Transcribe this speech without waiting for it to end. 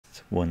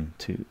1,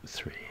 2,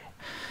 3.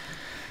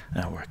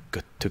 And we're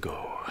good to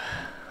go.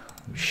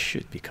 We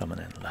should be coming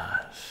in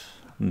live.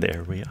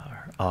 There we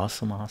are.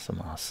 Awesome,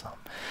 awesome, awesome.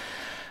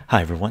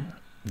 Hi everyone,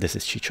 this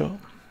is Chycho.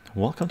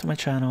 Welcome to my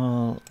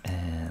channel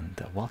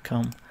and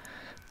welcome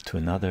to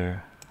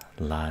another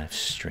live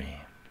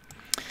stream.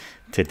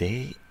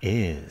 Today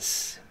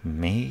is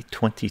May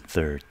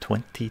 23rd,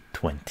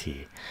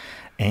 2020,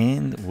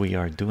 and we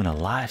are doing a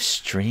live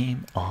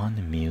stream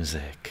on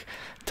music.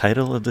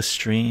 Title of the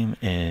stream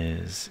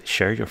is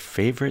Share Your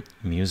Favorite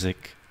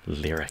Music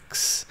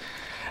Lyrics.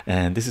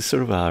 And this is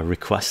sort of a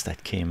request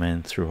that came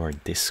in through our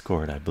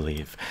Discord, I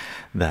believe,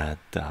 that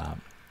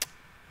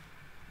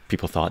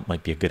people thought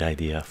might be a good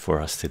idea for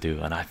us to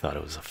do, and I thought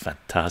it was a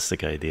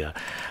fantastic idea.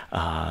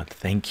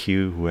 Thank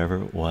you,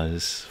 whoever it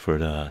was, for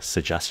the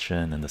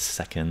suggestion and the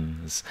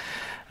seconds,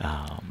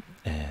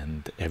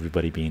 and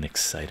everybody being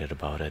excited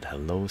about it.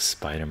 Hello,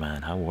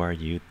 Spider-Man. How are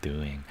you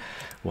doing?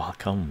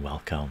 Welcome,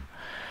 welcome.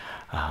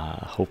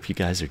 Hope you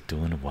guys are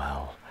doing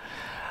well.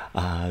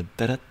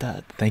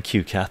 Thank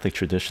you, Catholic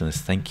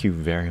Traditionalists. Thank you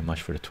very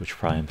much for the Twitch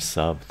Prime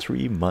sub.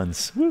 3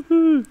 months.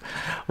 Woohoo!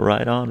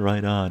 Right on,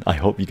 right on. I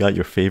hope you got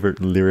your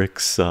favorite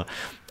lyrics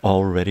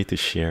all ready to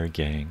share,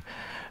 gang.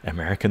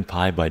 American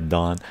Pie by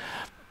Dawn.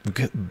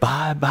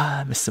 Bye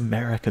bye, Miss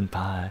American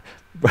Pie.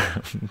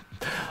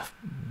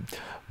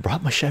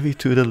 Brought my Chevy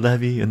to the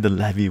levee and the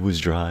levee was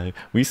dry.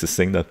 We used to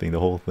sing that thing,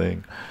 the whole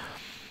thing.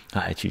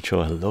 Hi,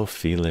 Chycho. Hello,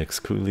 Felix.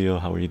 Coolio,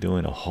 how are you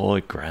doing?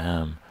 Ahoy,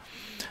 Graham.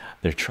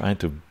 They're trying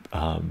to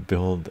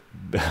build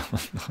a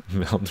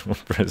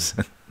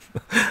prison.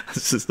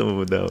 System of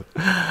a doubt.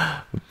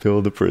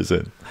 Build a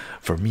prison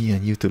for me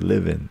and you to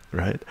live in,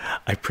 right?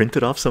 I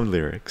printed off some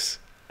lyrics,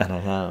 and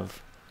I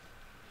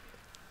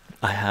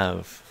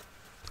have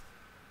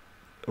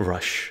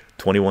Rush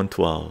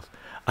 2112.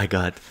 I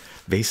got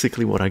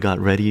basically what I got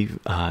ready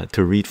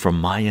to read from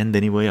my end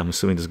anyway. I'm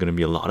assuming there's going to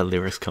be a lot of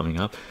lyrics coming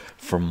up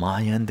from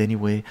my end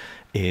anyway.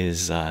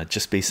 Is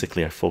just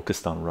basically I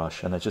focused on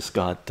Rush, and I just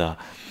got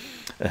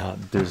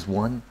there's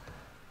one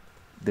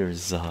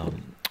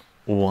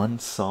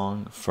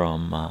song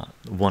from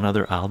one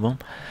other album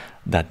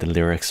that the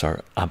lyrics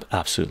are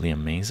absolutely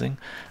amazing.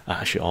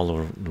 Actually, all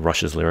of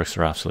Rush's lyrics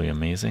are absolutely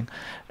amazing,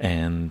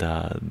 and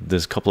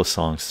there's a couple of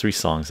songs, 3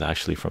 songs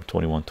actually from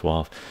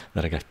 2112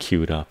 that I got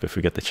queued up. If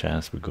we get the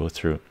chance, we go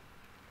through.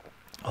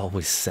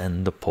 Always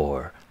send the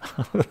poor.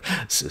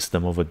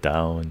 System of a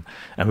Down.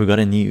 And we got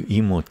a new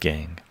emote,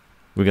 gang.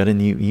 We got a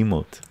new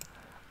emote.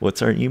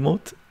 What's our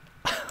emote?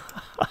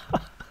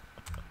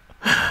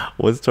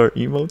 What's our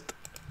emote?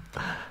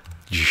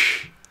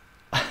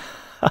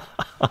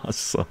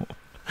 Awesome.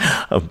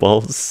 A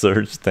ball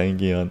surge.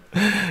 Thank you.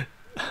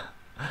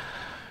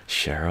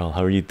 Cheryl,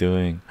 how are you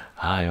doing?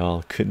 Hi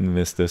all. Couldn't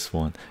miss this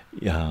one.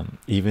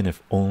 Even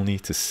if only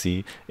to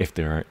see if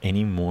there are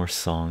any more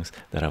songs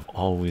that I've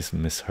always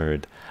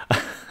misheard.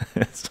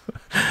 It's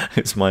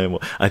my MO.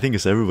 I think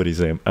it's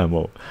everybody's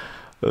MO.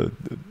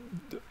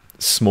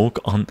 Smoke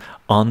on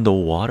the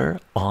water.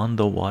 On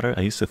the water.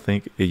 I used to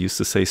think it used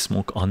to say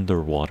smoke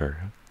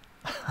underwater.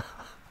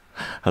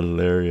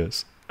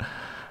 Hilarious,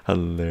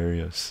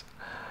 hilarious.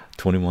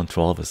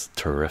 2112 is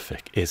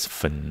terrific. It's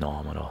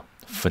phenomenal,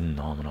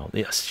 phenomenal.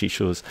 Yes,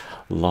 Chycho's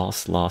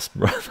lost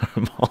brother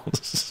ball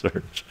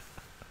search.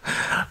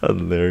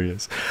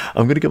 Hilarious.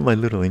 I'm gonna get my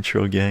little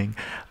intro, gang.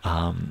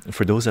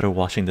 For those that are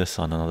watching this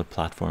on another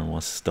platform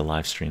once the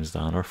live stream's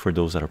done, or for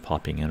those that are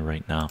popping in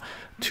right now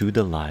to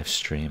the live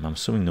stream, I'm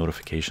assuming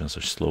notifications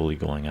are slowly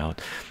going out.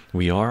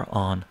 We are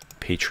on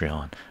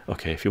Patreon.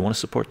 Okay, if you want to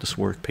support this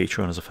work,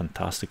 Patreon is a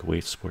fantastic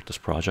way to support this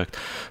project.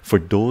 For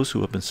those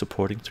who have been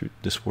supporting through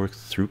this work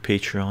through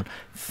Patreon,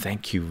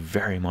 thank you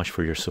very much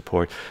for your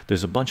support.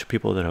 There's a bunch of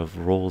people that have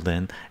rolled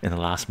in the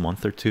last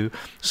month or two,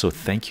 so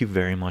thank you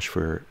very much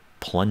for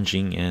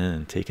plunging in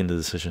and taking the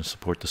decision to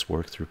support this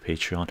work through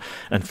Patreon.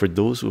 And for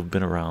those who have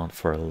been around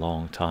for a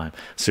long time,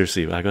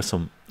 seriously, I got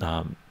some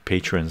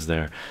patrons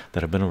there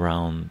that have been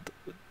around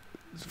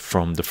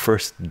from the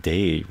first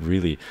day,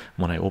 really,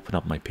 when I open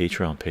up my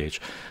Patreon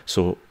page.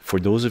 So for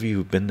those of you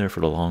who've been there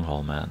for the long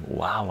haul, man,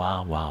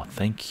 wow,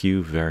 thank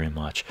you very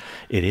much.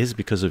 It is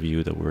because of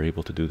you that we're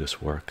able to do this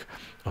work.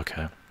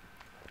 Okay,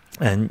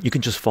 and you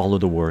can just follow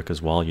the work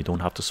as well. You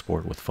don't have to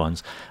support with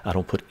funds. I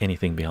don't put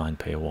anything behind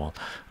paywall.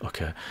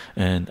 Okay,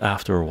 and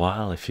after a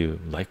while, if you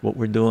like what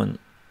we're doing,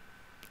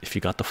 if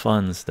you got the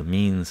funds, the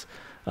means,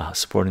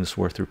 supporting this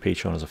work through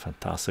Patreon is a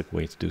fantastic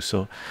way to do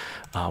so.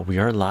 We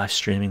are live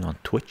streaming on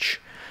Twitch,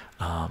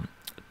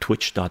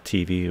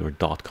 twitch.tv or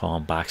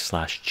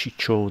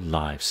 .com/chycho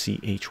live,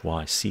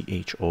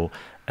 CHYCHO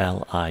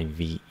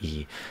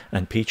LIVE,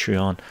 and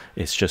Patreon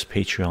is just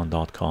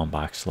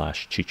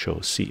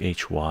patreon.com/chycho,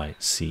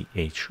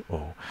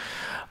 CHYCHO.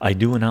 I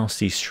do announce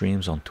these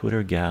streams on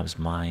Twitter, Gabs,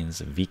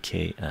 Minds,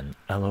 VK, and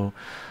Elo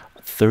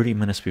 30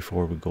 minutes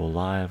before we go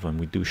live, and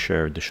we do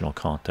share additional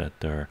content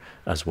there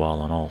as well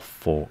on all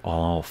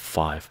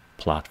 5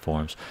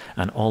 platforms,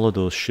 and all of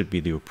those should be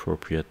the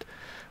appropriate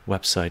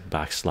website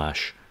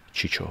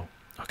 /chycho.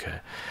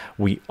 Okay,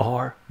 we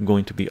are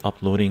going to be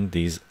uploading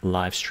these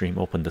live stream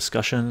open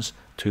discussions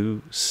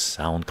to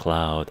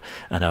SoundCloud,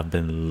 and I've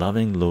been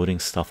loving loading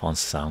stuff on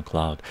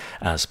SoundCloud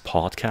as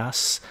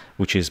podcasts,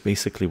 which is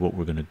basically what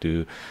we're going to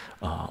do.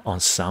 On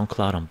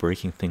SoundCloud, I'm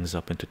breaking things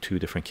up into two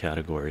different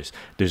categories.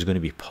 There's going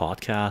to be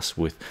podcasts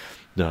with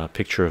the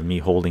picture of me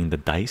holding the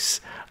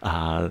dice,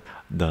 the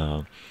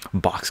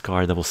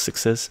boxcar double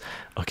sixes.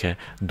 Okay,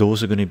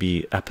 those are going to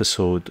be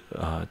episode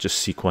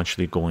just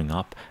sequentially going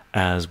up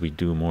as we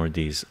do more of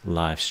these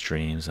live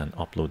streams and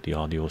upload the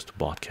audios to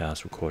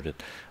podcasts recorded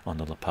on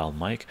the lapel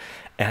mic.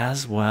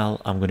 As well,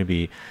 I'm going to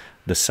be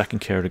the second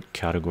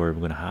category we're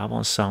going to have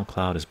on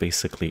SoundCloud is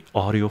basically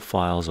audio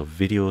files of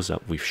videos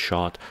that we've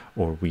shot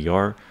or we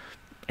are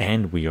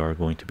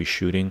going to be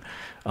shooting.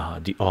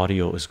 The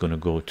audio is going to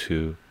go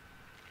to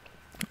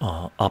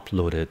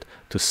uploaded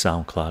to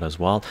SoundCloud as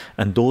well,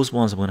 and those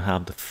ones I'm going to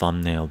have the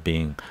thumbnail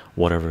being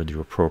whatever the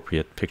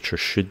appropriate picture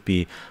should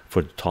be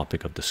for the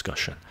topic of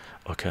discussion,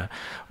 okay,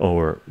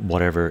 or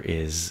whatever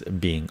is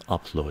being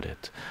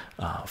uploaded.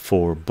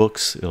 For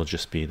books, it'll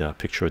just be the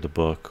picture of the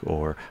book,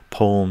 or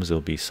poems, it'll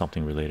be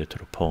something related to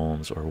the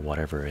poems or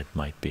whatever it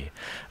might be.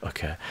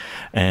 Okay,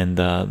 and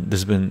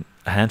there's been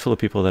a handful of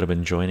people that have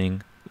been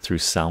joining through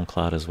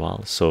SoundCloud as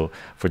well. So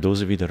for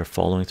those of you that are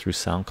following through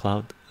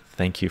SoundCloud,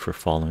 thank you for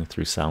following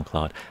through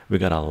SoundCloud. We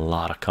got a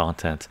lot of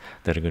content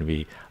that are going to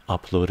be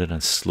uploaded,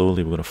 and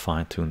slowly we're going to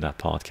fine-tune that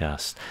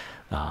podcast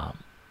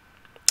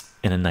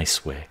in a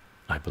nice way,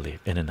 I believe,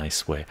 in a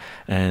nice way.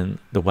 And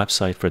the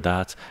website for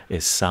that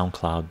is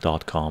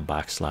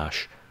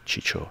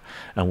soundcloud.com/chycho,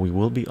 and we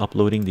will be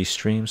uploading these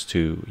streams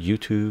to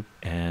YouTube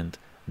and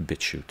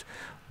BitChute.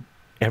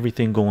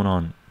 Everything going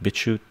on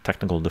BitChute,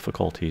 technical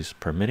difficulties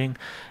permitting,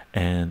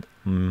 and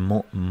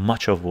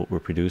much of what we're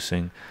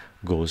producing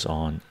goes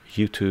on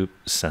YouTube,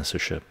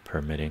 censorship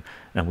permitting.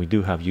 And we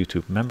do have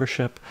YouTube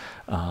membership,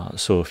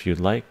 so if you'd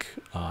like,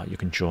 you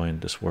can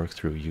join this work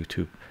through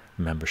YouTube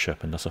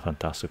membership, and that's a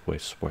fantastic way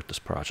to support this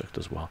project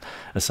as well.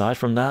 Aside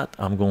from that,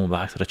 I'm going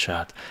back to the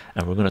chat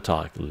and we're going to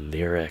talk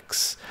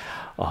lyrics.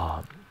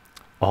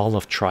 All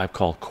of Tribe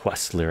Called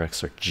Quest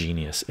lyrics are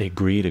genius.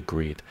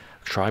 Agreed.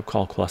 Tribe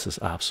Called Quest is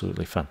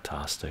absolutely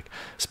fantastic,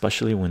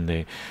 especially when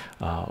they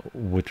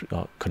would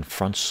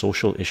confront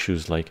social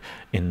issues like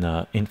in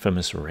the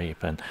infamous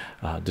rape and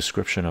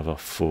description of a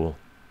fool.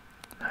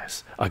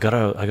 Nice. I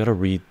gotta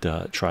read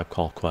the Tribe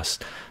Called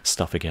Quest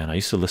stuff again. I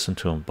used to listen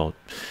to them about,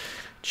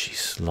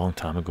 geez, a long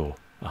time ago,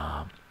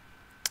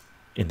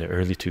 in the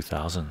early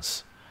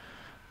 2000s.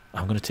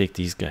 I'm gonna take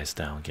these guys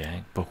down,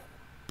 gang. Boo,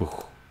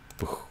 boo,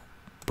 boo,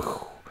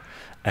 boo.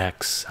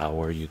 X,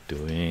 how are you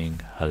doing?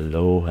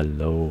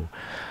 Hello.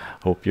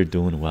 Hope you're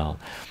doing well.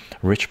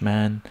 Rich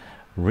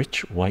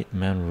white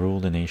man rule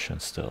the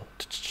nation still.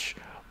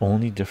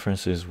 Only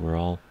difference is we're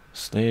all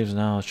slaves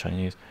now.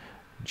 Chinese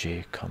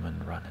J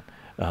coming running.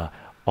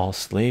 All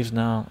slaves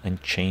now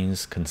and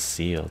chains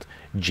concealed.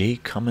 J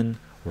coming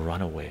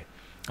run away.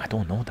 I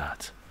don't know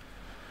that.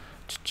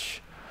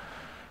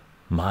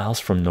 Miles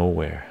from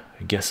nowhere.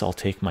 I guess I'll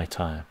take my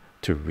time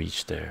to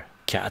reach there.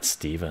 Cat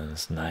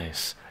Stevens,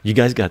 nice. You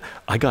guys got,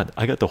 I got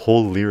the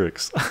whole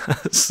lyrics,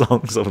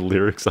 songs of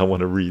lyrics I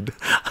want to read.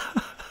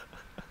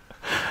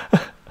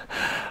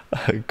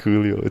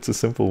 Coolio, it's a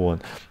simple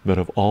one, but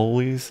I've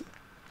always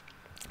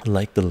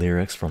liked the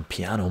lyrics from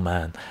Piano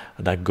Man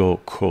that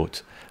go,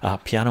 quote,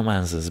 Piano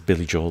Man's is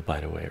Billy Joel, by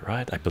the way,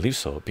 right? I believe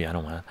so.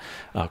 Piano Man,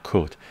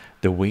 quote,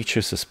 the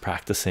waitress is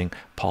practicing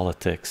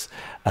politics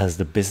as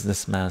the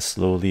businessman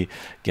slowly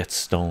gets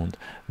stoned.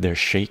 They're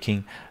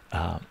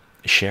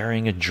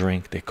sharing a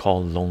drink they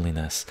call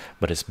loneliness,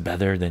 but it's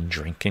better than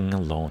drinking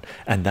alone.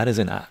 And that is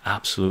an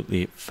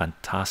absolutely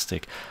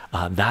fantastic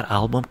that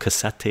album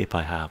cassette tape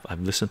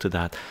I've listened to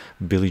that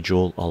Billy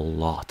Joel a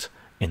lot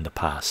in the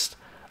past.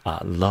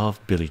 Love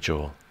Billy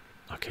Joel.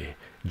 Okay,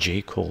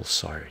 J. Cole,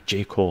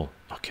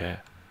 okay,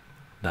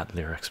 that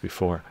lyrics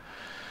before.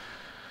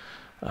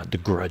 The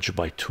Grudge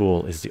by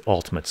Tool is the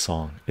ultimate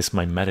song. It's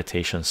my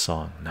meditation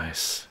song.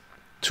 Nice.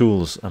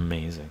 Tool's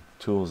amazing.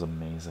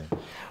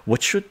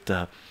 What should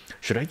I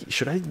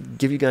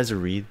give you guys a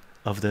read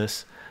of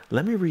this?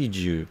 Let me read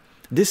you.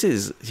 This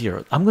is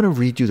here. I'm gonna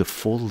read you the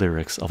full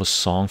lyrics of a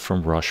song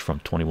from Rush from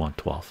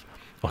 2112.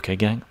 Okay,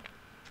 gang.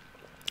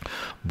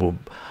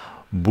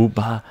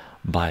 Booba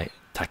by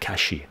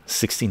Takashi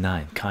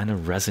 69 kind of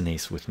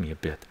resonates with me a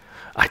bit.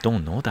 I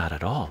don't know that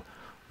at all.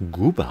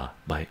 Gooba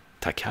by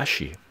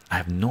Takashi. I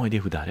have no idea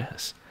who that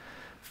is.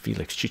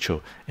 Felix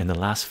Chycho, in the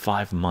last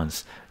 5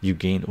 months, you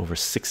gained over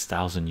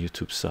 6,000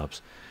 YouTube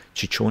subs.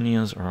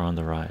 Chichonians are on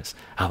the rise.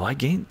 Have I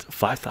gained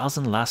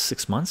 5,000 last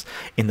 6 months?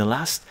 In the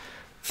last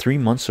 3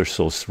 months or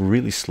so, it's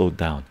really slowed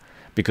down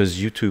because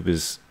YouTube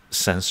is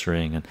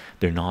censoring and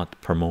they're not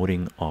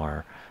promoting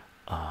our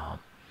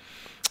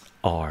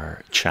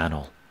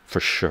channel for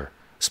sure.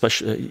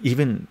 Especially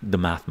even the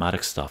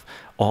mathematics stuff,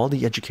 all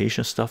the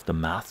education stuff, the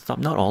math stuff,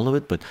 not all of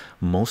it, but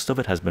most of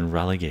it has been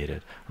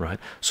relegated, right?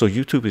 So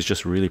YouTube is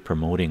just really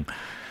promoting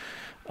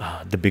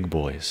the big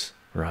boys,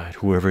 right?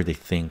 Whoever they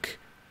think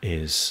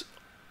is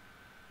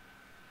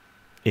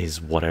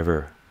is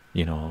whatever,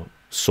 you know,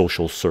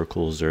 social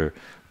circles they're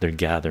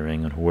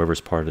gathering, and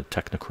whoever's part of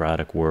the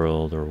technocratic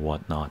world or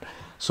whatnot.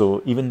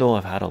 So even though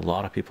I've had a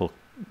lot of people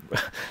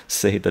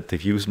say that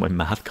they've used my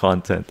math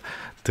content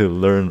to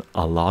learn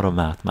a lot of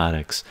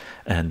mathematics,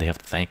 and they have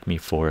thanked me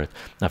for it.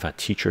 I've had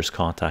teachers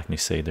contact me,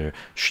 say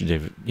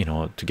they've, you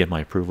know, to get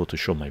my approval to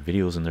show my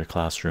videos in their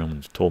classroom,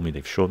 and told me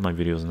they've showed my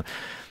videos. And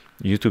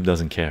YouTube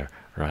doesn't care,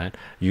 right?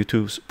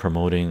 YouTube's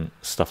promoting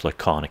stuff like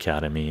Khan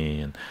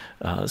Academy and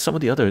some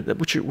of the other,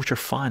 which are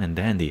fine and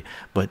dandy,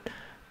 but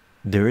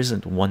there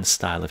isn't one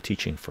style of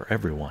teaching for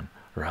everyone,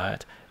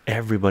 right?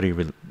 Everybody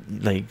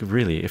like,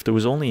 really, if there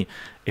was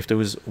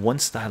one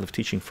style of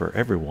teaching for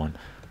everyone,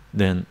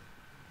 then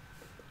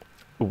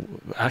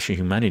actually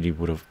humanity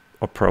would have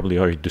probably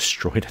already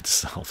destroyed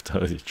itself, to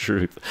tell you the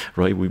truth,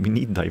 right? We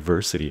need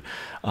diversity,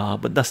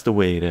 but that's the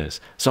way it is.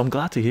 So I'm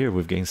glad to hear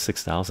we've gained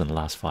 6,000 in the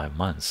last 5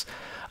 months.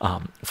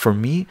 For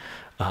me,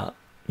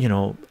 you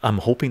know, I'm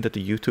hoping that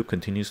the YouTube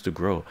continues to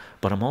grow,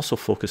 but I'm also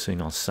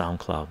focusing on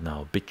SoundCloud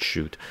now,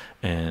 BitChute,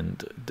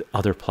 and the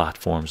other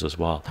platforms as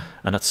well.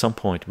 And at some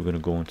point, we're going to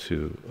go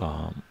into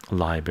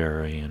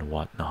library and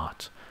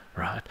whatnot,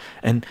 right?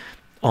 And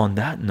on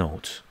that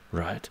note,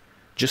 right,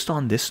 just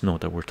on this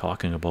note that we're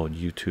talking about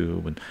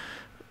YouTube and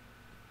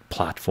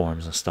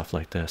platforms and stuff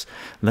like this,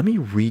 let me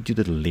read you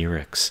the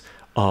lyrics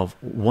of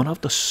one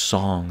of the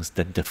songs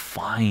that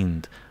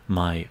defined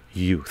my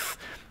youth,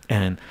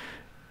 and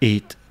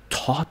it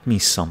taught me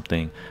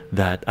something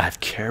that I've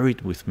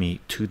carried with me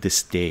to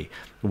this day.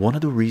 One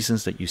of the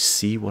reasons that you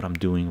see what I'm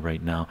doing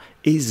right now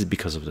is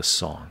because of this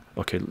song,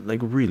 okay?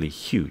 Like, really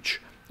huge,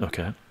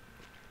 okay?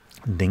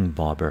 Ding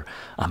Bobber,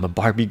 I'm a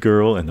Barbie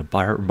girl in the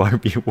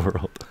Barbie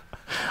world.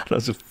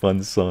 That's a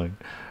fun song.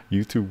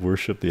 YouTube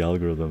worship the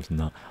algorithms,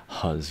 not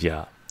Huz.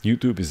 Yeah,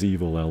 YouTube is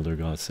evil, Elder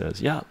God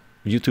says. Yeah,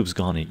 YouTube's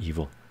gone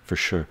evil for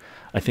sure.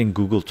 I think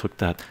Google took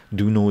that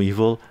do no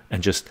evil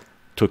and just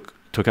took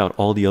out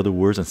all the other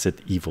words and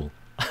said evil.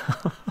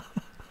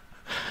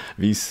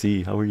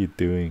 VC, how are you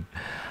doing?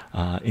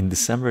 In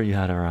December you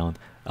had around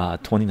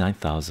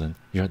 29,000.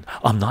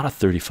 I'm not at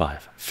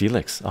 35,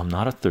 Felix. I'm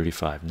not at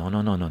 35. No,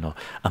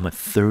 I'm at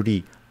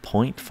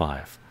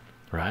 30.5,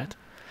 right?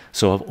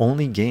 So I've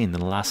only gained,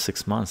 in the last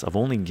 6 months, I've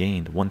only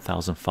gained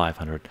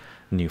 1,500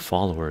 new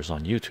followers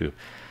on YouTube.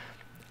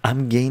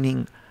 I'm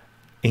gaining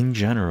in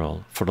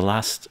general for the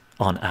last,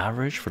 on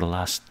average, for the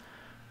last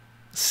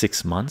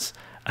 6 months,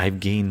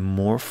 I've gained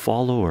more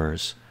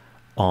followers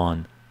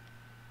on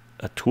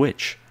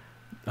Twitch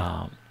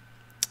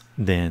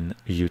than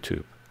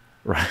YouTube,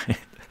 right?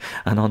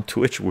 And on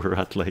Twitch we're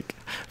at like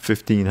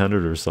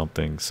 1,500 or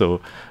something.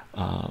 So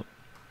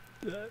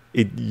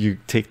you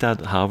take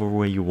that however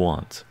way you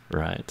want,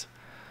 right?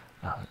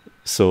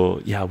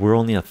 So yeah, we're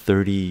only at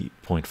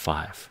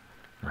 30.5,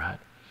 right?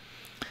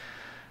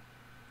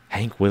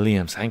 Hank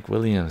Williams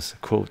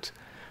quote,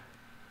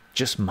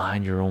 just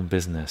mind your own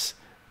business.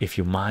 If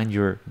you mind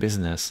your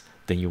business,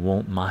 then you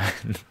won't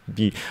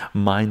be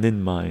minded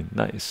mine.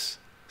 Nice.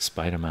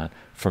 Spider-Man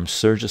from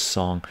Serge's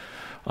song,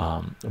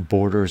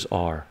 borders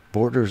are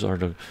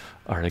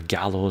the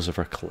gallows of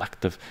our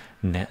collective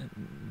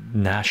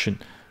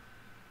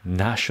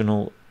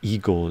national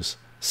egos,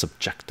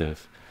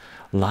 subjective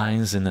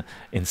lines in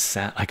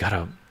sand.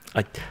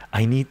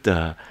 I need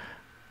the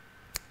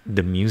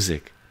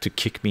music to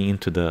kick me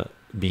into the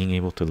being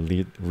able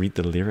to read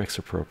the lyrics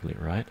appropriately,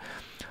 right?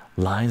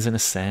 Lines in the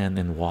sand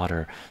and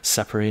water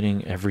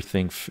separating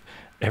everything.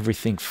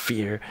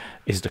 Fear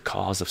is the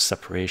cause of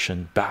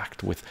separation,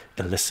 backed with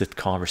illicit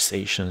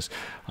conversations,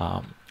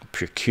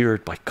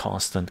 procured by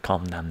constant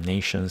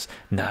condemnations,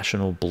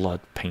 national blood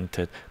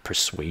painted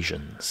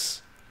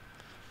persuasions.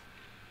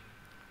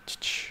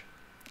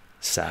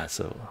 Sad,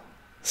 so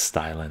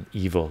styling,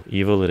 evil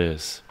it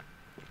is.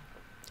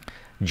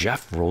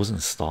 Jeff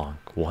Rosenstock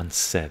once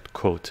said,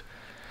 quote,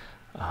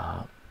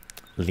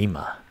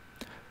 Lima,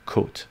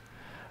 quote,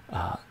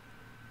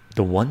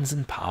 the ones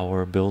in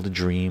power build a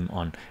dream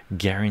on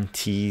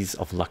guarantees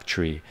of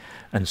luxury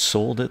and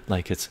sold it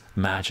like it's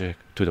magic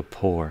to the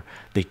poor.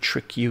 They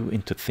trick you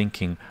into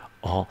thinking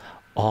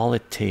all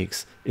it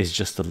takes is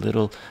just a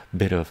little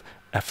bit of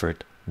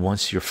effort.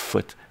 Once your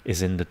foot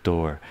is in the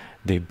door,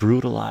 they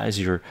brutalize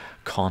your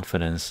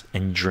confidence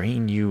and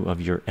drain you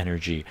of your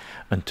energy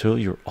until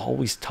you're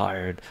always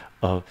tired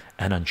of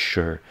and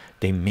unsure.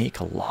 They make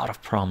a lot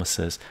of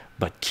promises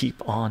but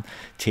keep on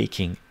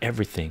taking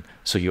everything,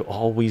 so you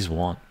always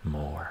want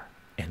more.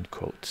 End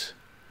quote.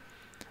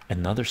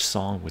 Another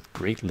song with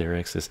great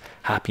lyrics is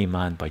Happy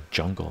Man by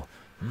Jungle.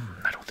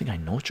 I don't think I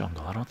know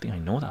Jungle. I don't think I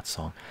know that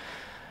song.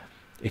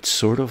 It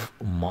sort of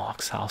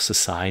mocks how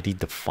society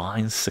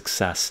defines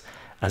success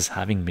as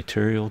having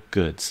material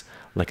goods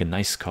like a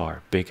nice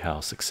car, big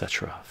house,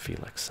 etc.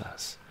 Felix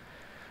says.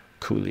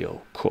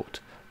 Coolio, quote,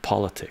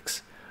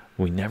 politics,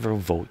 we never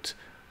vote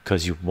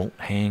because you won't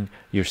hang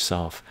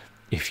yourself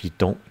if you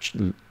don't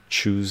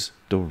choose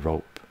the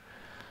rope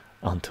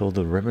until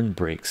the ribbon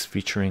breaks,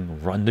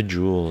 featuring Run the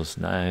Jewels.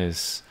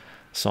 Nice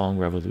song.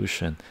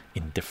 Revolution,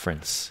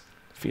 indifference.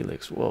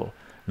 Felix, whoa,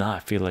 now I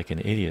feel like an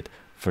idiot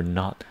for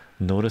not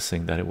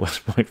noticing that it was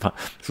 0.5.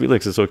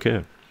 Felix, it's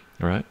okay,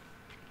 all right.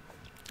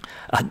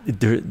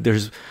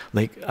 There's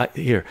like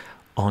here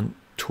on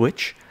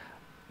Twitch,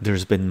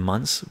 there's been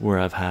months where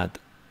I've had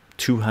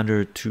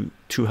 200 to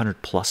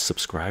 200 plus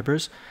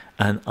subscribers,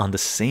 and on the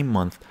same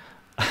month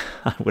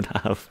I would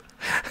have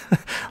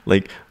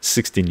like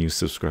 60 new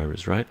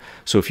subscribers, right?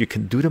 So if you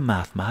can do the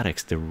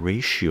mathematics, the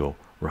ratio,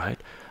 right?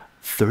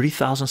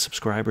 30,000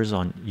 subscribers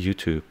on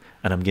YouTube,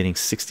 and I'm getting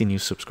 60 new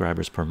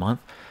subscribers per month.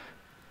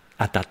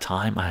 At that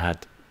time, I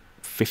had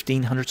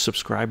 1,500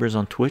 subscribers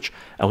on Twitch.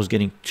 I was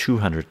getting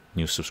 200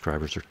 new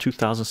subscribers, or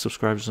 2,000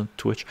 subscribers on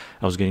Twitch.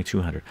 I was getting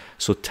 200.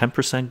 So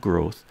 10%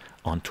 growth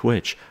on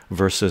Twitch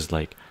versus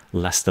like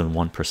less than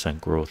 1%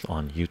 growth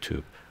on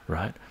YouTube,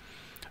 right?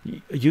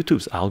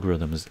 YouTube's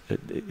algorithm is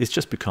it's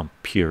just become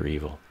pure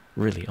evil,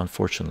 really,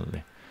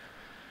 unfortunately.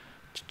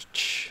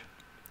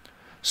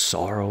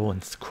 Sorrow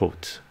and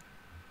quote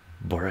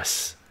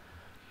Boris,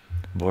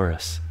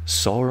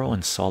 sorrow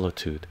and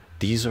solitude,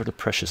 these are the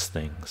precious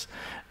things,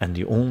 and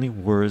the only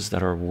words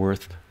that are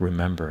worth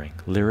remembering.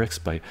 Lyrics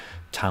by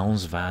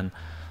Towns Van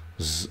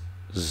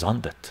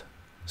Zondet,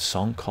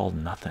 song called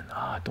Nothing.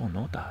 I don't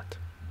know that.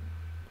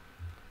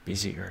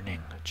 Busy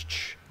Earning.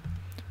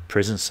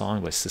 Prison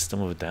Song by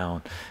System of a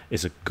Down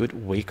is a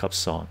good wake-up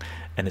song,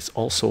 and it's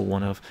also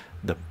one of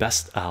the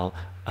best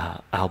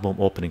album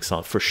opening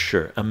songs for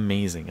sure.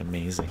 Amazing.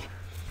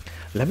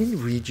 Let me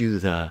read you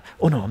the,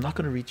 oh no, I'm not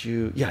going to read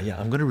you, yeah,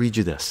 I'm going to read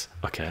you this,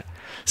 okay?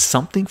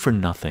 Something for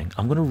Nothing.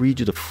 I'm going to read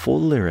you the full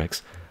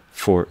lyrics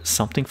for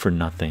Something for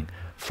Nothing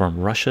from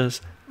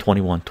Russia's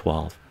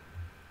 2112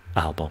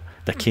 album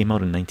that came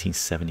out in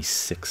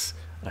 1976.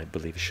 I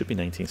believe it should be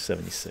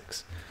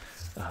 1976.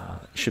 It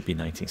should be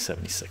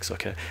 1976,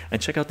 okay?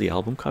 And check out the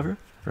album cover,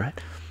 right?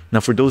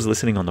 Now for those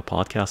listening on the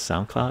podcast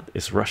SoundCloud,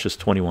 it's Russia's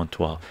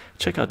 2112.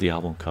 Check out the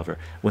album cover.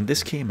 When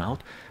this came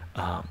out,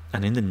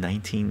 and in the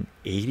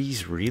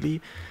 1980s, really,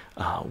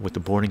 with the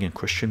born again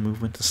Christian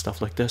movement and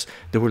stuff like this,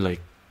 they were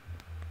like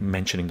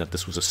mentioning that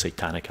this was a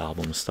satanic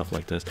album and stuff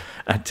like this.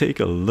 And take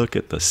a look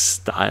at the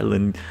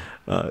styling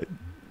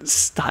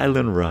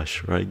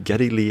rush, right?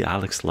 Geddy Lee,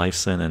 Alex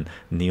Lifeson, and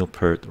Neil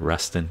Peart,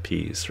 rest in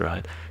peace,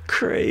 right?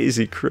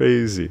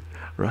 Crazy,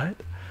 right?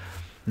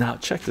 Now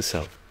check this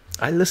out.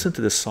 I listen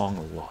to this song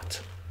a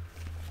lot,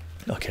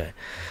 okay?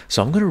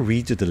 So I'm going to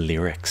read you the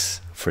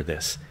lyrics for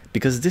this,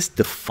 because this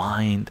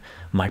defined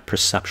my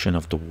perception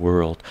of the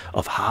world,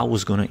 of how I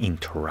was going to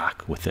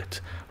interact with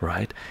it,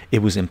 right?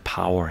 It was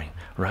empowering,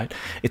 right?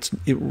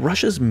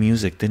 Russia's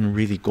music didn't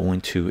really go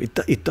into it.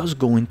 It does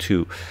go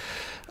into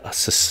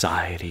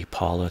society,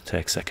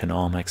 politics,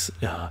 economics,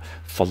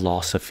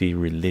 philosophy,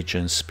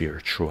 religion,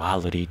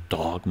 spirituality,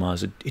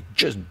 dogmas. It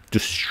just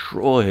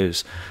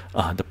destroys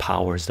the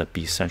powers that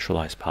be,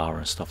 centralized power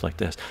and stuff like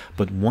this.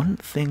 But one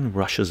thing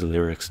Russia's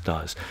lyrics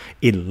does,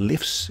 it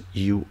lifts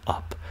you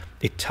up.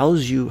 It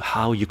tells you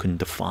how you can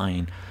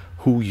define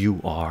who you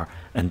are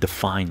and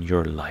define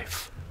your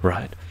life,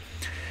 right?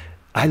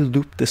 I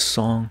looped this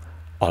song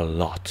a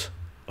lot,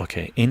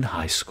 okay, in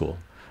high school.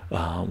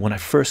 When I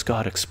first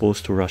got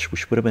exposed to Rush,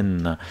 which would have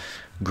been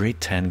grade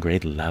 10,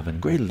 grade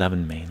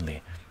 11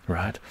 mainly,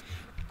 right?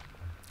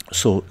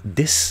 So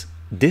this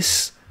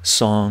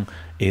song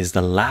is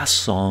the last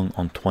song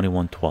on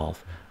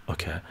 2112,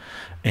 okay?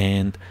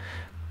 And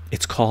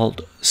it's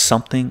called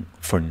Something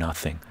for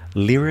Nothing.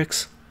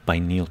 Lyrics by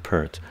Neil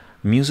Peart.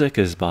 Music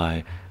is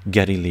by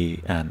Geddy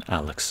Lee and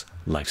Alex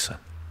Lifeson,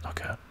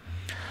 okay?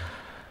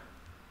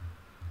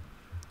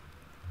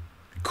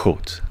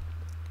 Quote,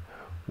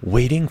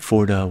 waiting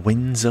for the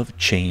winds of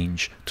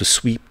change to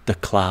sweep the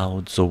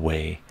clouds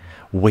away,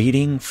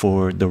 waiting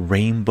for the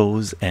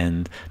rainbow's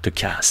end to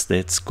cast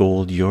its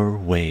gold your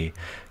way,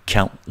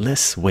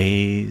 countless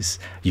ways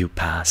you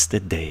pass the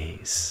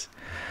days.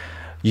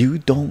 You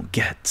don't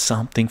get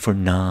something for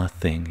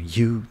nothing,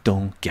 you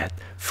don't get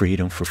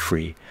freedom for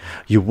free,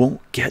 you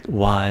won't get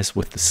wise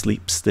with the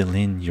sleep still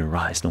in your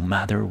eyes, no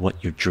matter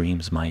what your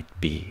dreams might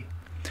be.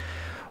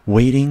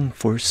 Waiting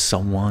for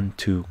someone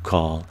to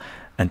call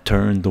and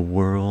turn the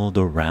world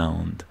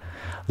around,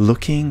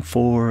 looking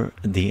for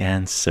the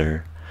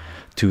answer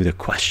to the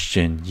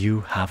question you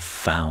have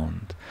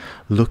found,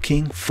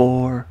 looking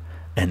for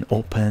an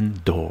open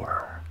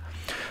door.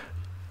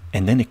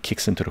 And then it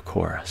kicks into the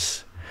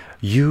chorus.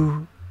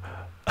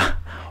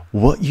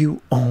 What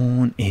you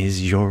own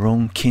is your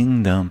own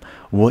kingdom,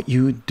 what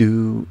you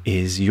do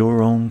is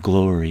your own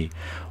glory,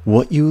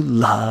 what you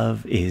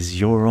love is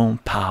your own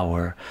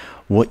power,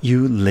 what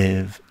you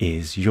live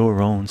is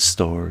your own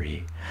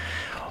story.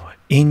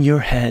 In your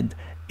head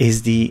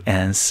is the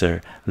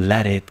answer,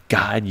 let it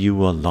guide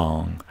you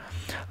along.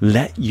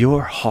 Let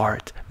your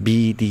heart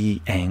be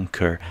the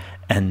anchor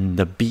and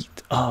the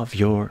beat of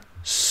your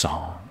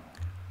song,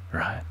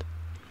 right?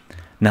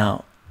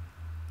 Now,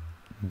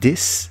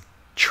 this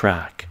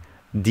track,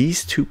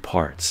 these two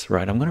parts,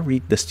 right? I'm going to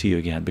read this to you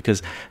again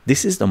because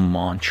this is the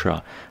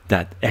mantra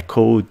that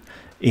echoed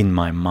in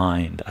my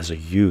mind as a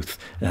youth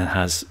and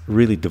has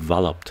really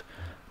developed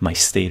my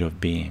state of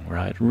being,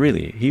 right?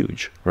 Really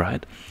huge,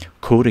 right?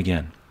 Quote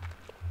again.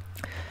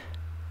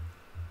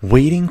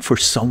 waiting for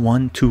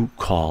someone to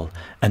call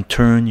and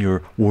turn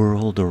your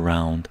world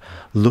around,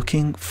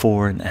 looking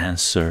for an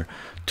answer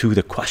to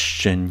the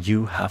question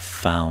you have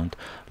found,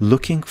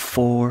 looking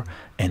for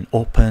an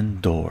open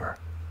door.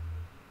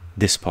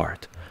 This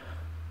part.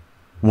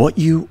 What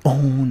you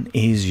own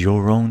is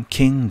your own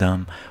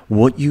kingdom.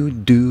 What you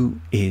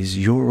do is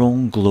your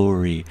own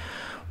glory.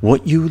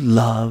 What you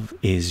love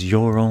is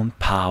your own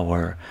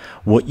power.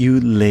 What you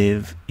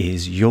live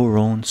is your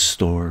own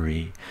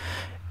story.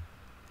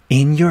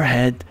 In your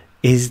head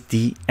is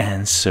the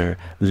answer.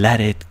 Let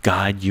it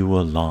guide you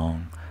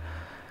along.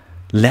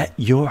 Let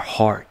your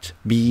heart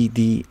be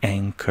the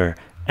anchor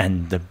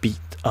and the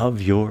beat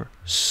of your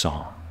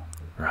song.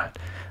 Right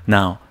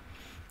now,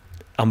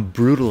 I'm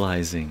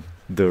brutalizing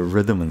the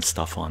rhythm and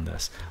stuff on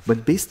this,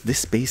 but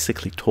this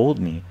basically told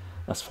me,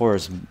 as far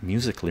as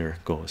music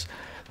lyric goes,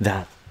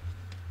 that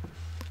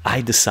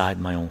I decide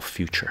my own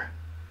future.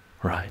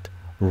 Right?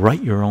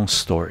 Write your own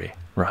story.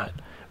 Right?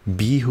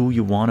 Be who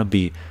you want to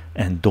be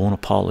and don't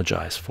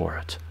apologize for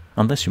it,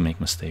 unless you make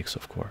mistakes,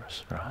 of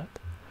course. Right?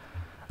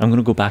 I'm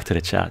gonna go back to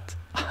the chat.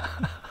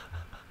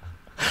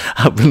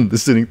 I've been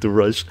listening to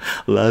Rush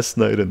last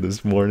night and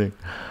this morning,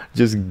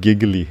 just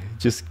giggly,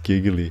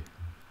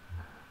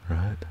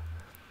 right?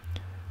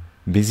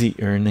 Busy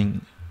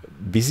earning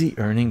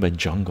by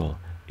Jungle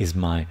is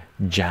my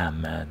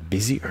jam, man.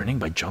 Busy earning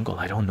by Jungle,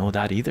 I don't know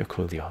that either,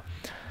 Coolio.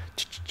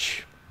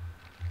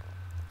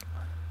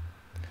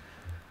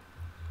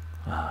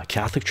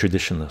 Catholic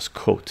traditionalist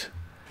quote,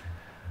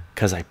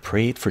 because I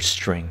prayed for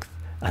strength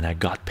and I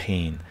got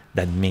pain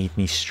that made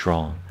me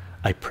strong.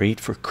 I prayed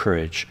for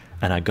courage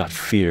and I got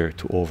fear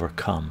to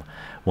overcome.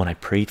 When I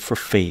prayed for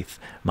faith,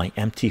 my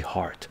empty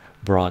heart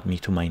brought me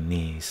to my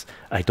knees.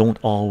 I don't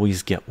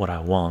always get what I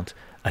want,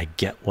 I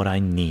get what I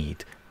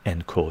need.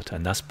 End quote.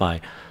 And that's by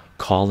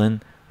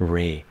Colin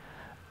Ray.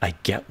 I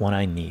get what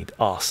I need.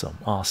 Awesome,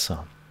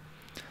 awesome.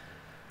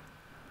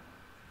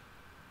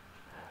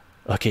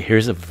 Okay,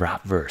 here's a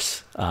rap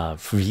verse,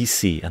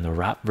 VC, and the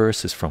rap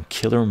verse is from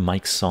Killer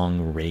Mike's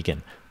song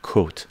Reagan.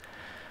 Quote,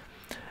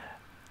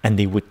 and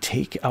they would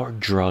take our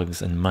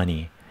drugs and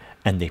money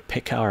and they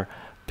pick our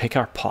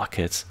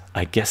pockets.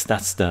 I guess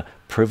that's the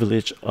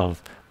privilege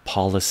of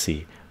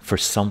policy for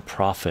some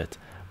profit,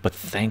 but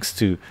thanks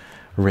to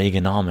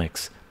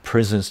Reaganomics,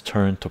 prisons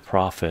turn to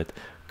profit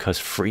because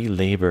free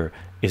labor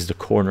is the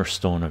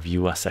cornerstone of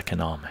US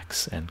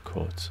economics. End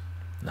quote.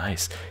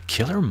 Nice.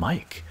 Killer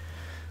Mike.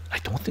 I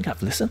don't think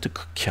I've listened to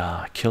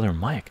Killer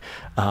Mike.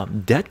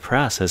 Dead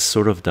Press has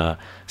sort of the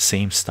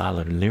same style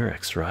of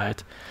lyrics,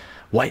 right?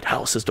 White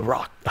House is the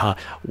rock,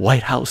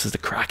 White House is the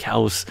crack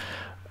house.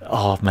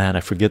 Oh man,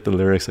 I forget the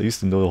lyrics. I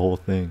used to know the whole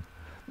thing.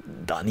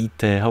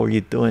 Danite, how are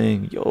you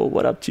doing? Yo,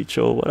 what up,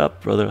 Chycho? What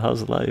up, brother?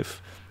 How's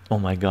life? Oh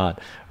my god,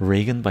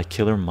 Reagan by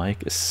Killer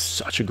Mike is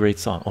such a great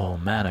song. Oh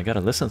man, I gotta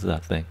listen to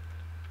that thing.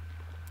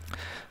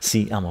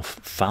 See, I'm a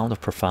fond of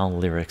profound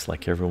lyrics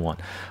like everyone,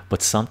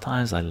 but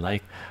sometimes I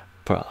like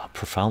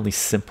profoundly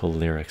simple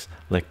lyrics,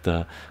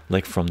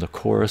 like from the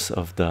chorus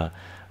of the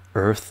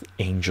Earth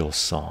Angel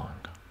song.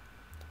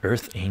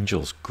 Earth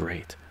Angel's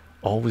great.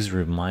 Always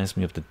reminds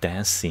me of the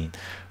dance scene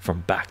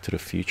from Back to the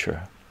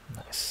Future.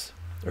 Nice.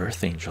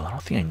 Earth Angel. I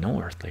don't think I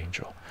know Earth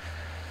Angel.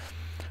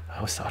 I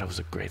always thought it was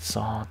a great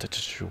song.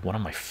 One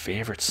of my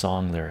favorite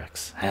song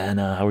lyrics.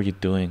 Hannah, how are you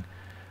doing?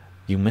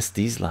 You missed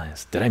these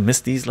lines. Did I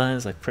miss these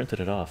lines? I printed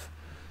it off.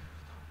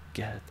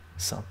 Get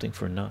something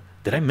for no.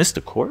 Did I miss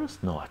the chorus?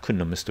 No, I couldn't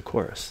have missed the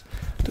chorus.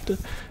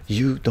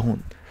 You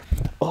don't.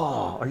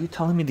 Oh, are you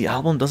telling me the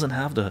album doesn't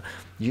have the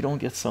you don't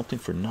get something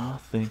for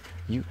nothing?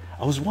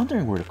 I was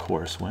wondering where the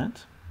chorus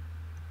went.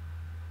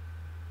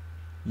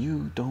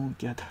 You don't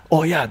get.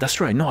 Oh yeah, that's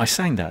right. No, I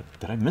sang that.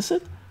 Did I miss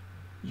it?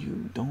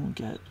 You don't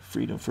get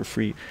freedom for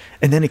free,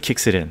 and then it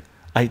kicks it in.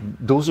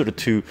 Those are the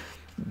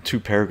two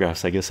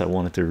paragraphs I guess I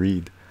wanted to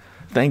read.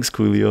 Thanks,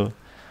 Coolio.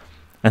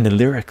 And the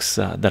lyrics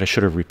that I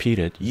should have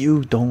repeated: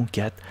 you don't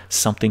get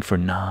something for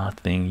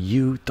nothing,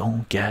 you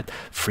don't get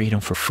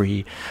freedom for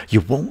free, you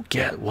won't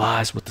get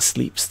wise with the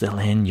sleep still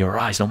in your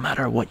eyes, no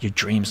matter what your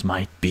dreams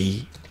might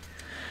be.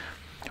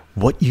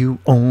 What you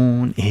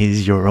own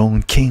is your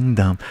own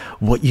kingdom.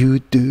 What you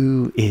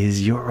do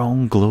is your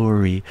own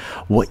glory.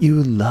 What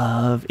you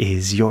love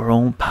is your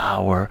own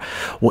power.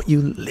 What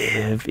you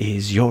live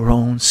is your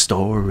own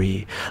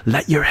story.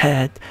 Let your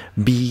head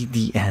be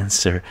the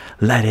answer.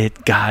 Let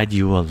it guide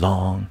you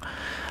along.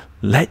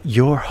 Let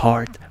your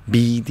heart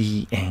be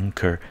the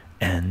anchor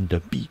and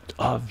the beat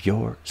of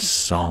your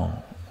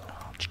song.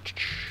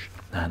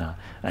 Nah,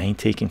 I ain't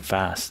taking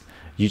fast.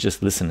 You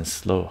just listening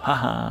slow.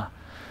 Haha.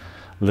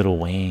 Little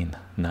Wayne,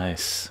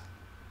 nice.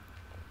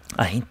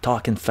 I ain't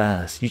talking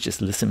fast, you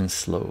just listening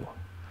slow.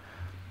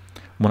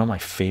 One of my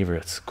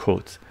favorites,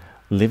 quote,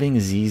 living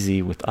is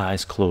easy with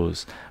eyes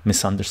closed.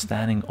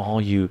 Misunderstanding all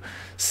you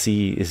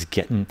see is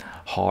getting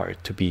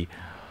hard to be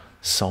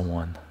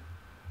someone,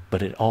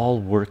 but it all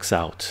works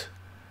out.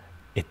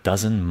 It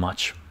doesn't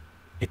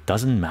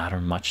matter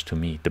much to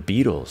me. The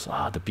Beatles,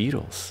 the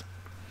Beatles.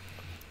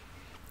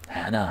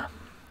 Hannah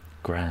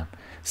Graham,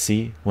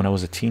 See, when I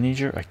was a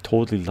teenager, I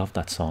totally loved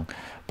that song,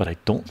 but I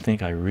don't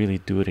think I really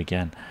do it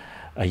again.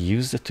 I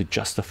used it to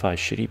justify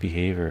shitty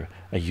behavior.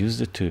 I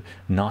used it to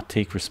not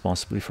take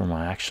responsibility for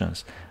my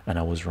actions, and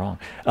I was wrong.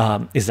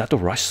 Is that the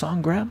Rush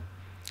song, Graham?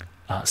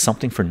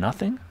 Something for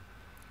nothing?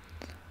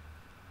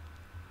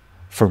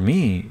 For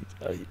me,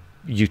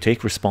 you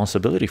take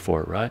responsibility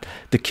for it, right?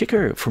 The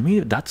kicker for me,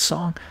 that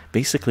song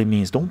basically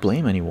means don't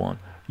blame anyone.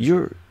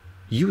 You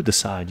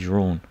decide your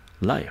own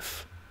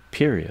life,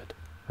 period,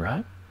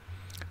 right?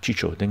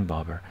 Chycho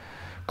Dingbobber.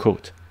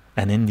 Quote,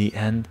 and in the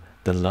end,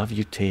 the love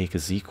you take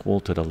is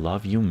equal to the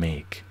love you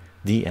make.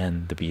 The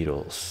end, the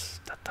Beatles.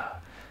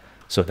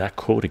 So that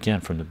quote again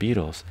from the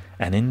Beatles,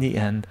 and in the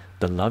end,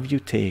 the love you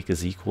take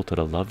is equal to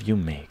the love you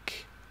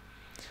make.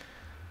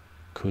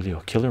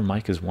 Coolio. Killer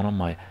Mike is one of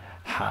my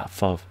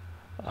half of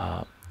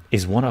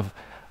one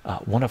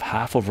of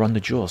half of Run the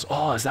Jewels.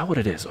 Oh, is that what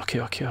it is?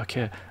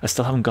 Okay. I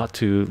still haven't got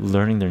to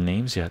learning their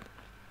names yet.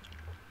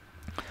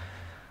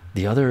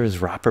 The other is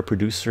rapper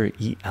producer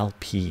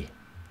ELP.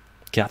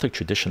 Catholic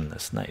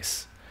traditionalist.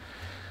 Nice.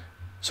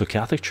 So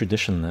Catholic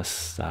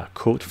traditionalists,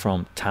 quote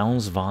from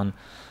Towns von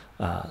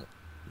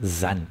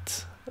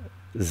Zandt,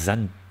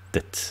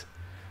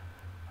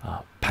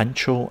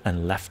 Pancho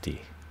and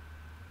Lefty.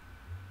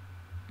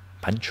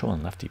 Pancho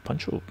and Lefty.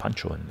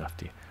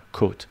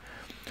 Quote,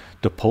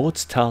 the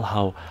poets tell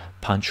how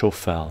Pancho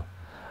fell.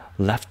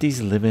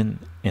 Lefty's living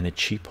in a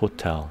cheap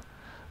hotel.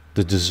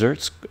 The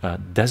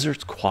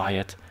desert's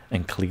quiet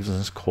and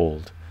Cleveland's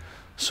cold.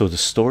 So the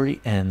story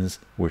ends,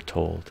 we're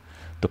told.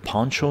 The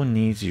Pancho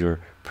needs your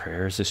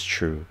prayers, is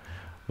true,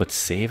 but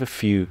save a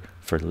few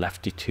for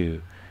Lefty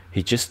too.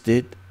 He just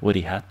did what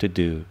he had to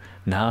do.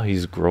 Now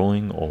he's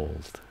growing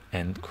old.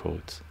 End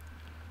quote.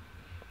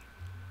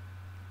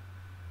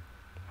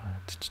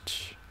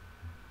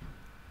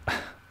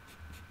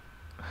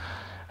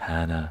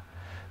 Hannah,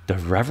 the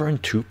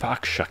Reverend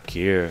Tupac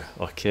Shakur.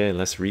 Okay,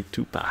 let's read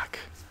Tupac.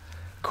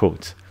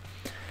 Quote,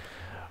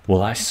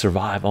 will I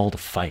survive all the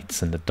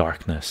fights in the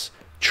darkness?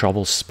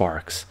 Trouble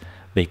sparks.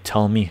 They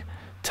tell me,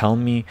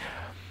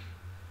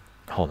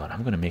 hold on,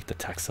 I'm going to make the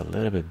text a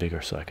little bit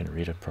bigger so I can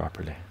read it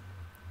properly.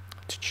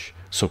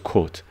 So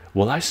quote,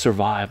 will I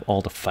survive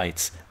all the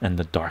fights and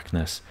the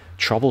darkness?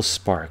 Trouble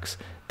sparks.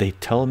 They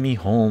tell me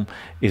home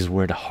is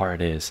where the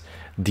heart is.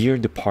 Dear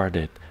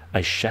departed,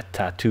 I shed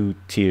tattooed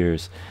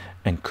tears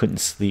and couldn't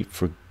sleep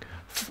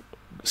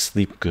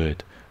sleep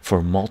good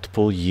for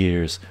multiple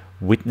years.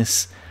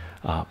 Witness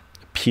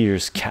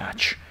peers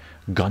catch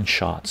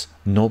gunshots.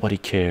 Nobody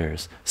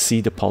cares.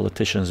 See the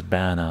politicians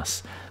ban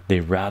us. They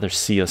rather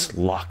see us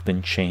locked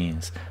in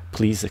chains.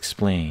 Please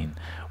explain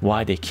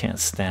why they can't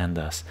stand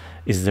us.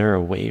 Is there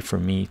a way for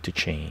me to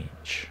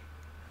change?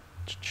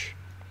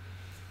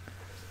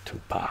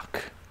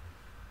 Tupac,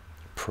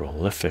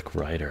 prolific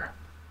writer,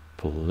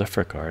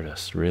 prolific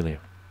artist, really.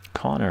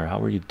 Connor,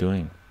 how are you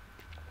doing?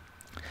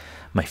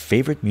 My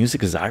favorite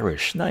music is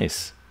Irish.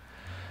 Nice.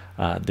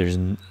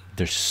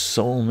 There's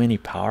so many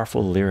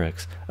powerful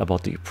lyrics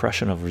about the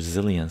oppression of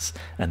resilience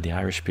and the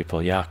Irish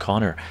people. Yeah,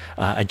 Connor,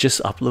 I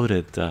just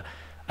uploaded.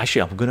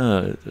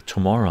 Actually,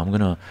 tomorrow I'm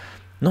gonna.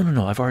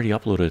 No, I've already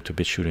uploaded it to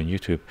BitChute and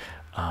YouTube.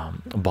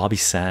 Bobby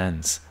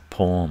Sands'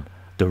 poem,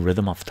 "The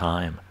Rhythm of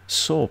Time."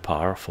 So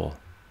powerful,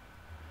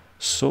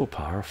 so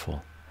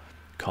powerful.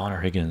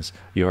 Connor Higgins,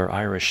 you're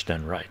Irish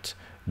then, right?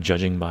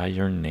 Judging by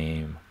your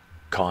name.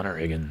 Connor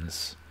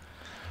Higgins.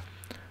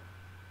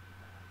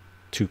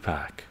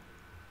 Tupac,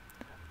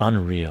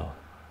 unreal.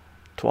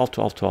 12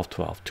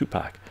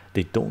 Tupac,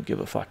 they don't give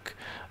a fuck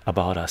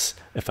about us.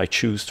 If I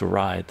choose to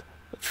ride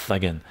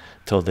thuggin'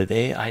 till the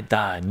day I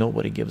die,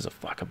 nobody gives a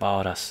fuck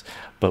about us.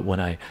 But when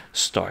I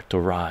start to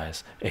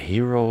rise, a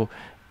hero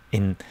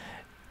in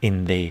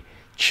the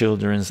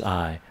children's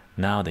eye,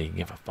 now they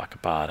give a fuck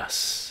about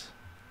us.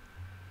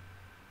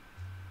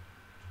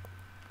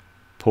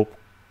 Pope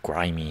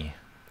Grimy,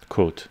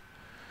 quote,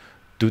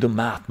 do the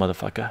math,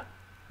 motherfucker.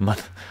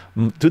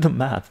 Do the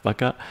math,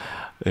 fucker.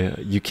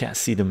 You can't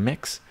see the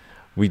mix.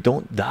 We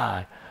don't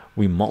die,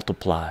 we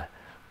multiply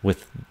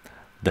with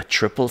the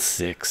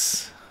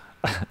 666.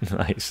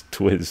 Nice.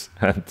 Twiz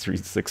and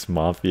 36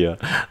 Mafia.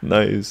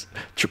 Nice.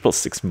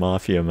 666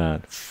 Mafia,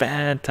 man.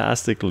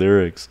 Fantastic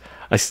lyrics.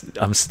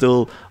 I'm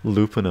still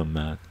looping them,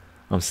 man.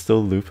 I'm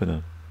still looping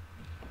them.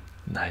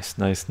 Nice.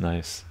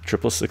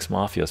 666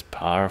 Mafia is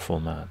powerful,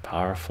 man.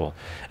 Powerful.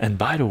 And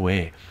by the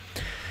way,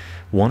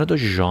 one of the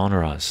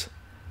genres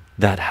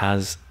that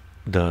has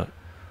the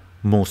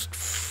most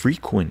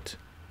frequent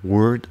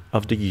word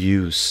of the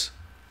use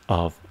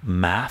of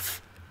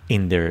math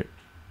in their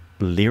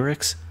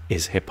lyrics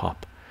is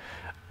hip-hop.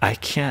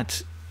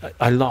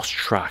 I lost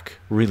track,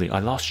 really. I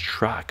lost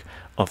track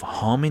of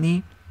how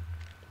many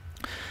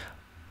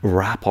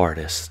rap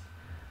artists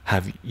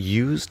have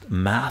used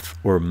math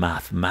or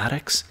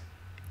mathematics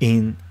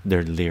in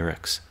their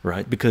lyrics,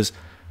 right? Because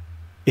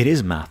it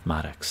is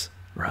mathematics,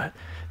 right?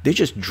 They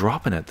just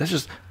dropping it. That's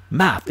just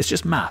math. It's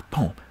just math.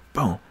 Boom,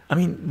 boom. I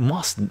mean,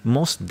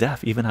 most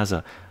Def even has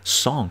a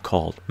song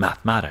called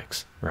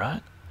Mathematics,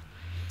 right?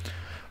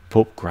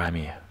 Pope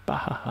Grimy,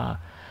 bahaha.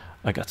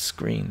 I got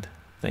screened.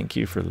 Thank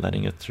you for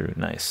letting it through.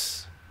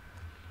 Nice.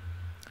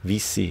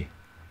 VC,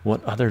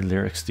 what other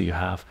lyrics do you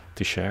have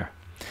to share?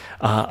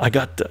 I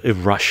got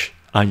Rush.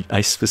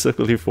 I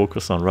specifically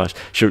focus on Rush.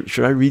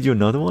 Should I read you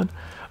another one?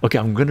 Okay,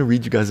 I'm gonna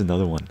read you guys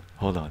another one.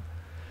 Hold on.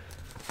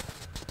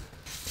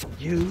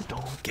 You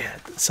don't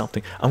get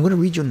something. I'm gonna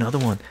read you another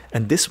one,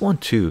 and this one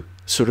too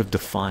sort of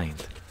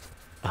defined,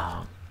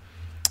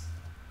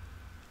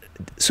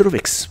 sort of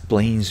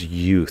explains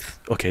youth.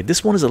 Okay,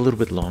 this one is a little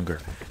bit longer.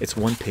 It's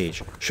 1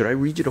 page. Should I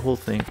read you the whole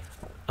thing?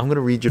 I'm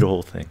gonna read you the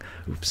whole thing.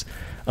 Oops.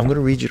 I'm gonna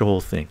read you the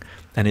whole thing,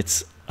 and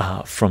it's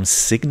from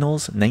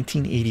Signals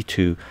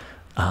 1982,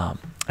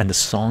 and the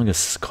song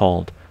is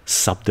called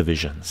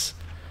Subdivisions.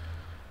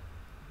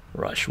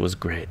 Rush was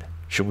great.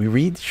 Should we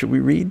read? Should we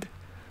read?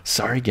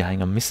 Sorry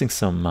gang, I'm missing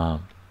some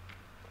of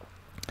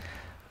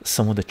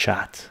the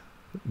chat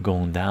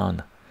going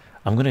down.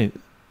 I'm gonna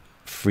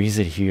freeze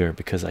it here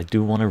because I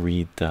do want to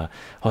read.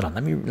 Hold on,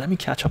 let me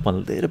catch up a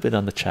little bit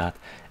on the chat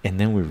and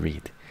then we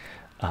read.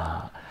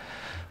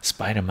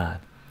 Spider-Man,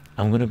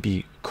 I'm gonna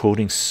be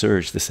quoting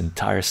Surge this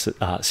entire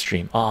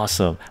stream.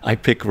 Awesome. I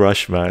pick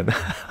Rush, man.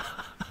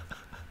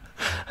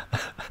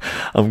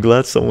 I'm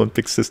glad someone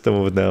picked System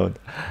of a Down.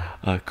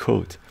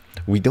 Quote,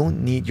 we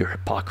don't need your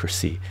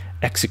hypocrisy.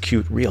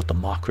 Execute real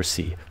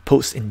democracy.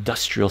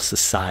 Post-industrial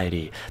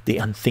society, the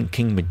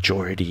unthinking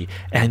majority,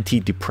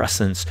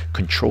 antidepressants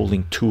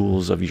controlling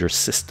tools of your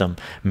system,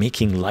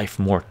 making life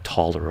more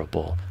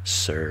tolerable.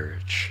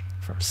 Surge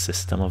from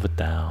System of a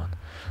Down.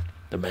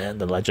 The man,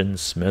 the legend,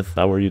 Smith,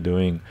 how are you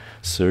doing?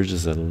 Surge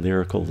is a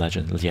lyrical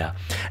legend. Yeah,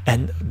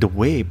 and the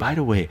way, by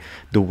the way,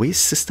 the way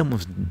System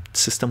of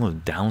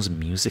Down's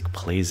music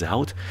plays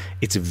out,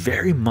 it's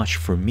very much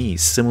for me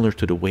similar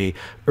to the way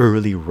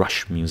early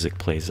Rush music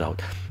plays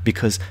out,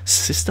 because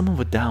System of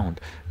a Down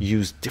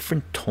used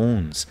different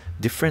tones,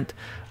 different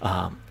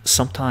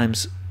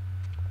sometimes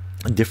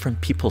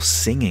different people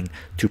singing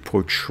to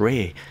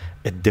portray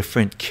a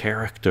different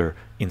character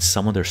in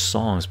some of their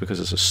songs because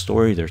it's a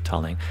story they're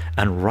telling,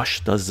 and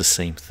Rush does the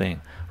same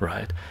thing,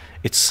 right?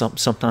 It's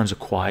sometimes a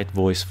quiet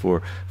voice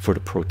for the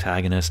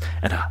protagonist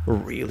and a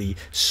really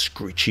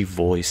screechy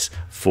voice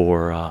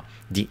for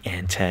the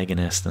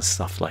antagonist and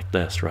stuff like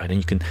this, right? And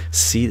you can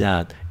see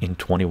that in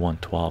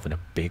 2112 in a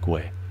big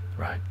way,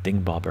 right?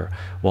 Ding Bobber,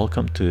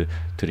 welcome to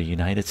the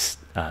United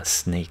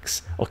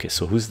Snakes. Okay,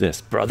 so who's this?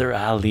 Brother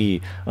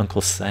Ali,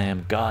 Uncle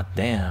Sam,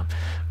 goddamn.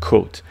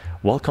 Quote,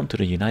 welcome to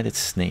the United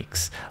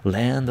Snakes,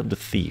 land of the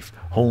thief,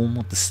 home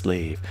of the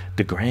slave,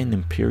 the grand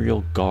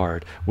imperial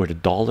guard, where the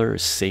dollar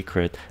is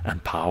sacred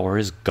and power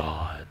is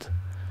God.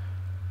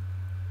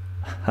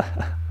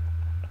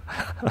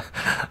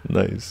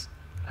 Nice.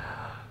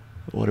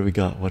 What do we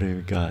got? What do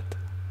we got?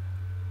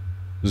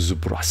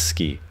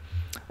 Zubrowski,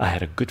 I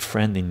had a good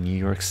friend in New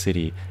York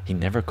City. He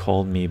never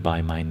called me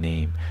by my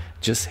name,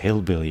 just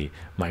hillbilly.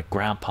 My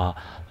grandpa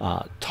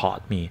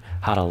taught me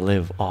how to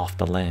live off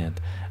the land,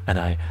 and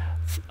I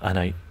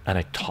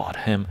taught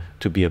him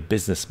to be a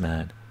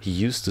businessman. He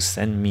used to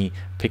send me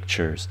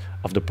pictures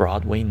of the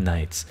Broadway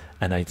nights,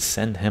 and I'd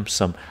send him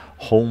some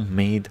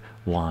homemade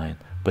wine,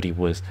 but he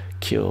was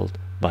killed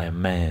by a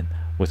man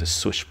with a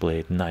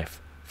switchblade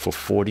knife. For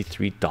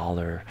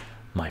 $43,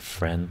 my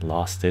friend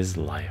lost his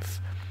life.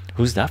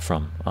 Who's that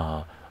from?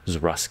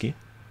 Zurowski?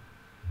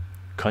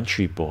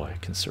 Country Boy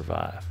Can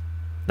Survive.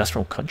 That's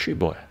from Country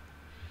Boy.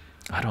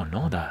 I don't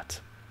know that.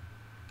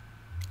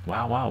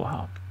 Wow, wow,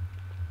 wow.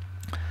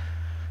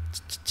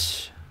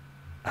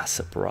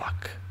 Asap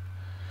Rock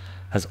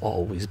has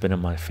always been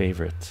my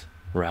favorite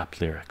rap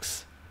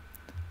lyrics.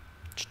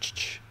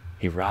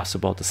 He raps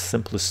about the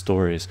simplest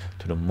stories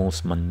to the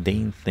most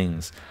mundane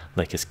things,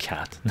 like his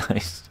cat.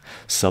 Nice.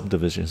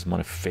 Subdivisions,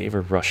 my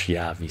favorite Rush.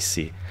 Yeah,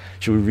 VC.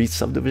 Should we read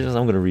Subdivisions?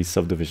 I'm gonna read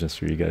Subdivisions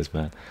for you guys,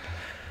 man.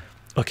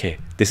 Okay,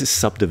 this is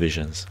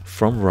Subdivisions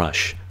from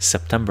Rush,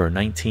 September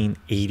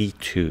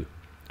 1982.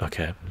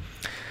 Okay,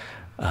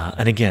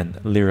 and again,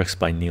 lyrics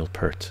by Neil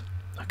Peart.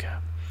 Okay.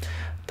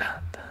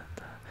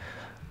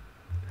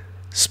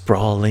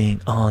 Sprawling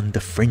on the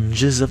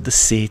fringes of the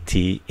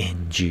city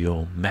in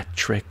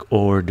geometric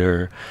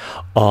order,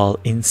 all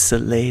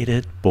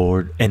insulated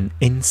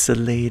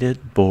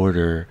insulated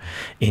border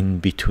in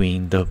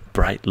between the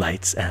bright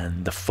lights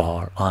and the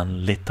far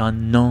unlit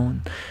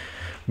unknown.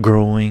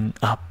 Growing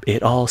up,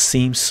 it all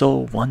seems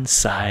so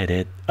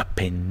one-sided,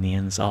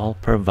 opinions all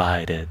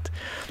provided,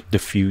 the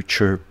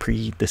future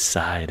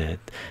pre-decided,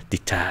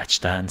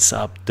 detached and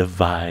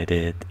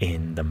subdivided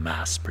in the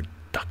mass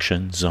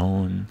production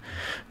zone.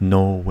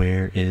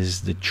 Nowhere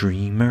is the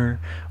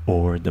dreamer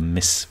or the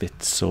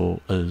misfit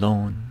so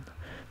alone.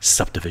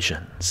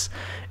 Subdivisions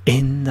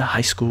in the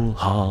high school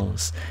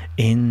halls,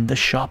 in the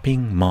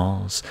shopping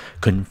malls,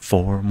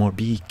 conform or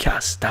be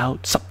cast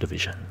out.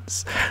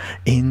 Subdivisions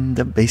in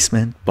the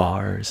basement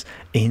bars,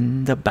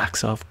 in the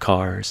backs of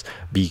cars,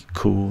 be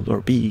cool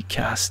or be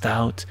cast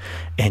out.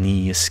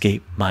 Any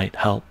escape might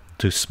help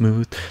to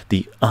smooth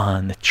the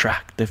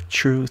unattractive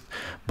truth,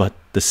 but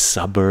the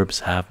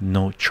suburbs have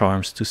no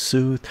charms to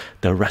soothe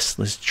the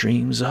restless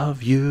dreams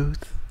of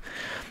youth.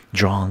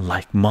 Drawn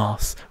like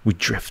moths, we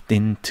drift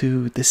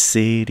into the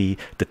city,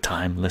 the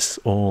timeless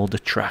old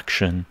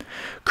attraction,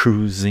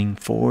 cruising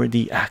for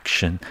the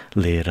action,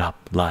 lit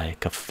up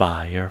like a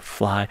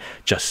firefly,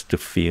 just to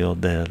feel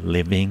the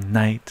living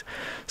night.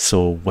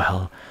 So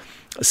well,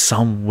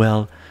 some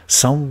will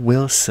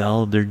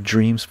sell their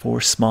dreams for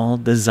small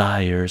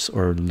desires,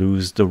 or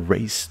lose the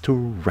race to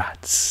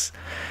rats,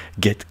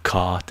 get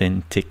caught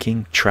in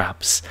ticking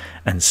traps,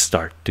 and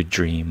start to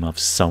dream of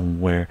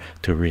somewhere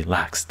to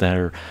relax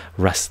their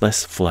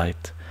restless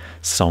flight,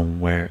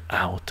 somewhere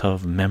out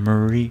of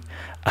memory,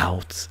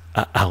 out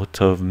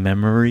of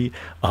memory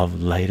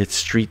of lighted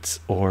streets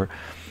or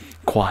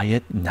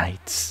quiet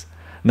nights.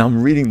 Now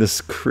I'm reading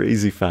this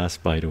crazy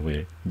fast, by the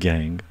way,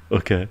 gang.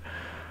 Okay,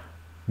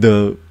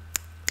 the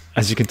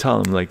as you can tell,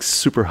 I'm like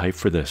super hyped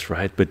for this,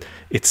 right? But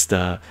it's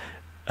the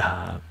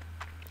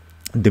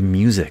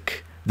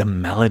music, the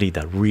melody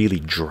that really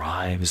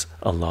drives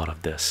a lot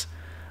of this.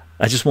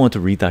 I just wanted to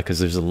read that because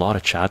there's a lot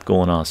of chat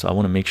going on, so I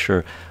want to make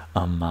sure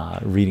I'm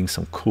reading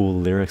some cool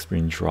lyrics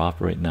being dropped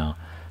right now.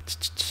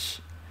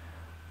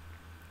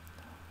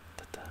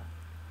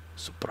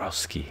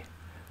 Zubrowski,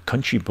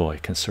 country boy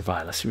can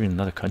survive. Let's read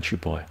another country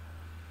boy.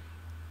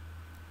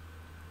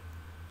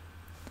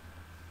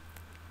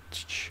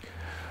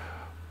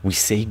 We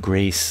say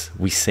grace,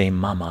 we say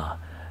mama,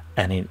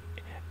 and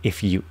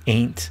if you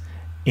ain't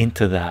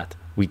into that,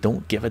 we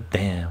don't give a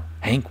damn.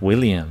 Hank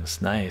Williams,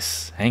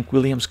 nice. Hank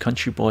Williams,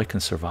 country boy can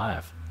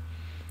survive.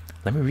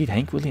 Let me read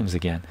Hank Williams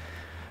again.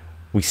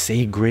 We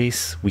say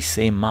grace, we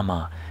say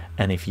mama,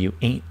 and if you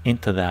ain't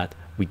into that,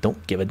 we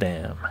don't give a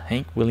damn.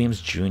 Hank Williams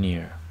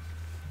Jr.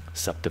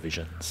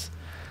 Subdivisions.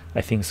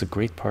 I think it's a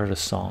great part of the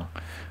song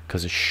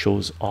because it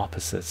shows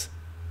opposites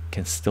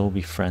can still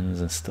be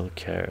friends and still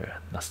care.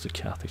 That's the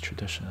Catholic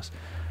tradition.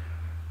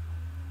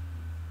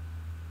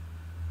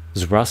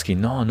 Zabrowski,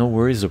 no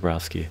worries,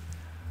 Zabrowski.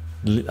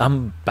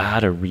 I'm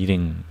bad at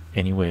reading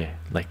anyway,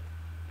 like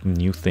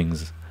new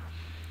things.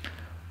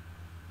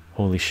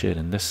 Holy shit.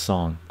 In this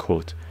song,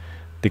 quote,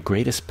 the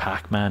greatest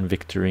Pac-Man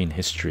victory in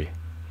history.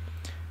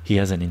 He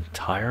has an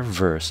entire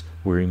verse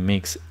where he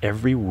makes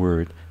every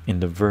word in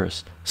the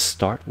verse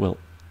start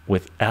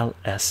with L,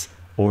 S,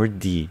 or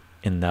D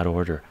in that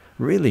order.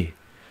 Really?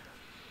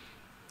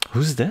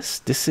 Who's this?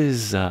 This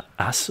is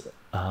Aesop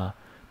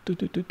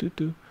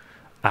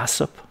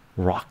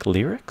Rock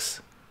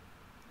Lyrics.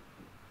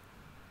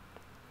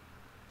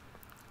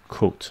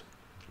 Quote,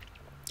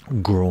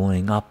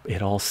 growing up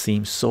it all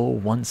seems so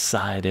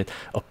one-sided,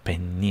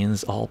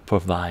 opinions all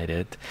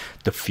provided,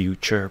 the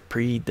future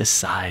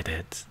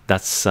pre-decided.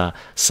 That's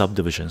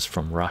Subdivisions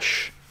from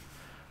Rush,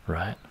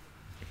 right?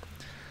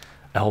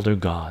 Elder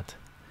God.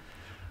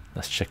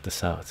 Let's check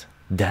this out.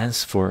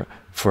 Dance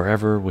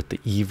forever with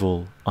the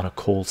evil on a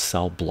cold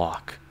cell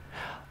block.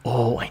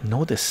 Oh, I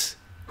know this.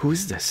 Who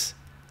is this?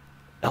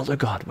 Elder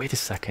God. Wait a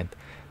second.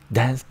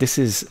 Dance. This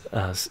is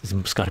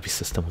it's got to be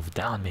System of a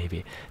Down,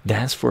 maybe.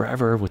 Dance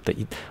forever with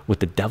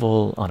the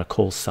devil on a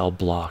cold cell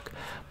block.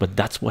 But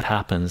that's what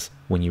happens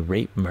when you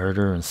rape,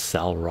 murder, and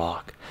sell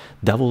rock.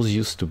 Devils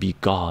used to be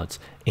gods,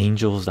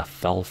 angels that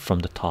fell from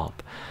the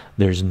top.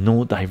 There's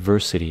no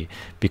diversity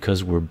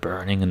because we're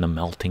burning in the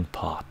melting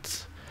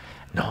pot.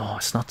 No,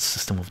 it's not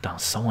System of a Down.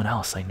 Someone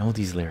else. I know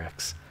these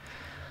lyrics.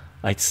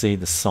 I'd say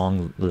the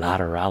song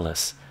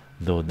Lateralis,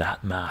 though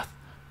that math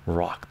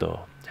rock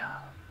though. Yeah.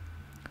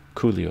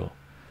 Coolio.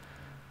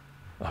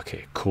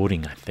 Okay,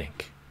 coding, I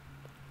think.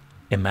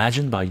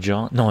 Imagine by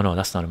John. No,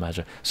 that's not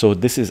Imagine. So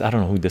this is, I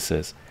don't know who this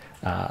is.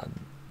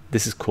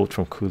 This is quote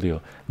from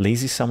Coolio.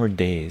 Lazy summer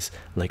days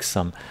like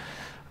some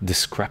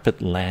discrepit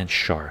land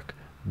shark.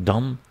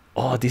 Dumb.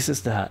 Oh, this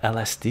is the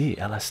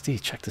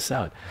LSD. Check this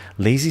out.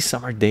 Lazy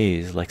summer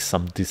days like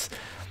some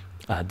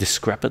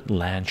discrepit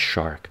land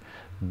shark.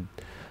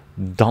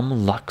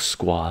 Dumb luck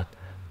squad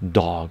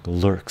dog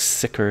lurks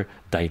sicker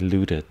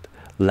diluted.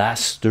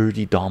 Last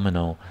sturdy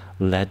domino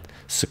led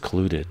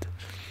secluded.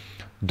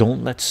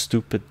 Don't let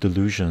stupid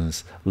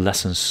delusions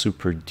lessen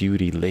super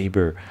duty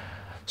labor.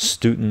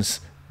 Students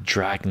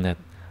dragnet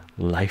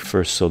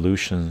lifer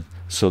solutions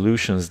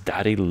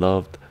daddy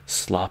loved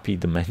sloppy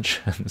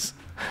dimensions.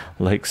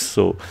 Like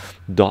so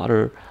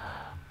daughter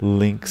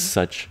link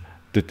such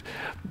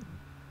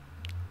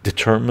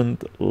determined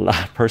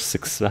lapper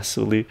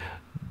successfully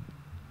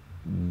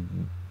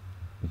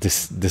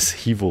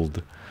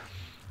disheveled.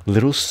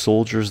 Little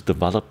soldiers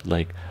developed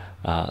like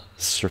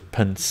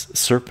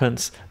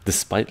serpents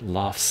despite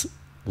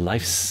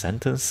life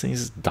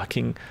sentences,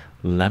 ducking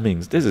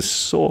lemmings. This is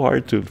so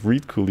hard to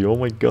read, Cooley. Oh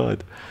my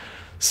god.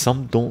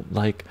 Some don't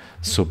like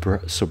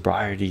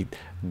sobriety,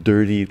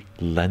 dirty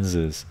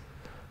lenses.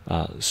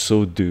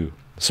 So do.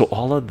 So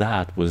all of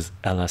that was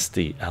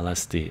LSD.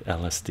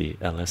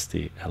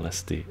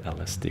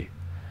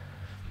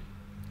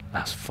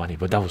 That's funny,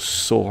 but that was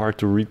so hard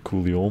to read,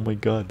 Cooley. Oh my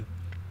god.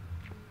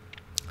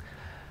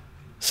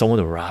 Some of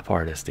the rap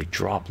artists, they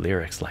drop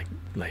lyrics like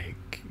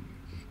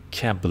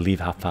can't believe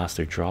how fast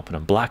they're dropping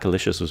them. Black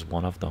Alicious was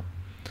one of them,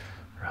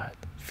 right?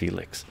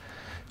 Felix.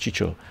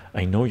 Chicho,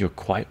 I know you're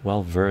quite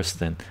well versed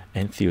in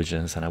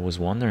entheogens, and I was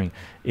wondering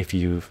if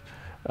you've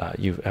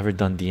ever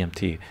done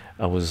DMT.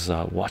 I was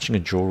watching a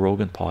Joe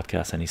Rogan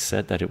podcast, and he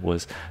said that it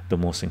was the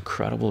most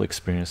incredible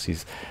experience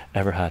he's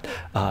ever had.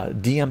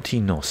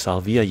 DMT, no.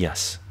 Salvia,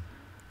 yes,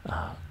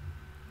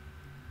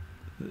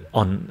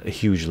 on a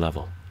huge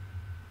level.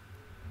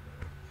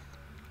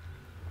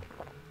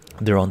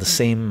 They're on the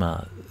same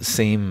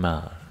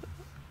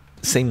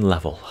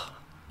level.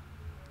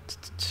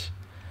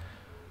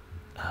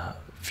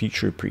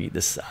 Future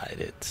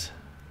pre-decided.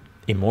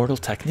 Immortal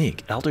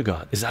technique. Elder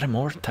God, is that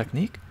immortal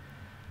technique?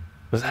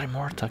 Was that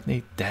immortal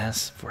technique?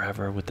 Dance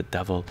forever with the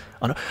devil.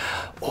 Oh, no.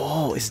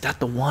 Oh, is that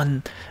the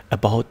one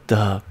about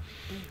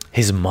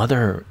his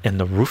mother and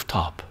the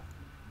rooftop?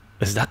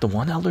 Is that the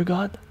one, Elder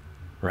God?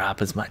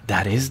 Rap is my,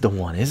 that is the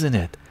one, isn't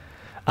it?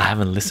 I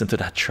haven't listened to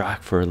that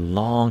track for a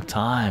long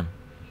time.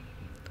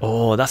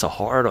 Oh, that's a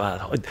hard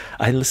one.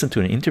 I listened to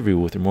an interview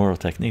with Immortal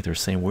Technique. They're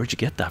saying, where'd you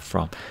get that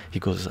from? He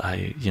goes,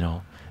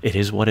 it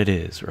is what it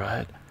is,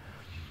 right?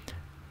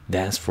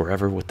 Dance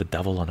forever with the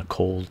devil on a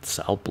cold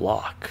cell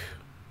block.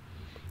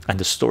 And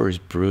the story is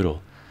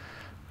brutal.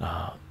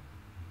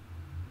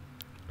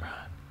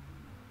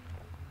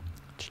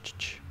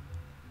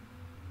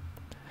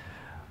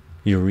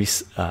 Your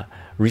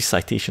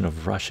recitation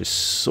of Rush is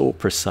so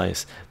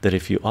precise that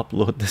if you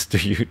upload this to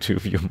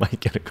YouTube, you might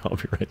get a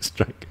copyright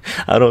strike.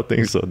 I don't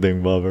think so,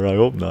 Ding Bobber. I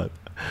hope not.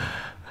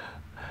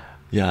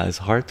 Yeah, it's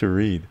hard to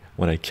read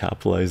when I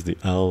capitalize the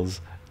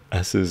L's,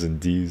 S's, and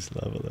D's.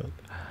 Level out.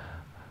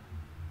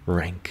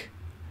 Rank.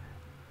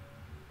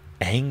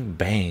 Ang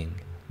bang.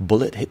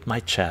 Bullet hit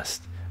my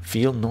chest.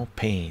 Feel no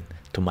pain.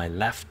 To my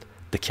left,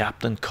 the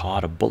captain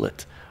caught a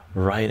bullet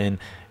right in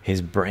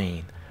his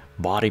brain.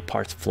 Body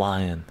parts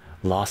flying.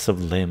 Loss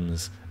of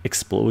limbs,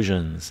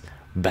 explosions,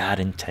 bad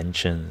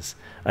intentions.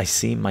 I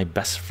see my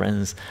best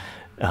friend's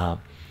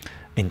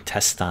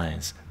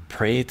intestines.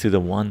 Pray to the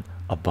one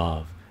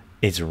above.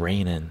 It's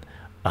raining.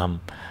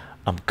 I'm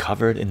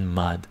covered in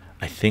mud.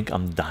 I think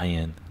I'm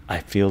dying. I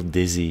feel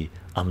dizzy.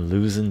 I'm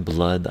losing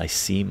blood. I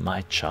see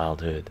my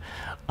childhood.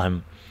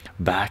 I'm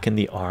back in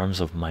the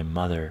arms of my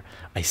mother.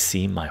 I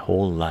see my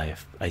whole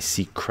life. I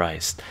see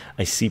Christ.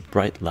 I see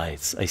bright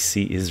lights. I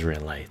see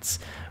Israelites,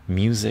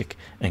 music,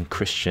 and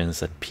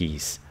Christians at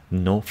peace.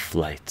 No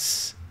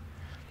flights.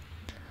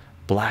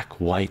 Black,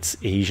 whites,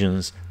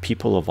 Asians,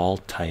 people of all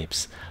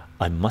types.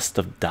 I must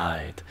have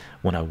died.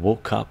 When I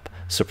woke up,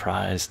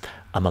 surprised,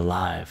 I'm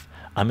alive.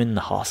 I'm in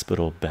the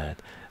hospital bed.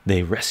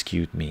 They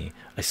rescued me.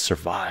 I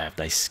survived.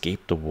 I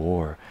escaped the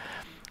war.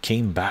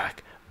 Came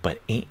back,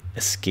 but ain't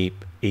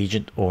escape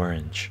Agent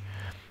Orange.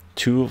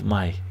 2 of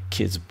my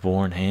kids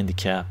born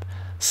handicapped,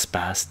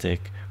 spastic,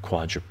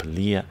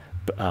 quadriplegic,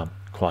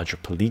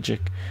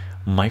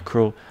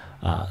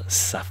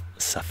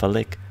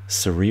 microcephalic,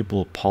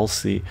 cerebral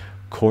palsy,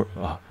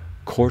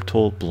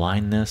 cortical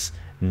blindness,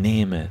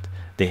 name it.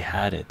 They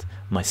had it.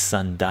 My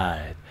son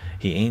died.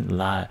 He ain't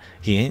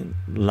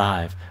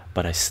live,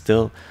 but I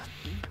still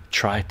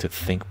try to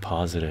think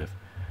positive.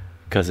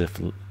 Cause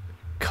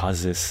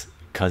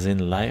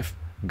in life,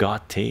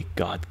 God take,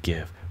 God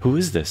give. Who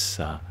is this?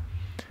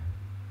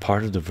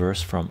 Part of the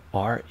verse from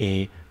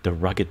R.A. the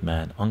Rugged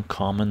Man,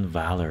 Uncommon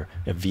Valor,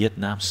 a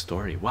Vietnam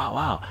story.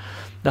 Wow,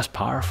 that's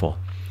powerful.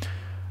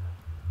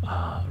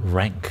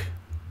 Rank.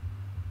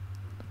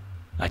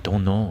 I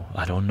don't know.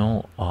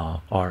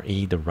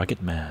 R.A. the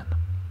Rugged Man.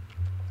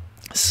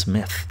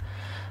 Smith.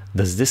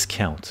 Does this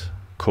count?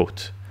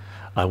 Quote.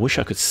 I wish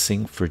I could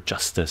sing for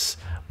justice,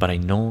 but I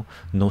know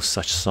no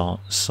such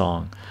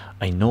song.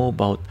 I know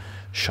about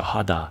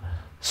Shahada,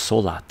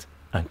 Solat,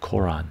 and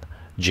Quran,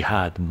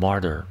 Jihad,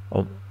 martyrdom,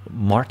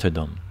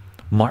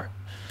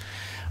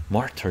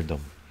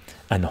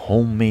 and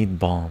homemade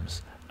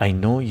bombs. I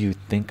know you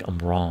think I'm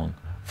wrong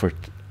for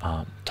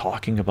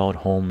talking about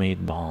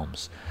homemade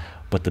bombs,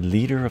 but the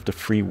leader of the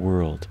free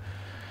world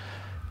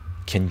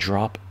can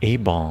drop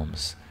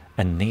A-bombs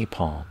and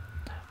napalm,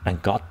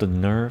 and got the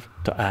nerve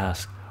to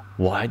ask,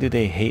 why do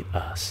they hate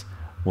us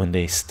when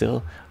they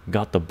still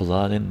got the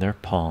blood in their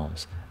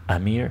palms?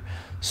 Amir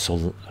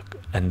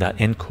and that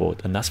end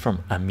quote, and that's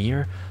from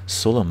Amir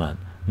Suleiman.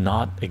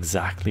 Not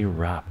exactly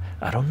rap.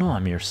 I don't know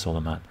Amir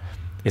Suleiman.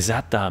 Is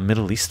that the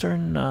Middle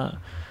Eastern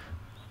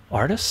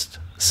artist?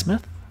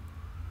 Smith?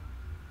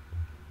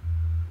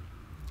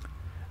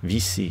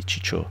 VC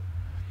Chycho.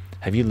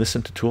 Have you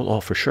listened to Tool?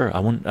 Oh, for sure.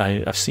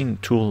 I've seen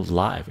Tool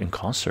live in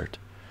concert.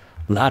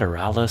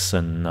 Lateralis,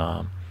 and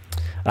I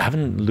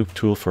haven't looped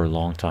Tool for a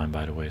long time,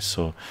 by the way,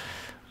 so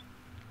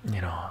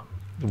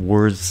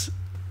words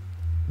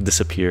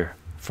disappear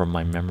from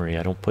my memory.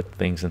 I don't put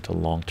things into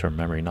long-term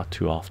memory, not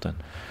too often,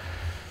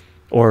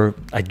 or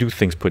I do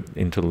things put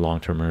into the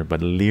long-term memory,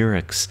 but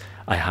lyrics,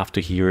 I have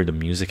to hear the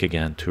music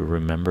again to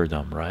remember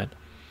them, right?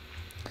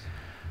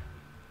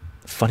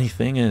 Funny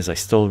thing is, I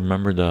still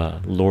remember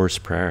the Lord's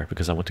Prayer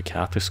because I went to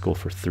Catholic school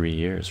for 3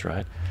 years,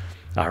 right?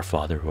 Our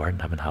Father who art in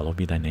heaven, hallowed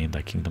be thy name.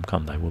 Thy kingdom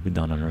come, thy will be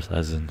done on earth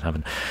as in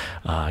heaven.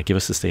 Give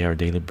us this day our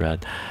daily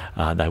bread.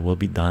 Thy will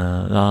be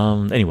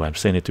done. Anyway, I'm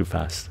saying it too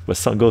fast, but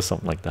some goes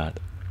something like that.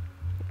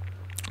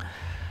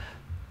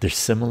 They're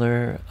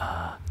similar.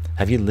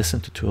 Have you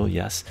listened to Tool?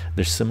 Yes,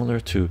 they're similar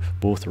to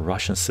both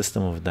Rush and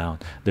System of a Down.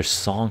 Their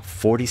song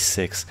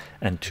 46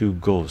 and 2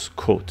 goes,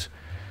 quote,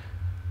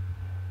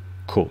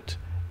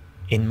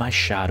 in my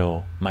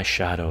shadow,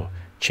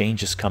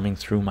 change is coming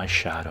through my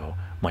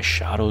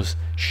shadow's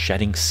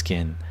shedding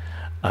skin.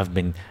 I've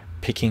been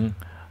picking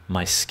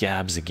my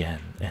scabs again,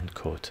 end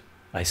quote.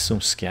 I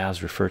assume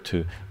scabs refer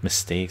to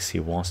mistakes he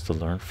wants to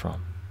learn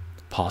from.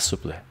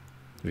 Possibly,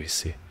 we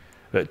see.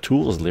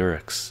 Tool's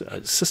lyrics,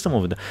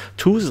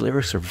 Tool's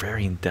lyrics are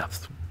very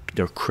in-depth.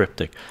 They're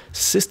cryptic.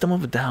 System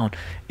of a Down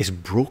is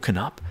broken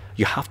up.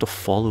 You have to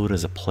follow it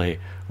as a play.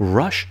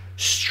 Rush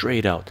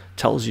straight out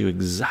tells you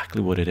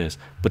exactly what it is,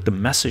 but the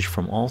message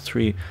from all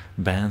three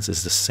bands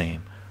is the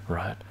same,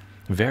 right?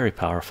 Very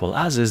powerful,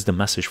 as is the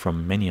message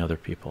from many other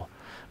people,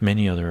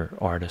 many other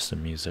artists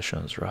and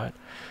musicians, right?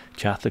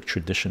 Catholic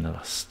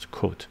traditionalist,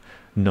 quote,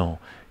 no,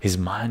 his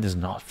mind is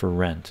not for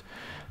rent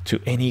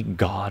to any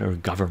god or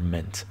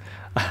government.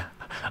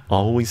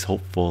 Always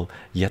hopeful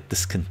yet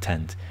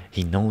discontent.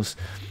 He knows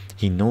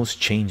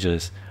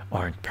changes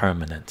aren't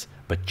permanent,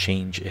 but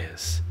change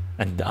is.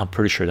 And I'm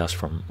pretty sure that's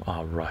from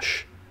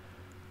Rush.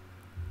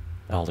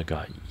 Elder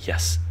God,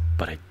 yes,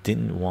 but I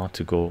didn't want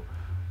to go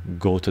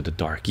to the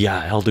dark.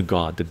 Yeah, Elder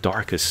God, the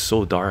dark is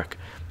so dark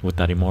with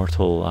that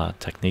Immortal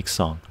Technique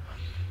song,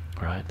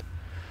 right?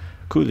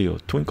 Coolio,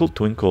 twinkle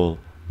twinkle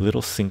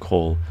little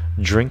sinkhole,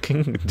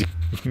 drinking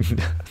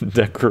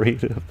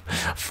decorative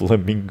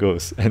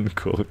flamingos, end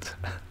quote.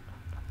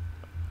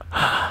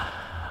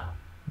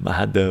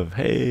 Mahadev,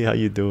 hey, how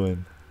you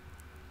doing?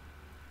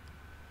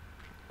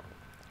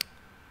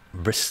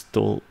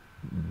 Bristol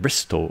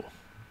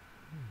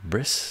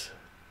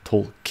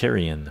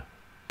Carrion.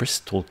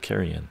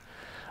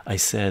 I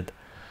said,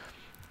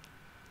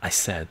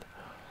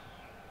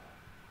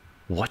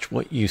 watch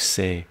what you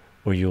say,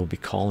 or you'll be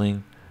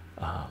calling.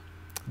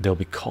 They'll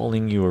be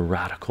calling you a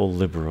radical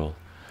liberal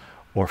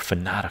or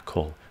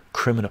fanatical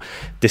criminal.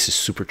 This is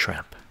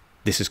Supertramp.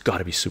 This has got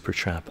to be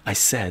Supertramp. I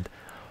said,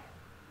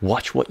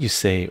 watch what you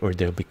say, or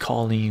they'll be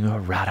calling you a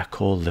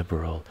radical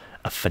liberal,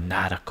 a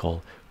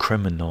fanatical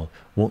criminal.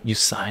 Won't you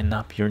sign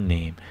up your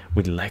name?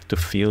 We'd like to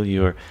feel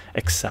you're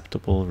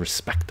acceptable,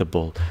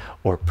 respectable,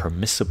 or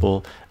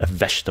permissible, a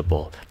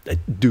vegetable.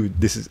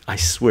 Dude, this is, I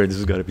swear this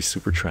has got to be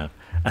Supertramp.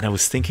 And I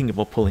was thinking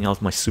about pulling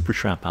out my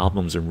Supertramp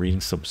albums and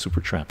reading some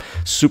Supertramp.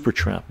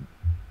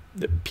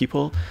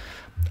 People,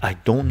 I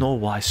don't know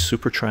why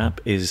Supertramp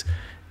is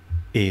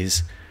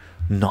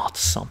not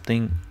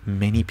something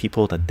many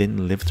people that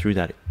didn't live through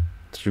that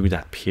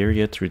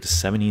period, through the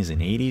 70s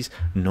and 80s,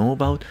 know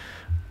about.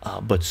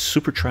 But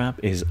Supertramp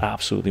is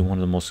absolutely one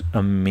of the most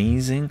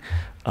amazing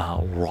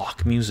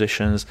rock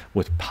musicians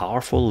with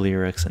powerful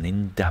lyrics and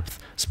in-depth,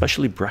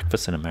 especially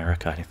Breakfast in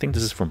America. I think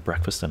this is from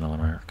Breakfast in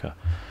America.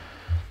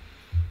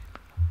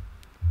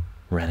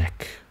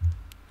 Rennick,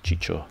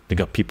 Chycho. They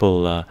got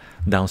people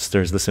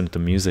downstairs listening to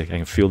music. I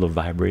can feel the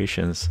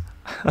vibrations,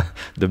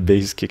 the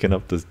bass kicking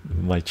up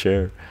my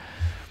chair.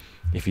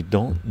 If you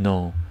don't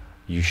know,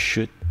 you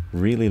should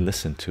really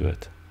listen to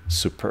it.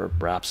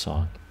 Superb rap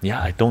song.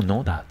 Yeah, I don't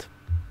know that.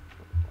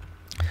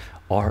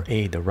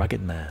 R.A. the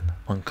Rugged Man,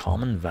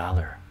 Uncommon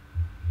Valor.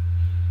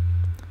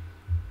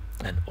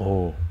 And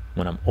oh,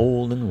 when I'm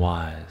old and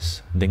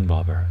wise, Ding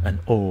Bobber. And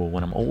oh,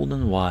 when I'm old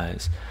and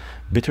wise,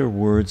 bitter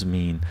words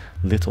mean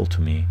little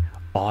to me.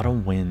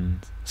 Autumn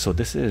wind. So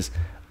this is,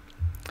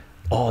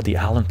 oh, the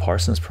Alan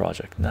Parsons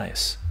project.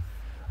 Nice.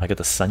 I got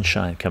the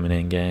sunshine coming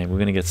in, gang. We're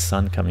gonna get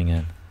sun coming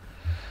in.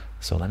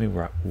 So let me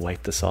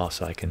wipe this off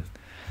so I can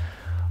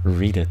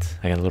read it.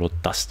 I got a little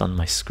dust on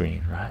my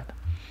screen, right?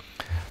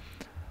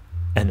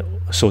 And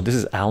so this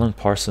is Alan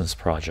Parsons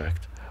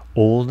project,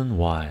 old and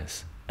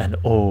wise. And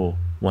oh,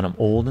 when I'm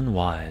old and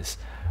wise,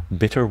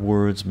 bitter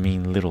words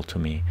mean little to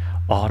me.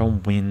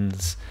 Autumn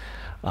winds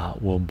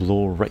will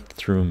blow right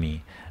through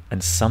me.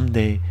 And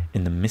someday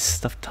in the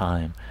midst of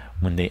time,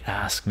 when they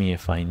ask me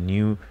if I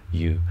knew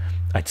you,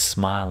 I'd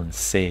smile and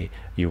say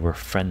you were a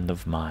friend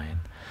of mine,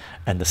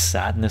 and the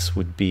sadness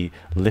would be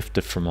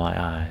lifted from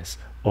my eyes.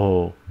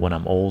 Oh, when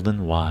I'm old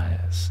and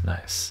wise.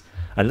 Nice.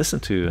 I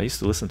used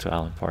to listen to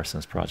Alan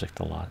Parsons project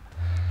a lot.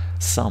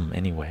 Some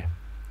anyway.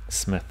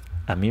 Smith,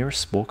 a mere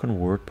spoken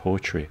word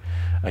poetry.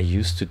 I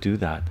used to do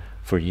that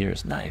for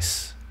years.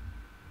 Nice.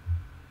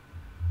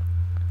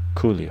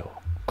 Coolio,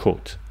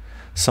 quote,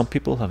 some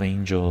people have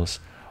angels.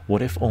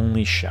 What if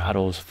only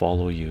shadows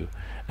follow you,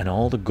 and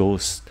all the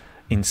ghosts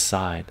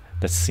inside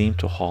that seem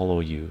to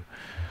hollow you?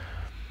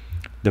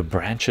 The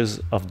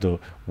branches of the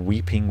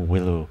weeping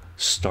willow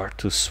start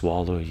to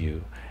swallow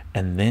you,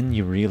 and then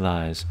you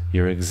realize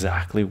you're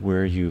exactly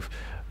where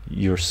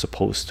you're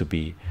supposed to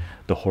be.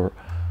 The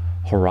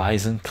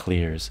horizon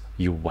clears,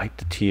 you wipe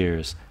the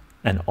tears,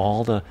 and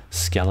all the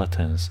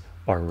skeletons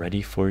are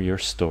ready for your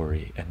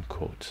story, end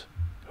quote.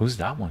 Who's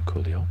that one,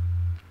 Coolio?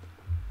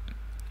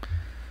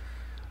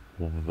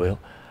 Will,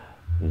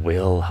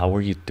 Will, how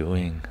are you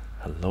doing?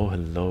 Hello,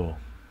 hello.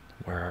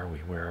 Where are we?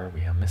 Where are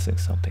we? I'm missing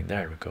something.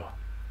 There we go.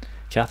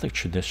 Catholic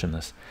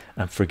traditionalists,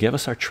 and forgive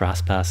us our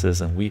trespasses,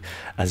 and we,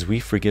 as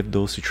we forgive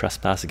those who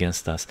trespass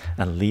against us,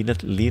 and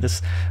lead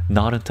us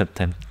not into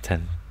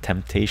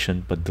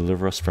temptation, but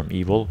deliver us from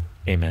evil.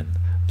 Amen.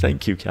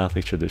 Thank you,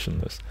 Catholic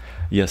traditionalists.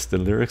 Yes, the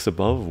lyrics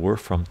above were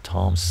from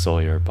Tom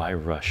Sawyer by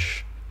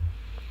Rush.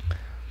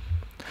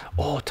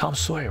 Oh, Tom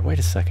Sawyer. Wait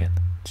a second.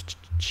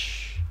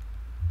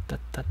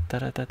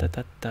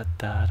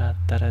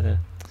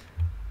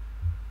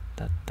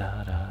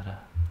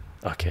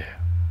 Okay,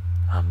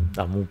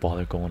 I won't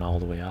bother going all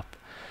the way up.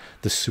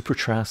 The super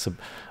trance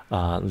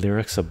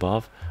lyrics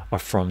above are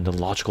from the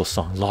Logical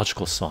Song.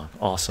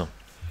 Awesome.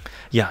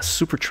 Yeah,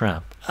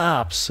 Supertramp,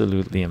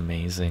 absolutely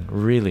amazing.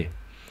 Really.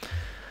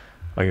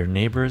 Are your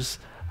neighbors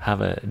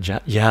have a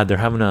yeah, they're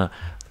having a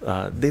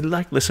they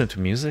like listening to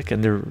music,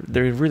 and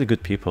they're really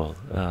good people,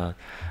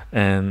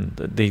 and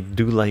they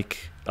do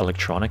like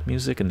electronic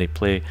music, and they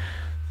play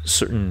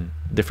certain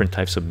different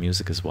types of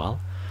music as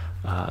well.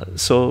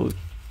 So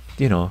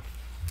you know,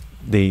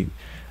 they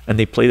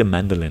play the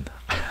mandolin.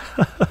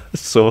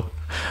 So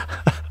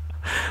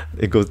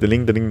it goes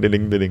dilling dilling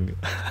dilling dilling.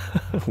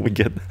 We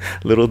get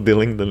little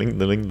dilling dilling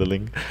dilling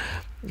dilling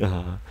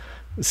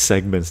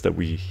segments that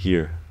we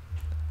hear.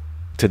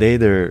 Today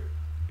they're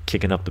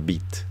kicking up the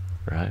beat,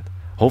 right?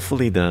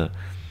 Hopefully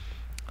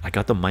I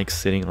got the mic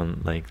sitting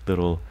on like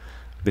little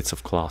bits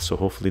of cloth, so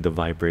hopefully the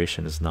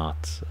vibration is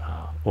not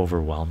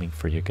overwhelming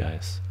for you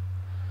guys.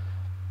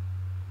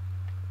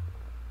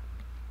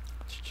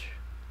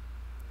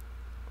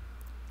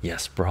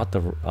 Yes, bought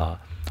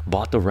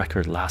the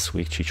record last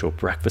week, Chycho.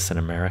 Breakfast in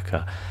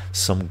America.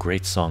 Some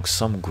great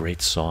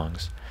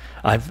songs.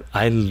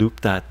 I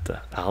looped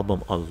that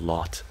album a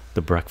lot,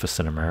 the Breakfast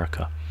in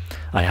America.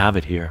 I have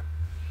it here.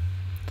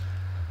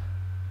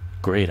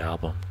 Great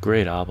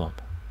album.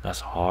 That's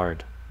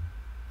hard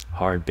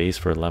bass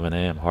for 11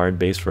 a.m. Hard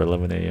bass for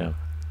 11 a.m.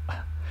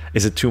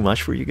 Is it too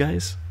much for you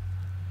guys?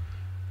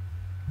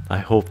 I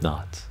hope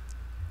not.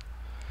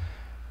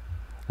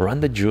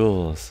 Run the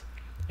Jewels.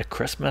 A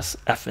Christmas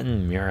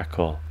effing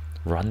miracle.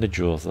 Run the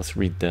Jewels. Let's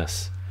read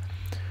this.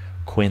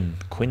 Quinn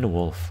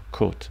Wolf,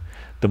 quote,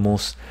 the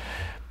most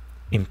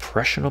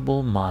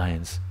impressionable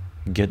minds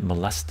get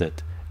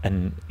molested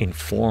and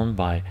informed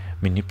by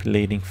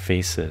manipulating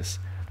faces.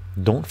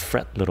 Don't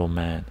fret, little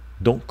man,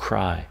 don't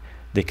cry.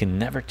 They can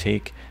never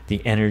take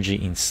the energy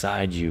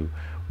inside you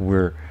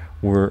were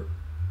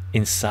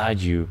inside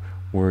you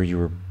where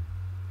you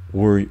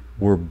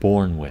were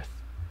born with.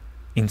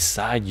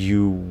 Inside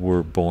you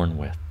were born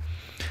with.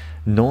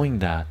 Knowing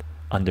that,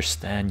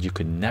 understand you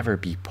could never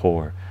be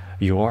poor.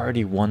 You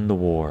already won the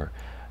war.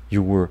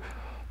 You were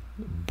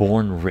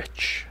born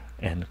rich.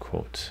 End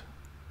quote.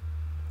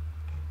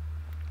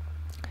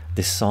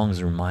 This song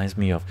reminds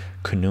me of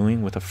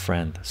canoeing with a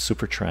friend,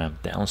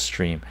 Supertramp,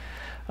 downstream.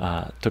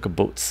 Took a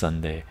boat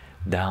Sunday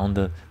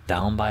down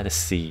by the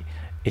sea.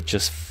 It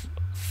just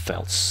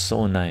felt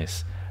so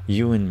nice.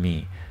 You and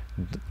me,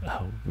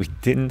 we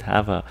didn't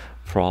have a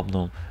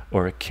problem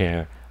or a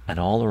care, and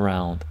all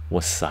around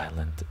was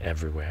silent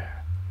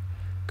everywhere.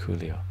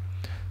 Coolio.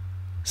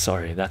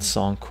 Sorry, that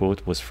song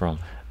quote was from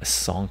a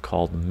song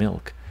called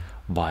Milk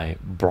by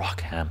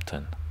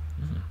Brockhampton.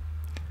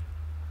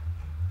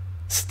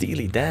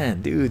 Steely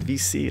Dan, dude.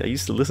 VC, I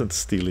used to listen to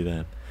Steely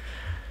Dan.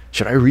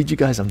 Should I read you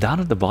guys? I'm down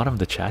at the bottom of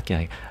the chat,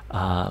 gang.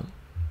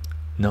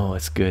 No,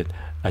 it's good.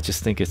 I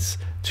just think it's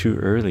too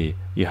early.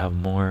 You have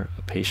more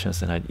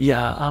patience than I.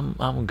 Yeah,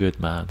 I'm good,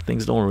 man.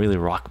 Things don't really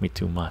rock me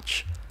too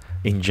much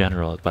in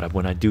general, but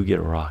when I do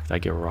get rocked, I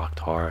get rocked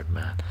hard,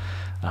 man.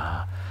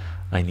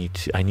 I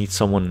need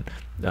someone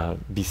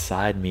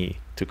beside me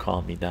to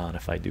calm me down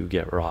if I do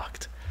get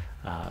rocked.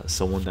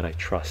 Someone that I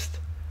trust.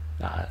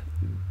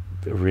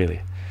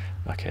 Really.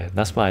 Okay,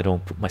 that's why I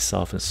don't put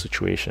myself in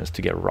situations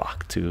to get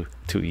rocked too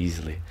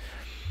easily.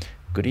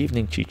 Good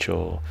evening,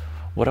 Chycho.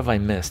 What have I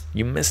missed?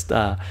 You missed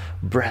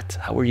Brett.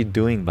 How are you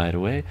doing, by the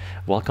way?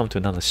 Welcome to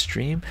another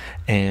stream.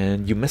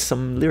 And you missed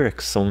some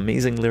lyrics, some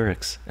amazing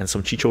lyrics, and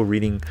some Chycho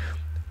reading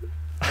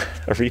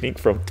a reading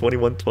from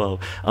 2112.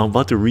 I'm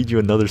about to read you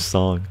another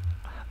song.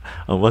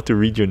 from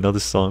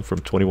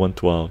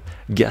 2112.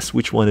 Guess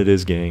which one it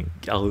is, gang.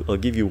 I'll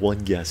give you one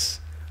guess.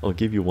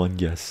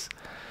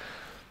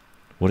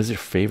 What is your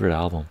favorite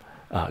album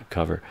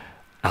cover?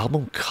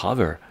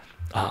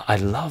 I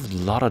love a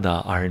lot of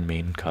the Iron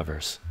Maiden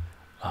covers.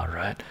 All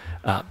right.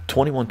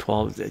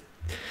 2112.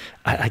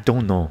 I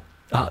don't know.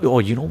 Oh,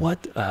 you know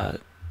what?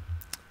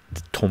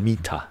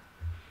 Tomita.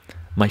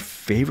 My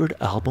favorite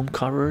album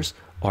covers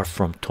are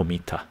from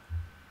Tomita.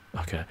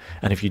 Okay,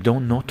 and if you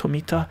don't know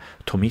Tomita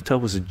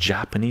was a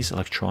Japanese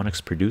electronics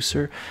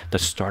producer that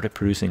started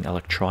producing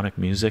electronic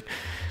music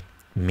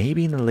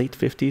maybe in the late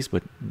 50s,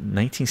 but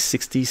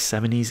 1960s,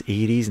 70s,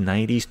 80s,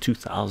 90s,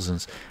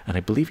 2000s, and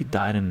I believe he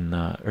died in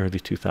early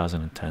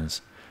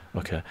 2010s.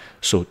 Okay,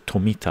 so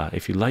Tomita,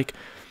 if you like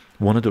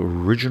one of the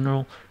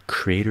original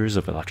creators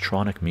of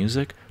electronic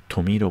music,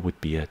 Tomita would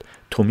be it.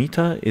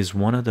 Tomita is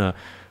one of the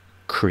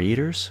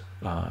creators,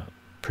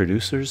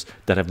 producers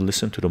that I've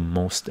listened to the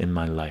most in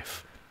my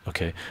life.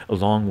 Okay,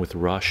 along with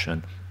Rush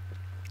and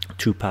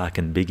Tupac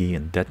and Biggie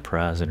and Dead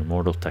Prez and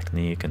Immortal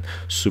Technique and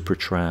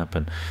Supertramp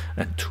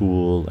and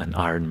Tool and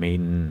Iron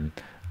Maiden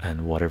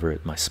and whatever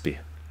it must be.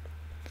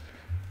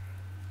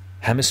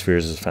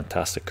 Hemispheres is a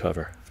fantastic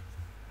cover.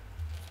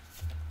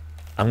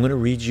 I'm gonna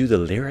read you the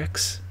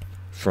lyrics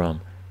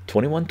from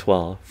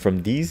 2112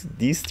 from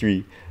these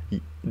three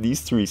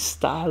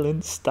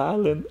styling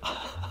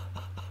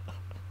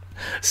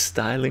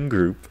styling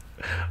group,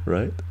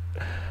 right?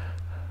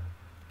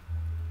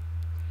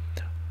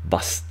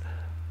 Bust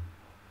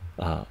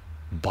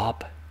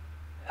Bob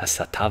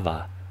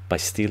Hasatava by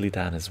Steely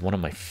Dan is one of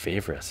my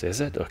favorites. Is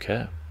it?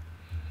 Okay,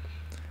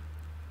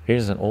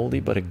 here's an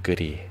oldie but a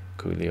goodie.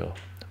 Coolio.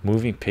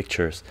 Moving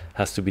Pictures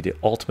has to be the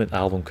ultimate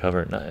album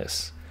cover.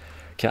 Nice.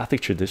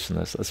 Catholic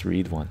Traditionalists, let's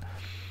read one.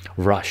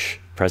 Rush,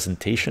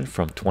 Presentation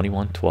from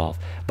 2112.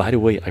 By the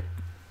way,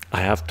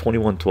 I have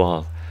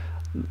 2112.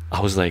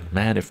 I was like,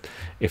 man,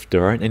 if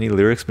there aren't any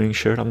lyrics being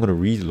shared, I'm gonna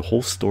read the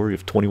whole story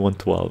of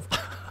 2112.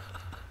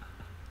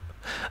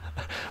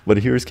 But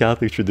here's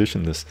Catholic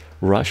Traditionalists.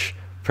 Rush,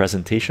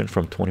 Presentation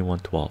from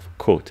 2112.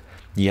 Quote,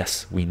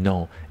 yes, we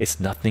know it's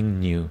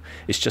nothing new.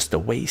 It's just a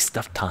waste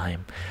of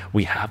time.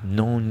 We have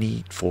no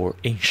need for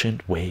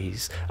ancient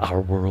ways. Our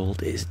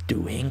world is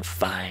doing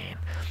fine.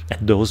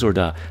 And those are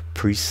the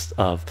priests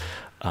of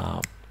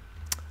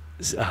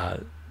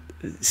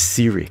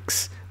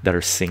Syriacs that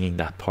are singing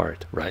that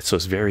part, right? So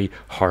it's very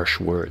harsh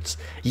words.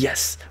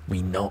 Yes,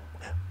 we know.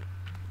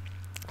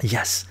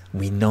 Yes,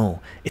 we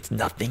know it's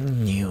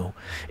nothing new.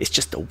 It's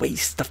just a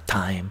waste of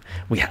time.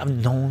 We have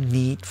no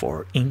need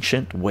for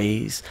ancient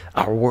ways.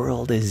 Our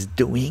world is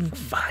doing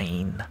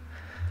fine,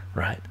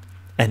 right?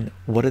 And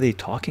what are they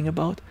talking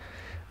about?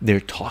 They're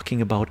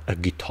talking about a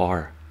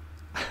guitar.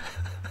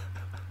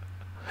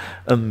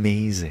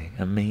 Amazing,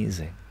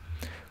 amazing.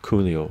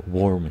 Coolio,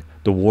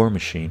 the War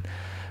Machine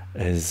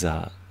is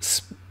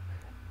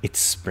it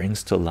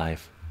springs to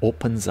life,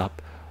 opens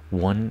up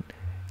one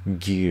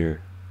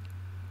gear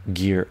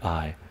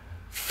eye,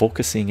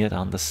 focusing it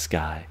on the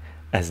sky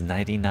as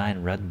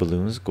 99 red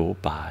balloons go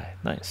by.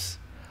 Nice.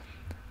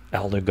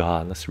 Elder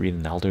God, let's read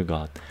an Elder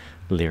God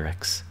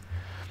lyrics.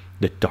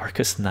 The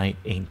darkest night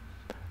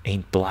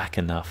ain't black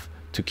enough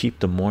to keep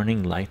the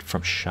morning light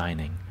from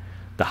shining.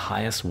 The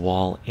highest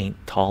wall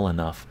ain't tall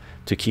enough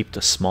to keep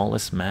the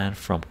smallest man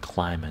from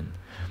climbing.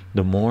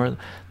 The more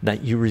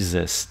that you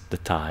resist the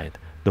tide,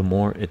 the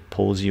more it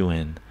pulls you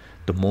in,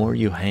 the more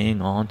you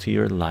hang on to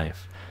your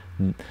life.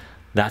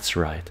 That's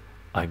right,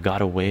 I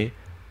got away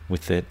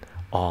with it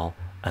all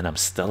and I'm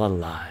still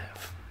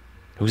alive.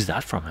 Who's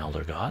that from,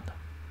 Elder God?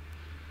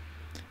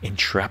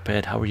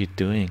 Intrepid, how are you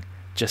doing?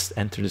 Just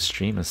entered the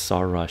stream and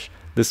saw Rush.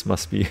 This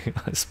must be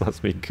this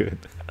must be good.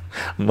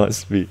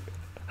 Must be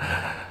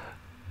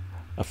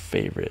a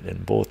favorite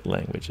in both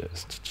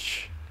languages.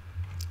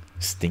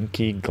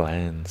 Stinky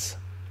Glands.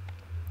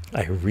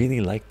 I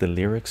really like the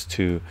lyrics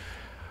to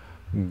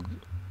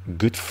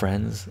Good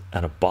Friends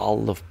and a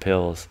Bottle of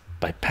Pills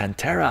by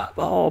Pantera.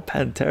 Oh,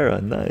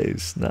 Pantera,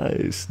 nice,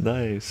 nice,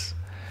 nice.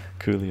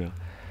 Coolio.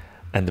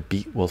 And the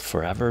beat will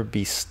forever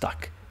be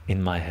stuck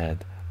in my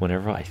head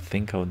whenever I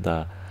think of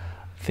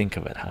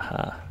it.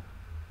 Haha.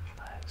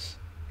 Nice.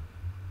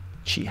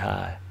 Chi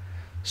high,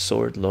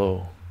 sword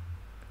low,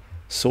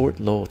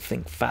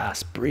 think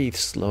fast, breathe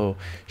slow,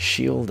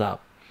 shield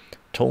up,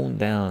 tone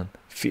down,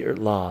 fear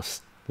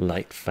lost,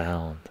 light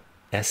found.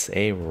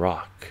 SA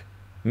Rock.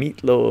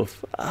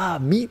 Meatloaf. Ah,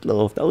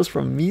 Meatloaf. That was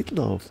from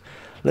Meatloaf.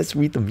 Let's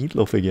read the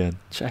Meatloaf again.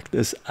 Check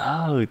this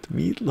out.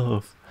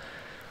 Meatloaf.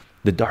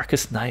 The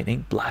darkest night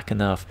ain't black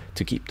enough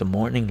to keep the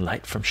morning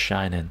light from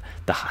shining.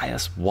 The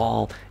highest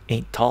wall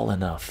ain't tall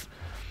enough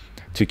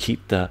to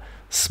keep the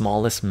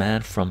smallest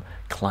man from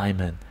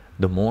climbing.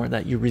 The more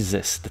that you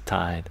resist the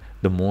tide,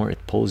 the more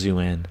it pulls you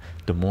in,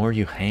 the more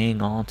you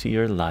hang on to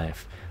your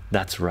life.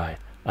 That's right,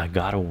 I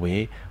got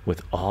away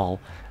with all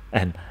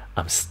and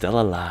I'm still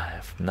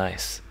alive.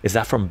 Nice. Is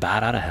that from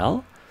Bad Out of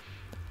Hell?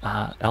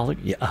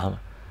 Yeah,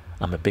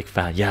 I'm a big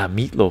fan. Yeah,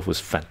 Meatloaf was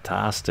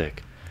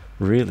fantastic,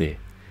 really.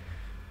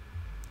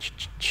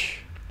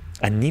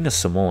 And Nina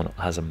Simone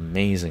has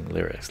amazing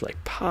lyrics,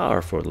 like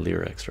powerful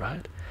lyrics,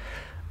 right?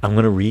 I'm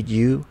gonna read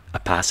you A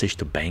Passage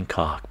to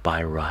Bangkok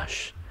by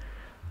Rush.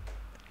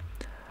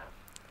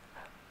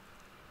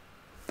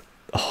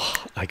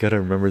 Oh, I gotta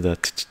remember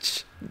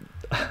that.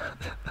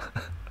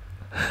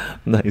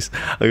 Nice.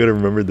 I gotta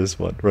remember this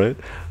one, right?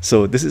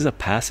 So this is A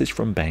Passage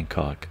from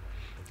Bangkok,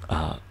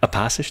 A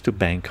Passage to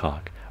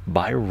Bangkok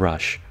by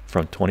Rush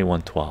from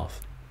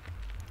 2112.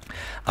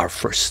 Our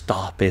first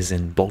stop is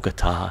in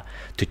Bogota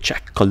to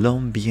check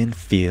Colombian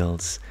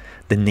fields.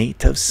 The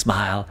natives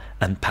smile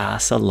and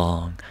pass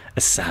along a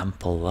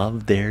sample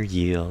of their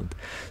yield.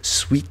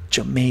 Sweet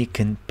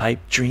Jamaican pipe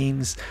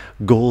dreams,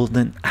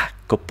 golden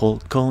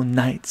Acapulco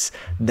nights,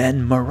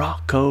 then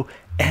Morocco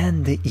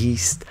and the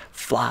East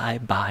fly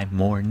by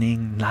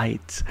morning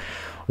light.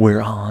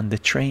 We're on the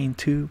train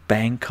to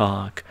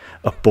Bangkok,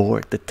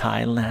 aboard the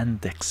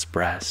Thailand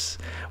Express.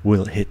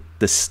 We'll hit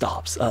the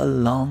stops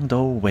along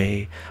the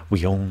way,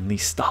 we only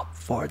stop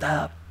for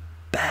the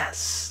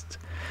best.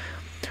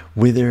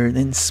 Withered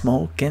in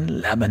smoke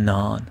in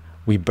Lebanon,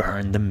 we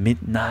burn the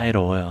midnight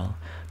oil.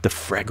 The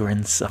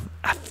fragrance of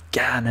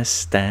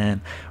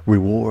Afghanistan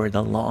reward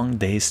a long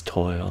day's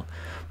toil.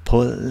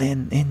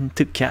 Pulling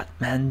into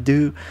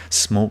Kathmandu,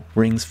 smoke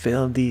rings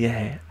fill the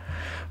air.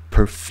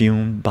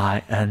 Perfumed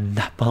by a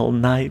Nepal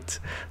night,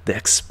 the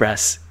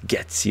express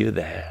gets you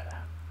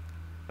there.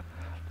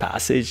 A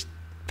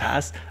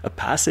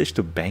passage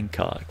to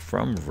Bangkok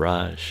from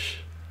Rush.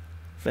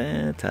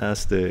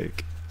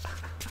 Fantastic.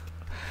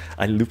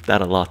 I looped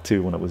that a lot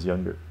too when I was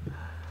younger.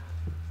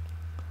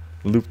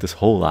 Looped this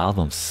whole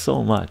album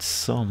so much,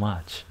 so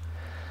much.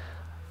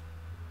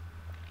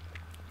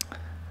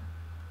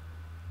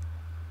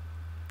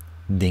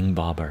 Ding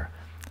Bobber.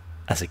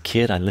 As a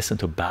kid, I listened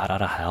to Bat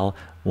Out of Hell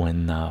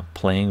when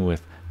playing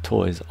with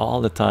toys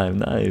all the time.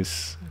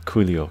 Nice.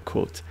 Coolio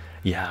quote.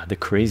 Yeah, the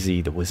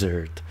crazy, the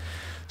wizard.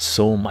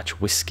 So much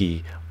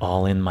whiskey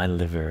all in my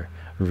liver.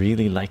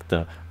 Really like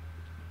the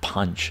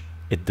punch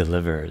it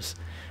delivers.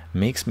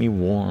 Makes me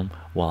warm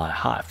while I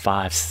high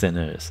five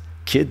sinners.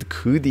 Kid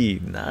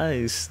Cudi.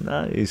 Nice,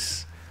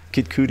 nice.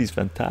 Kid Cudi's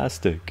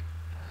fantastic.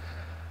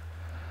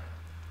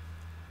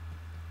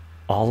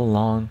 All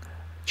along,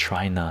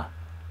 try not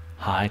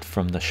hide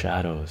from the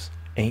shadows.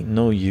 Ain't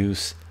no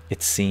use,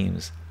 it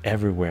seems.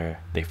 Everywhere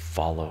they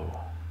follow.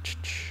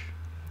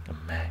 A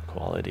man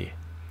quality.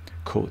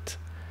 Quote.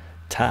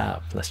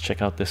 Tab. Let's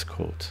check out this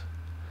quote.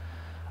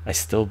 I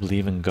still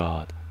believe in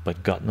God,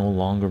 but God no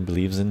longer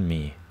believes in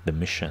me. The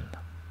mission.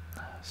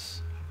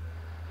 Nice.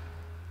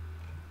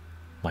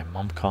 My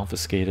mom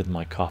confiscated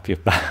my copy of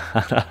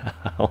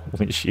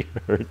when she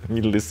heard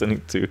me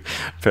listening to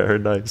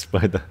Paradise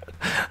by the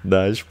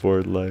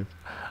Dashboard Life.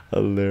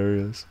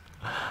 Hilarious.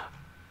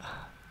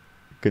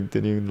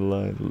 Continuing the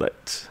line.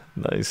 Let.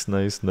 Nice,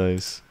 nice,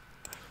 nice.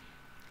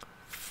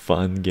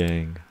 Fun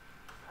gang.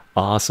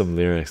 Awesome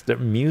lyrics. Their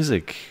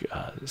music,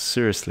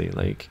 seriously,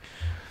 like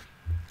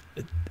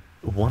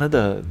one of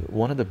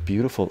the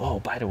beautiful. Oh,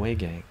 by the way,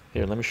 gang,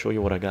 here, let me show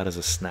you what I got as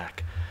a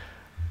snack.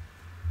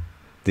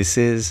 This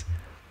is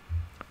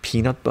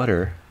peanut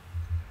butter.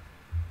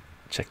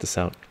 Check this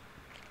out.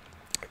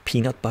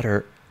 Peanut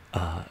butter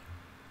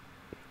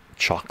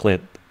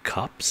chocolate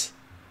cups,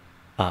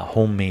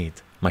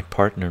 homemade. My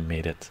partner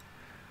made it,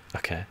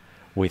 okay,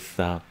 with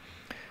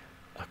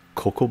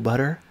cocoa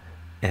butter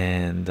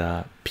and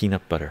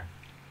peanut butter,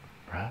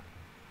 right?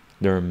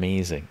 They're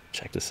amazing.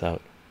 Check this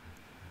out.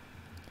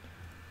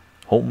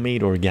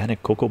 Homemade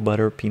organic cocoa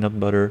butter, peanut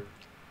butter,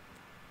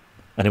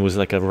 and it was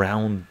like a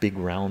round, big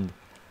round.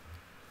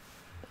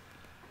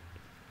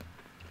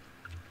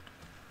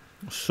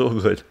 So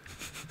good.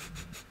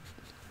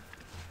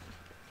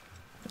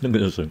 Look at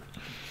this thing.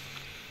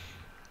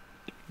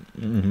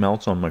 It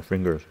melts on my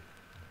fingers.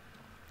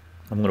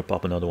 I'm gonna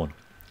pop another one.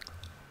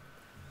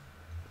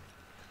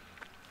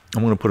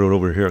 I'm gonna put it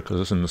over here because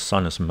it's in the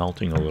sun. It's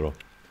melting a little.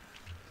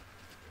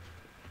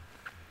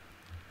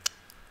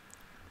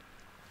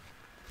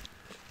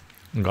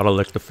 You gotta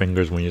lick the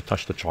fingers when you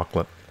touch the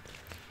chocolate.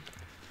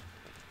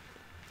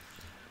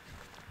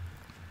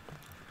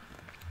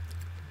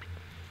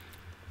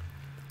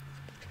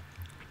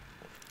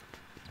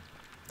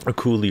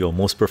 Coolio,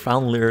 most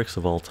profound lyrics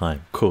of all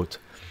time. Quote: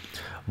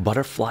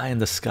 butterfly in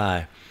the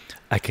sky,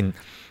 I can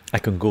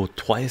go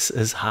twice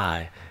as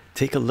high.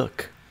 Take a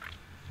look.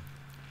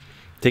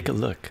 Take a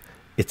look.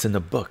 It's in a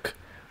book.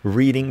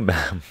 Reading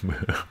bamboo.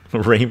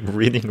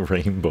 Reading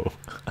rainbow.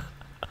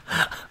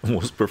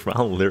 Most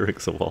profound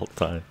lyrics of all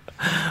time.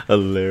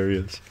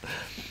 Hilarious.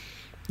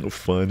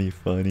 Funny,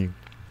 funny.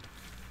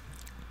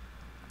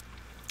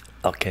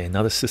 Okay,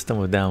 another System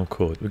of a Down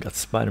quote. We got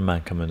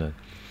Spider-Man coming in.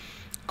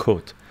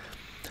 Quote: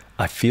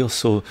 I feel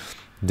so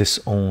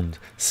disowned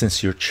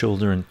since your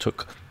children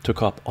took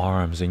up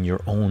arms in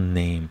your own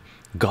name.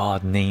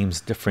 God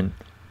names different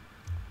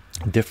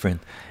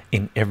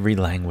in every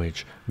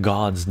language.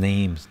 God's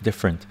names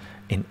different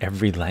in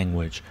every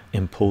language.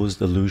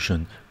 Imposed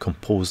illusion,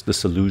 composed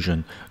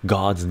disillusion.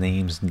 God's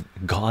names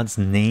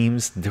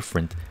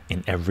different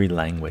in every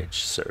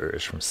language.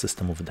 Surge from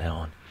System of a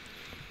Down.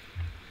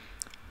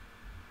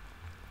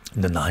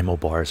 Nanaimo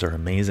bars are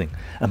amazing.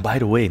 And by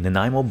the way,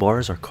 Nanaimo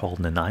bars are called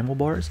Nanaimo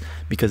bars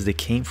because they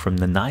came from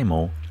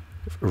Nanaimo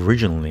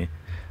originally.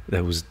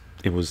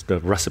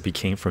 The recipe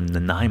came from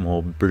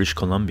Nanaimo, British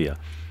Columbia,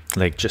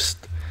 like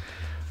just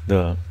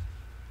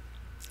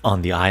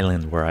on the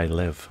island where I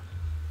live.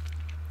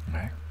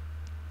 Right?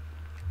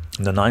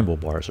 Nanaimo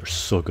bars are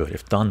so good.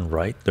 If done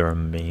right, they're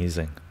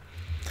amazing.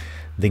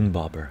 Ding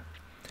Bobber.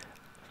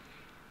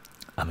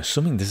 I'm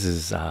assuming this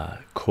is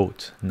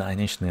quote 9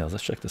 Inch Nails.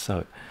 Let's check this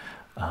out.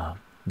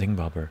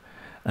 Dingbobber.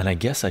 And I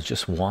guess I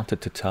just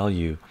wanted to tell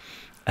you,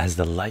 as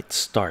the light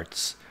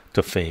starts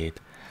to fade,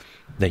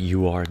 that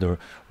you are the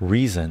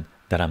reason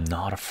that I'm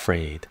not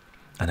afraid.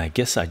 And I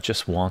guess I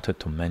just wanted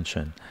to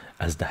mention,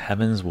 as the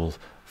heavens will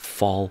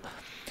fall,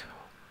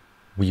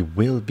 we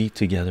will be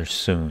together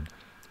soon.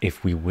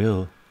 If we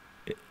will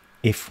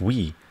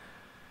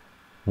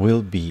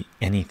be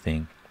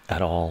anything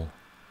at all.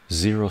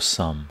 Zero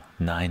sum.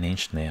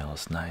 9-inch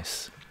nails.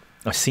 Nice.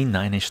 I've seen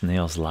 9-inch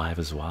nails live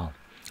as well.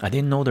 I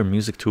didn't know their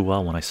music too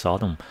well when I saw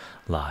them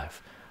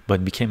live,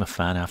 but became a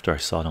fan after I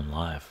saw them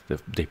live.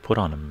 They put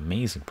on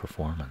amazing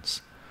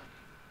performance.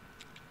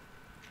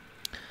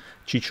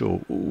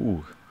 Chycho,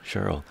 ooh,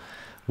 Cheryl,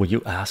 will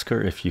you ask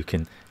her if you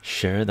can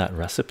share that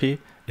recipe?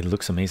 It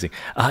looks amazing.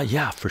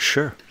 Yeah, for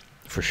sure,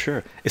 for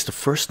sure. It's the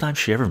first time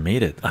she ever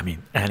made it. I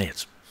mean, and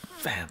it's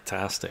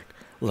fantastic,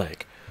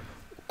 like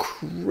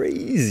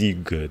crazy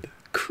good,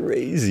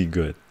 crazy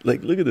good.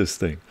 Like, look at this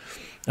thing.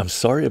 I'm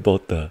sorry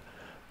about the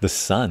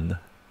sun.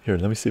 Here,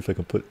 let me see if I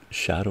can put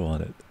shadow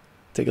on it.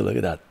 Take a look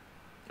at that.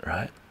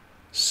 Right,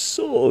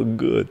 so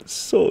good,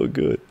 so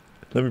good.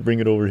 Let me bring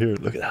it over here.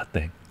 Look at that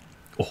thing.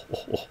 Oh,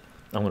 oh, oh.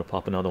 I'm gonna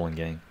pop another one,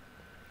 gang.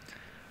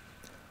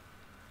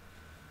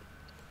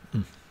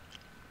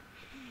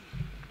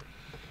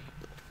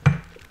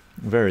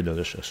 Very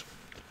delicious.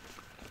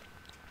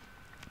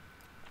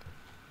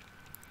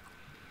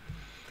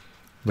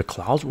 The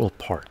clouds will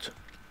part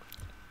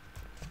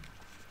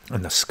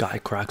and the sky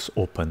cracks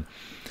open,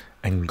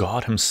 and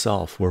God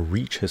himself will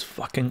reach his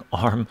fucking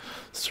arm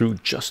through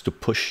just to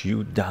push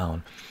you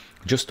down,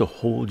 just to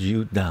hold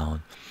you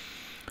down,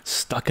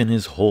 stuck in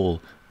his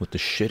hole with the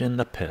shit and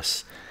the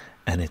piss.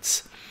 And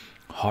it's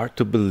hard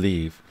to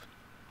believe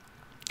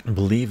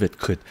it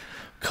could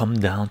come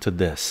down to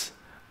this.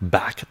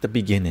 Back at the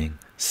beginning,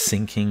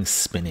 sinking,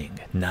 spinning,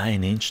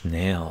 9-inch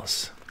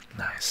nails.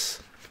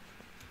 Nice.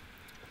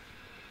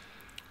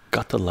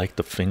 Got to like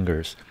the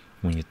fingers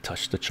when you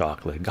touch the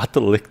chocolate. Got to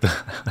lick the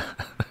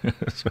when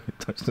you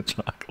touch the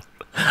chocolate.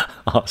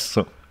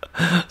 Awesome.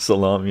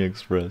 Salami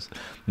Express.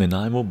 The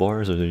Nanaimo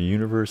bars are the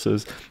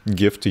universe's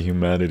gift to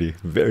humanity.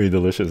 Very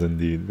delicious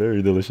indeed.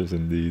 Very delicious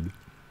indeed.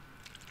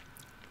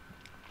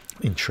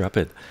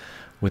 Intrepid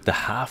with the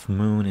half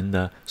moon in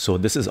the, so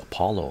this is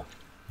Apollo.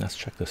 Let's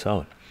check this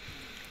out.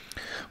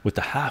 With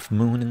the half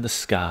moon in the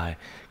sky,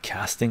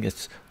 casting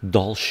its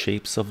dull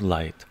shapes of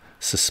light,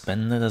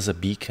 suspended as a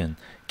beacon,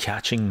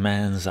 catching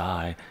man's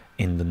eye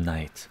in the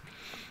night,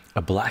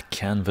 a black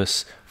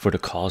canvas for the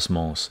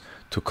cosmos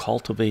to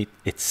cultivate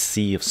its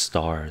sea of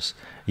stars.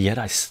 Yet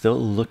I still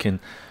look in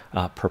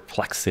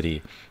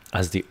perplexity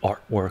as the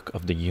artwork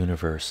of the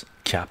universe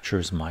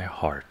captures my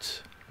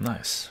heart.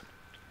 Nice.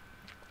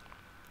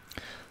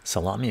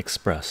 Salami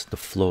Express, the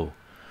flow.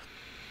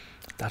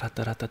 Da, da,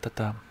 da, da, da,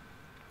 da.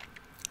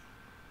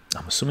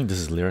 I'm assuming this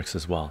is lyrics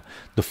as well.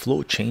 The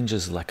flow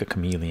changes like a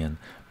chameleon,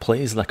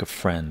 plays like a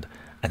friend,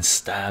 and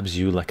stabs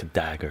you like a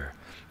dagger.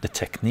 The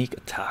technique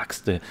attacks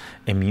the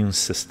immune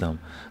system,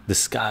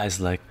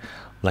 disguised like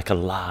a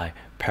lie,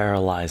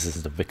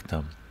 paralyzes the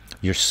victim.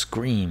 Your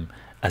scream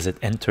as it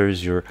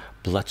enters your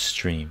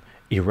bloodstream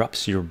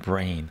erupts your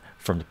brain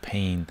from the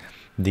pain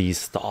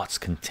these thoughts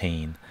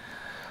contain.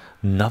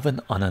 Nubbin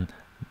on an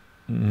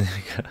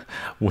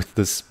with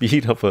the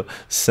speed of a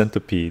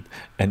centipede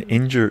and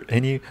injure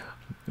any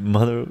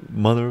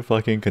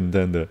motherfucking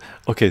contender.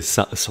 Okay,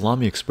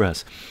 Salami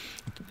Express,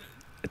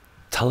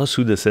 tell us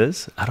who this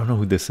is. I don't know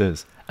who this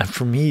is. And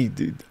for me,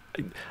 dude,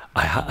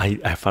 I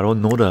if I don't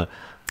know the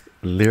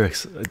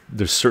lyrics,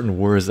 there's certain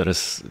words that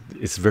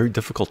it's very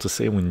difficult to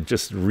say when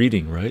just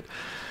reading, right?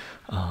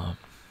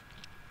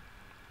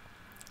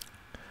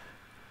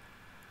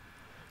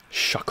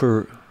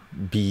 Shucker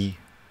B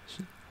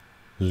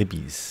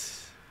Libbies.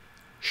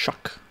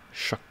 Shucker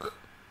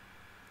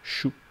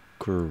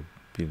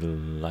be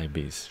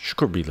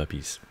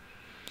libbies.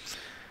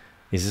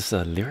 Is this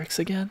lyrics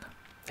again?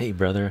 Hey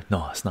brother,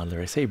 no, it's not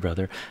lyrics. Hey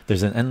brother,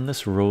 there's an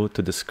endless road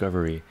to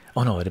discovery.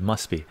 Oh no, it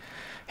must be.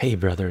 Hey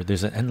brother,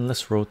 there's an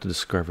endless road to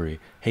discovery.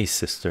 Hey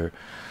sister,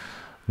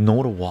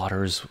 know the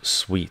water's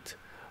sweet,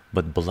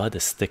 but blood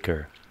is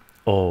thicker.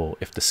 Oh,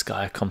 if the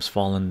sky comes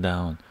falling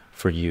down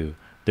for you,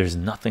 there's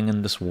nothing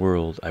in this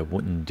world I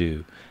wouldn't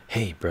do.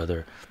 Hey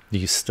brother, do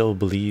you still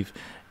believe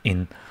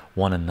in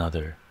one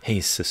another?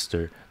 Hey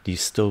sister, do you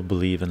still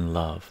believe in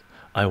love?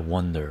 I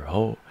wonder,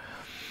 oh,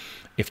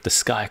 if the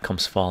sky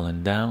comes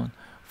falling down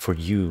for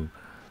you,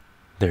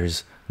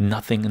 there's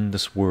nothing in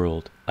this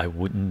world I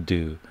wouldn't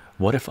do.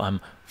 What if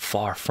I'm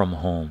far from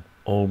home?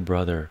 Oh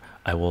brother,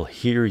 I will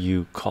hear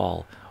you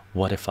call.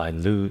 What if I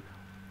lose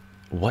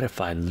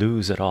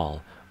it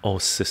all? Oh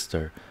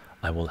sister,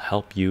 I will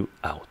help you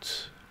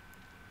out.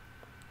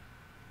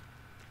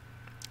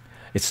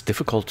 It's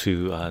difficult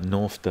to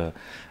know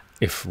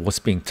if what's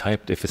being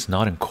typed, if it's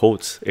not in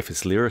quotes, if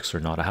it's lyrics or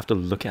not. I have to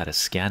look at it,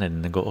 scan it,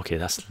 and then go, okay,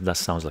 that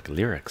sounds like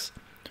lyrics.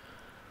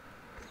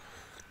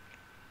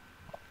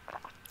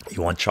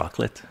 You want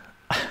chocolate?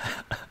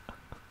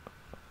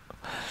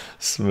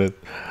 Smith,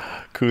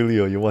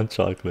 Coolio, you want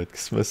chocolate?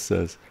 Smith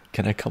says,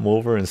 Can I come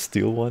over and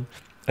steal one?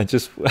 And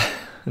just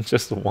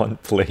just one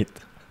plate.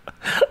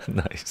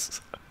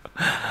 Nice.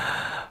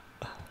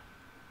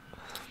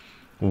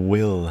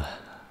 Will,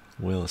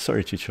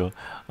 sorry, Chicho.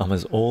 I'm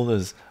as old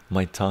as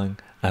my tongue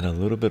and a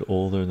little bit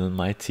older than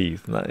my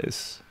teeth.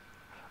 Nice.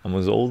 I'm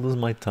as old as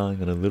my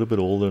tongue and a little bit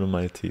older than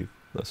my teeth.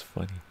 That's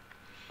funny.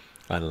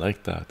 I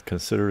like that.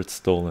 Consider it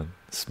stolen,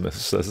 Smith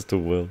says to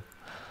Will.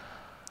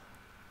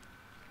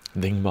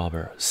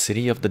 Dingbobber,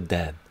 city of the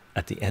dead,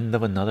 at the end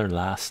of another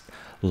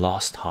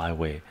lost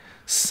highway,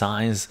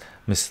 signs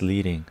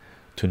misleading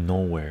to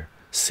nowhere.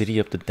 City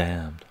of the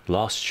damned,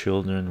 lost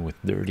children with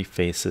dirty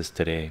faces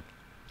today.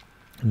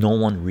 No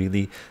one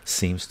really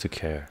seems to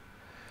care.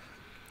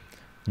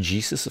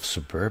 Jesus of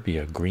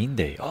Suburbia, Green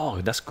Day.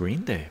 Oh, that's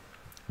Green Day.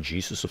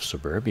 Jesus of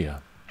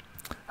Suburbia.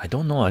 I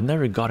don't know. I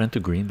never got into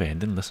Green Bay. I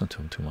didn't listen to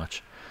him too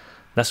much.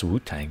 That's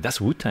Wu-Tang. That's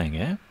Wu-Tang,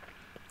 eh?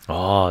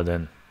 Oh,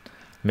 then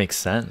makes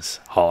sense.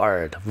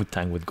 Hard.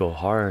 Wu-Tang would go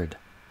hard,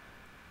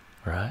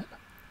 right?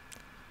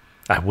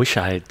 I wish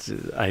I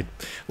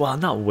well,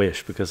 not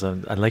wish, because I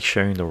like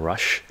sharing the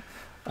Rush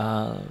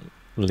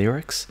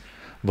lyrics,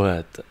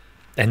 but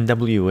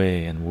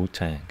NWA and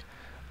Wu-Tang,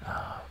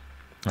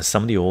 and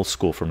some of the old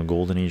school from the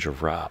golden age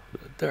of rap,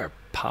 they're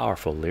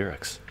powerful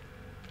lyrics.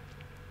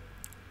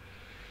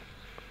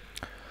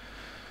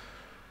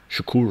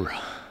 Shakur,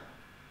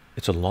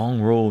 it's a long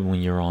road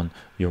when you're on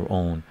your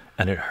own,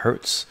 and it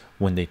hurts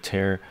when they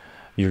tear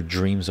your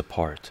dreams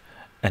apart,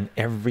 and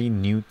every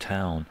new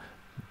town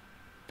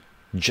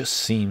just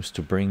seems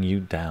to bring you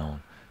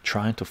down.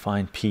 Trying to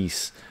find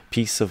peace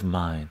of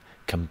mind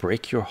can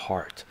break your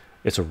heart.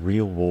 It's a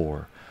real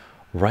war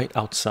right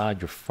outside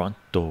your front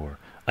door.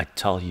 I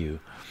tell you,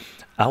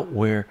 out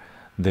where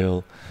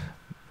they'll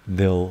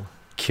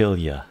kill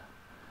ya.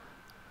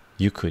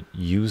 You could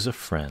use a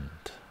friend.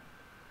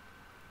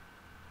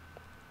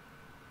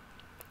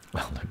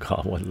 Oh my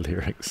god, what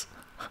lyrics.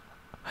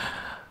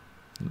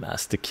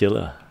 Master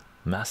Killer,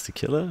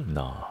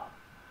 no.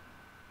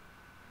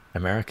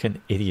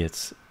 American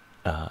Idiots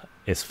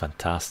is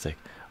fantastic,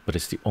 but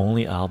it's the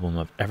only album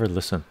I've ever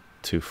listened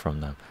to from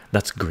them.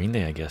 That's Green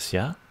Day, I guess.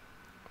 Yeah,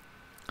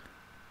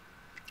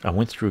 I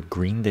went through a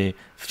Green Day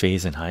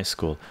phase in high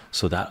school,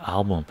 so that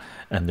album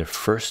and their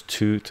first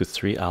 2 to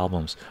 3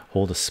 albums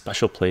hold a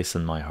special place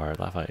in my heart.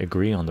 I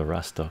agree on the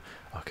rest though.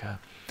 Okay,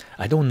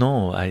 I don't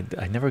know, I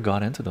never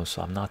got into them,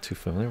 so I'm not too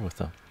familiar with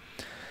them.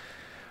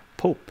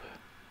 Pope,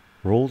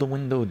 roll the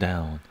window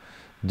down.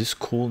 This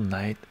cool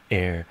night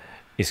air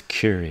is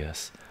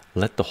curious.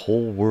 Let the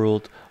whole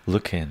world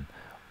look in.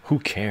 Who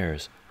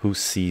cares who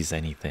sees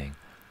anything?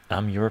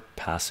 I'm your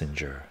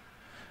passenger.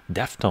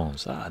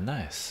 Deftones,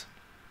 nice.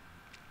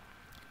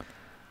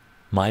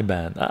 My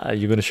band,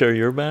 you're gonna share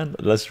your band?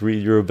 Let's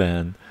read your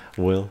band,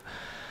 Will.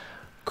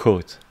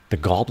 Quote, the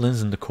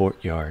goblins in the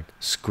courtyard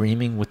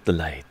screaming with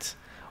delight,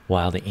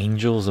 while the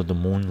angels of the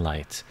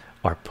moonlight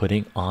are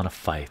putting on a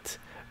fight.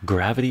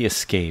 Gravity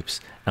escapes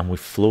and we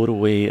float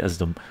away as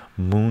the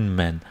moon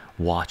men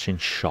watch in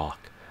shock.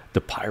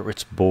 The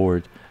pirates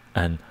board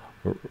and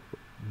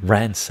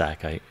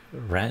ramshack,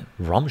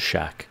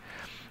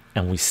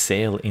 and we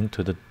sail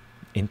into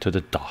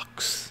the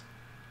docks.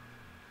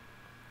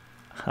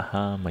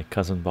 Haha, my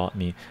cousin bought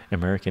me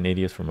American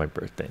Idiot for my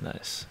birthday.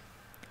 Nice.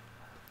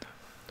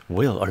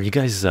 Will, are you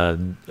guys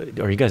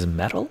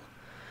metal?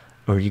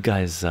 Or are you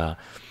guys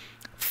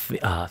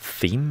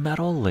theme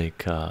metal,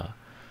 like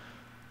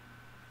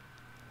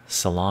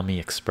Salami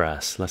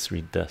Express? Let's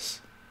read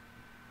this.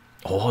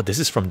 Oh, this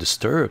is from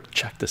Disturbed.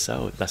 Check this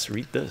out. Let's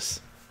read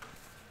this.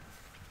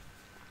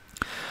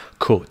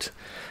 Quote,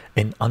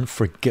 an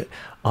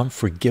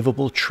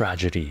unforgivable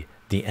tragedy.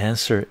 The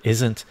answer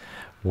isn't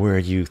where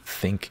you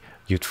think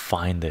you'd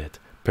find it.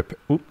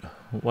 Oop,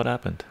 what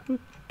happened?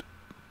 Oop.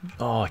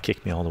 Oh, it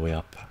kicked me all the way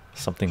up.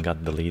 Something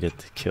got deleted,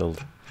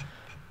 killed.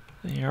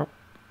 Yep.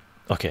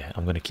 Okay,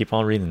 I'm going to keep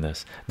on reading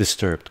this.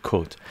 Disturbed.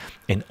 Quote,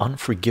 an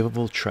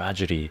unforgivable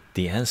tragedy.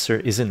 The answer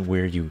isn't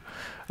where you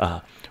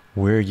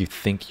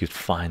think you'd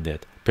find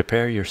it.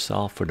 Prepare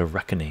yourself for the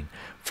reckoning,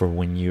 for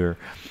when your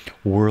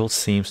world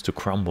seems to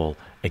crumble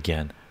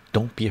again.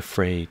 Don't be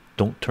afraid.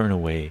 Don't turn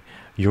away.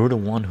 You're the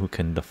one who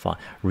can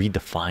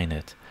redefine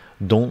it.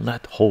 Don't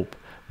let hope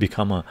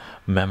become a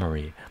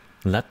memory.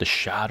 Let the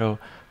shadow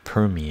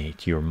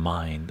permeate your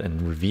mind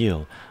and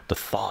reveal the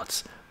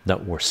thoughts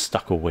that were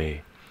stuck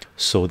away,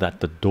 so that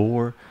the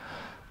door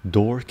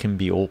can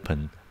be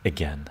opened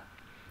again.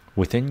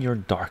 Within your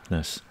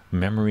darkness,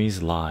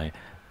 memories lie.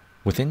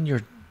 Within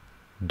your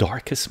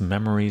darkest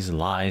memories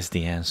lies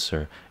the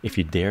answer, if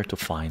you dare to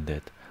find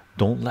it.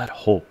 Don't let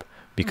hope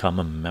become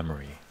a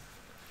memory.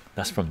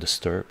 That's from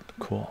Disturbed.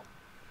 Cool.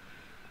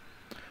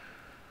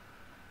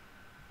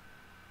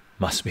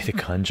 Must be the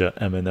ganja,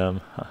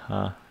 Eminem.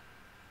 Haha.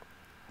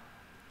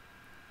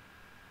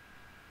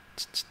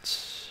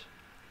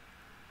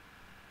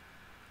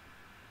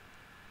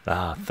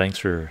 Thanks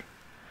for.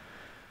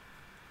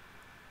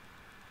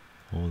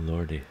 Oh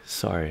lordy,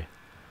 sorry,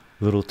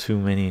 little too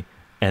many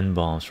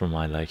N-bombs for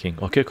my liking.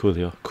 Okay,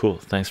 coolio, cool.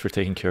 Thanks for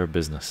taking care of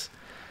business.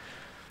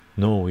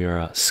 No, we are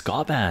a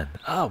ska band.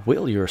 Ah,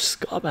 Will, you're a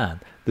ska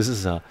band. This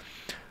is a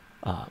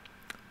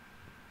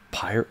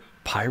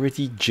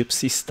piratey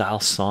gypsy style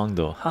song,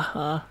 though.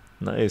 Haha,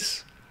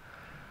 nice.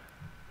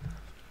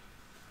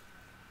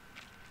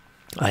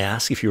 I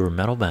asked if you were a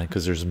metal band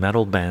because there's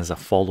metal bands that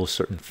follow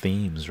certain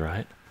themes,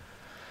 right?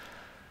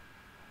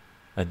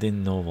 I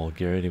didn't know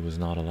vulgarity was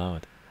not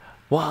allowed.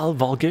 Well,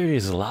 vulgarity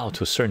is allowed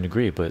to a certain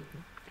degree, but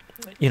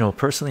you know,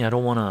 personally, I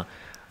don't want to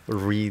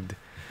read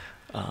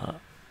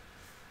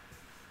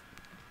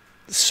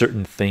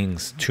certain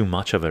things too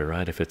much of it,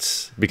 right? If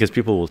it's because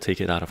people will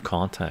take it out of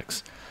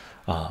context,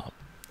 uh,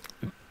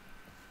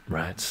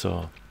 right?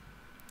 So,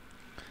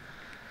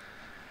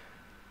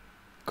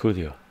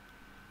 Coolio,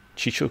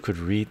 Chicho could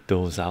read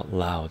those out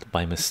loud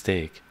by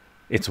mistake.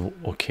 It's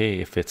okay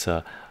if it's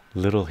a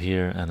little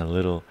here and a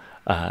little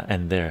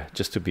and there,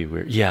 just to be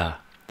weird. Yeah,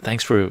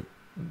 thanks for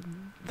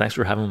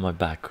having my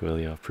back,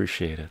 Coolio.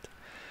 Appreciate it.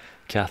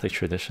 Catholic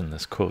tradition,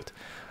 this quote.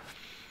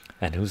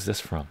 And who's this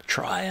from?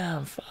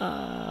 Triumph.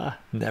 Ah,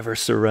 never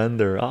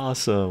surrender.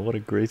 Awesome. What a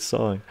great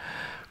song.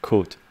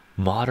 Quote,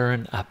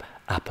 modern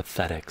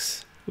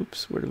apathetics.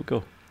 Oops, where did we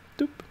go?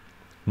 Doop.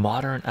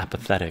 Modern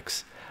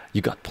apathetics.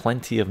 You got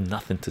plenty of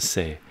nothing to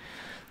say.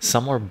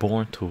 Some are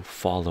born to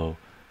follow,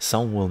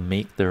 some will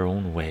make their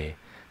own way.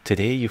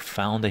 Today you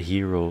found a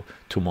hero,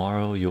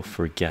 tomorrow you'll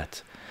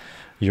forget.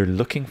 You're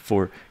looking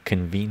for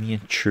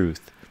convenient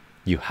truth,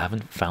 you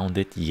haven't found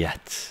it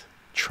yet.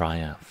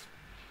 Triumph.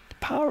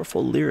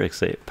 Powerful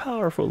lyrics, eh?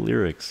 Powerful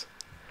lyrics.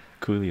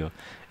 Coolio.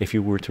 If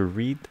you were to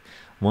read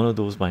one of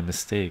those by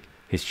mistake,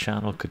 his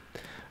channel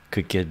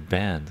could get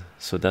banned.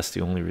 So that's the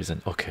only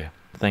reason. Okay,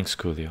 thanks,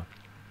 Coolio.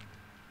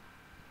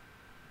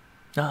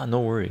 Ah, no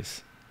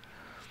worries.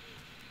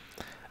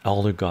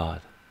 Elder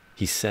God,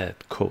 he said,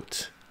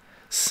 quote,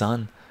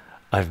 son,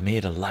 I've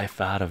made a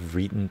life out of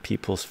reading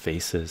people's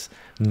faces,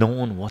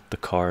 knowing what the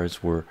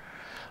cards were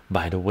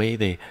by the way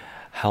they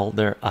held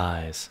their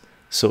eyes.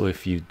 So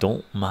if you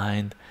don't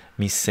mind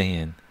me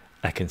saying,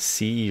 I can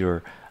see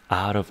you're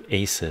out of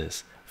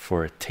aces.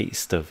 For a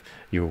taste of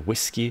your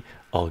whiskey,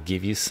 I'll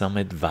give you some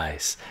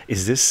advice.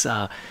 Is this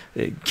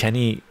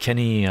Kenny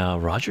Kenny oh,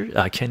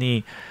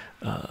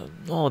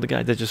 the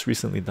guy that just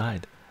recently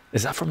died?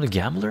 Is that from the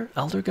Gambler,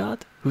 Elder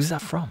God? Who's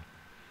that from?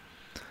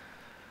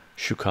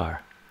 Shukar.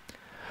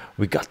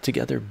 We got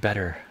together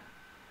better.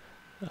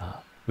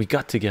 We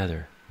got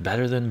together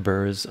better than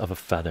birds of a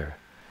feather.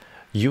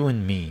 You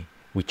and me,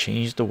 we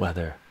changed the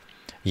weather.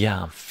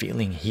 Yeah, I'm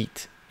feeling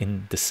heat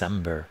in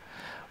December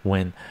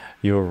when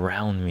you're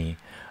around me.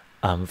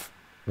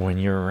 When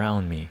you're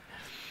around me,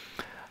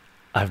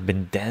 I've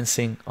been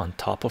dancing on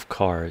top of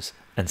cars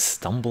and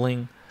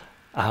stumbling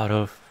out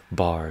of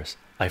bars.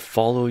 I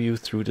follow you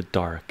through the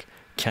dark,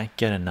 can't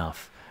get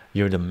enough.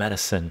 You're the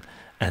medicine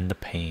and the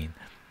pain,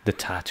 the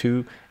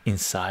tattoo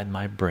inside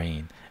my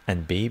brain.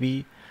 And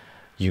baby,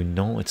 you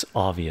know it's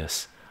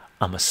obvious,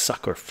 I'm a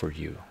sucker for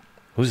you.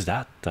 Who's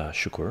that,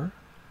 Shukur?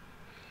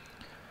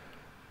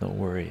 No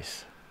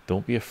worries,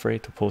 don't be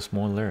afraid to post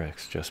more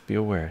lyrics. Just be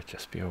aware,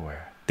 just be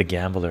aware. The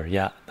Gambler,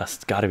 yeah,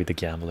 that's got to be the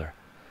Gambler.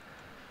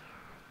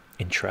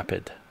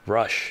 Intrepid.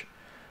 Rush.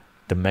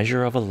 The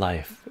measure of a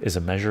life is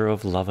a measure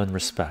of love and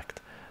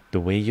respect. The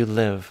way you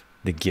live,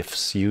 the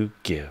gifts you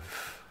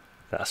give.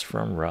 That's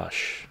from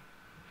Rush.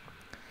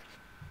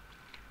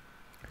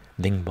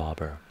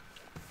 Dingbobber.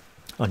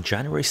 On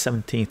January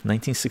 17th,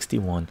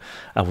 1961,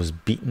 I was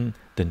beaten,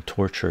 then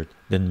tortured,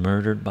 then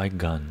murdered by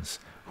guns.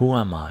 Who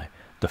am I?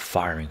 The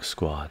firing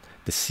squad,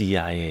 the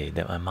CIA,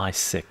 the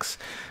MI6,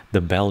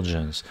 the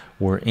Belgians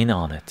were in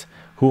on it.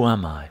 Who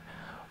am I?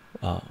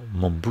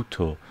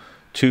 Mobutu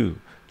too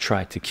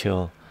tried to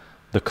kill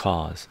the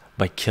cause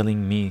by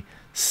killing me.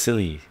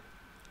 Silly,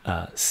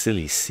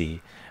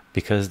 see,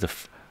 because the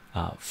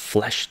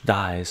flesh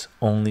dies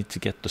only to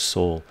get the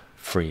soul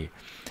free,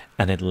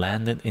 and it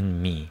landed in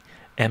me.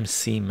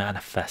 MC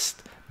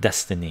manifest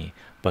destiny,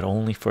 but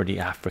only for the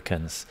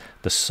Africans,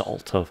 the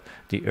salt of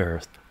the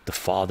earth, the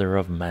father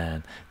of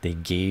man. They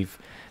gave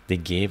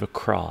a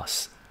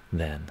cross,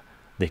 then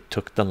they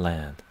took the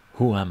land.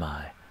 Who am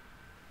I?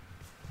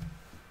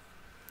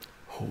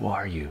 Who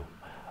are you?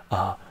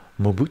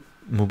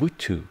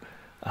 Mobutu.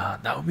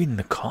 That would be in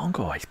the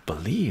Congo, I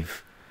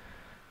believe,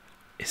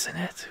 isn't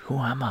it? Who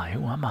am I?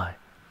 Who am I?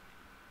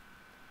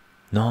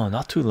 No,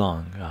 not too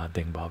long,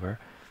 Dingbobber.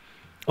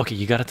 Okay,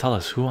 you got to tell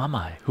us, who am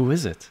I? Who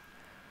is it?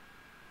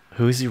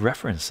 Who is he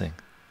referencing?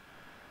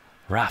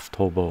 Raft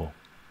Hobo.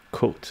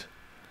 Quote,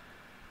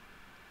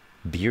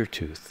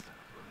 Beertooth.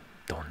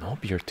 Don't know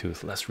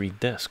Beertooth. Let's read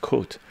this.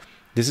 Quote,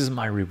 this is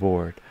my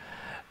reward,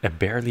 a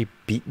barely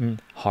beaten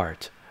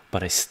heart,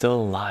 but I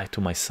still lie to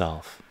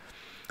myself.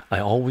 I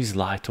always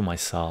lie to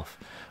myself.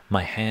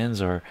 My hands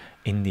are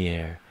in the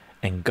air,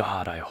 and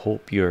God, I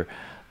hope you're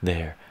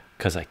there,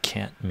 because I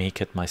can't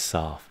make it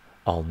myself.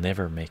 I'll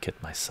never make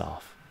it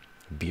myself.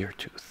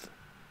 Beertooth.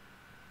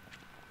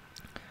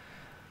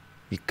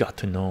 You got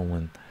to know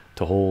when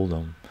to hold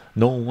them,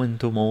 know when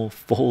to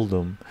fold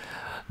them,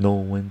 know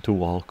when to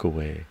walk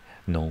away,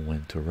 know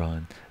when to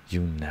run. You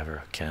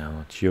never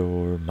count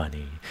your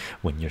money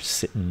when you're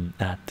sitting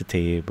at the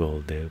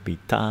table. There'll be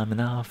time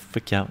enough for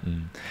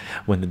counting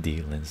when the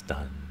dealing's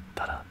done.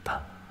 Da da da.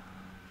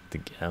 The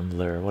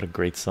Gambler, what a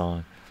great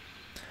song.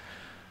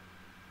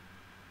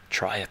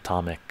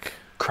 Triatomic,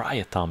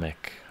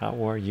 Cryatomic,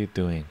 how are you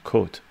doing?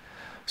 Quote,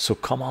 so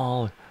come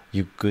all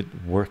you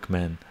good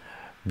workmen,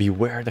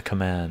 beware the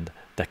command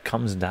that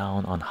comes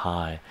down on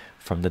high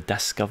from the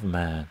desk of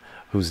man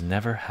who's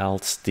never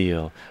held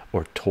steel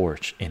or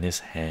torch in his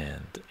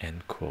hand.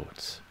 End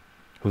quotes.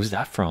 Who's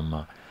that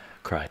from?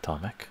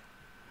 Cryatomic.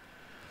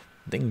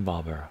 Ding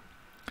bobber.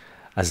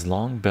 As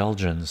long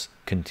Belgians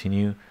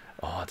continue,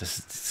 oh, this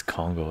is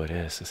Congo, it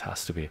is, this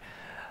has to be.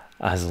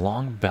 As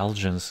long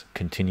Belgians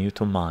continue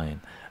to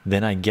mine,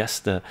 then I guess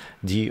the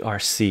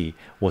DRC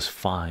was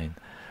fine.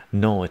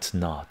 No, it's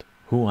not.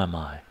 Who am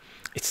I?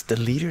 It's the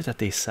leader that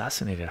they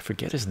assassinated. I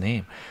forget his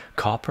name.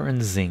 Copper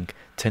and zinc,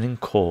 tin and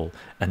coal,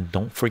 and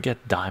don't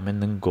forget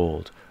diamond and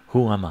gold.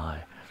 Who am I?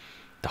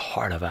 The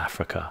heart of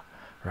Africa,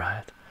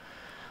 right?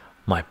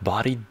 My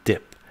body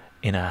dip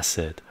in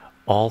acid,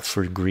 all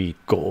for greed.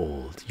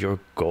 Gold, you're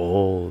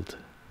gold.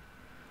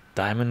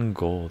 Diamond and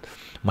gold.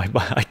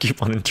 I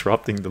keep on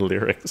interrupting the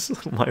lyrics.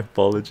 My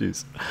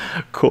apologies.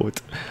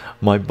 Quote,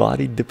 my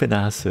body dip in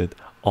acid,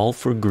 all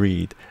for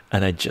greed,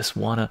 and I just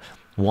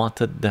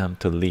wanted them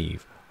to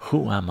leave.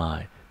 Who am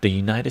I? The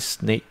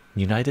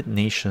United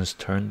Nations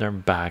turned their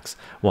backs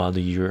while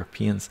the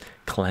Europeans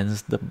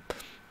cleansed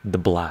the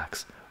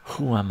blacks.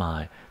 Who am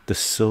I? The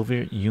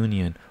Soviet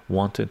Union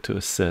wanted to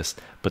assist,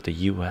 but the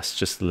US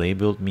just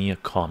labeled me a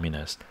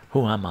communist.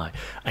 Who am I?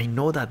 I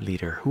know that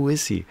leader. Who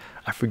is he?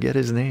 I forget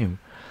his name.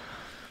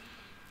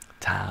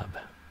 Tab.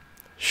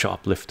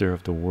 Shoplifter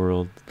of the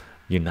world,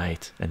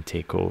 unite and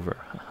take over.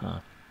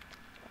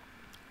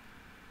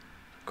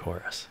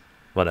 Chorus.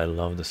 But I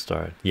love the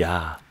start.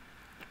 Yeah.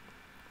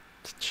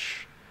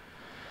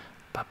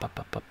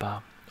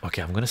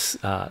 Okay, I'm gonna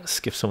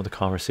skip some of the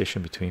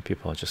conversation between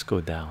people. I'll just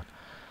go down.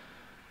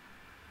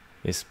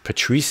 Is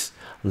Patrice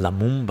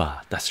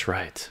Lumumba? That's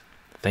right.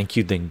 Thank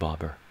you, Ding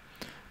Bobber.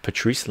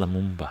 Patrice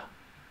Lumumba.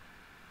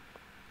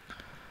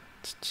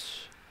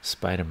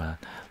 Spider-Man.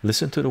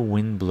 Listen to the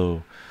wind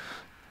blow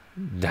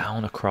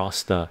down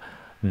across the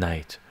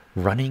night,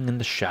 running in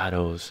the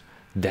shadows.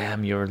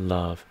 Damn your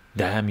love,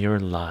 damn your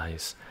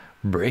lies.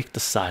 Break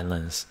the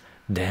silence.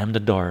 Damn the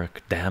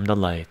dark, damn the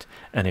light.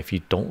 And if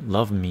you don't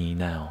love me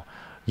now,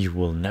 you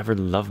will never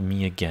love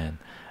me again.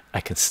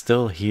 I can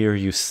still hear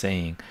you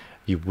saying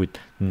you would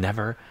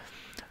never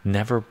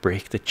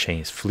break the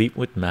chains.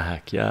 Fleetwood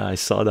Mac. Yeah, I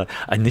saw that.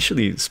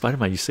 Initially,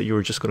 Spider-Man, you said you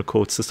were just going to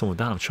quote System of a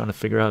Down. I'm trying to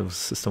figure out if it was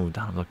System of a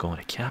Down. I'm not going,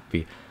 it can't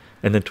be.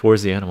 And then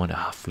towards the end, I went,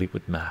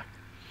 Fleetwood Mac.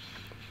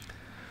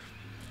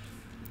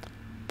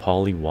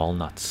 Polly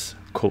Walnuts.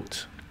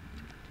 Quote,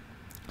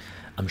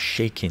 I'm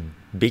shaking,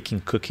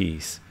 baking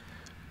cookies,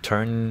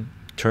 turning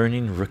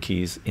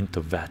rookies into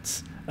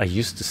vets. I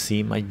used to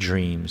see my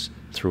dreams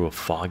through a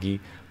foggy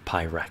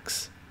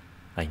Pyrex.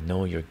 I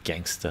know your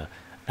gangsta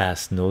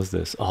ass knows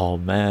this. Oh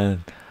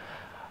man,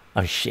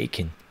 I'm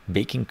shaking,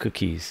 baking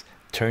cookies,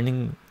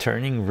 turning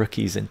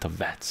rookies into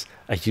vets.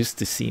 I used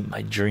to see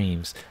my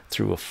dreams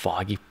through a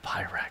foggy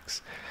Pyrex.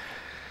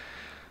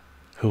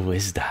 Who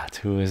is that?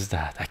 Who is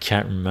that? I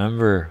can't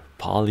remember.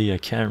 Polly, I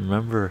can't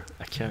remember.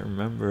 I can't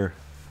remember.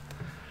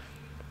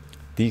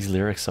 These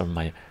lyrics are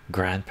my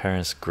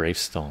grandparents'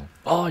 gravestone.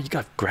 Oh, you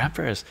got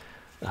grandparents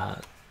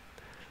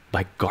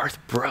by Garth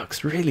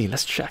Brooks. Really?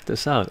 Let's check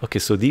this out. Okay,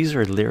 so these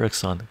are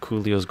lyrics on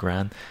Coolio's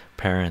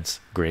grandparents'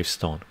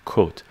 gravestone.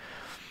 Quote,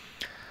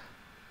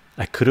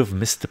 I could have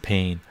missed the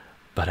pain,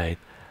 but I'd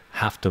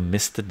have to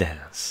miss the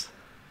dance.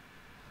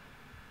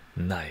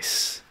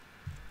 Nice.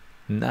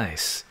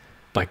 Nice.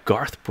 By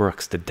Garth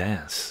Brooks, The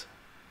Dance.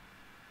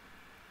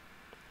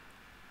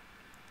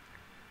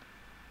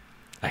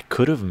 I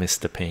could have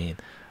missed the pain,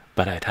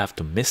 but I'd have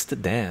to miss the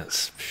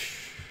dance.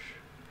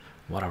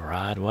 What a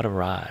ride, what a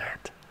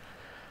ride.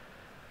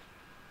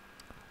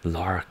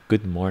 Lark,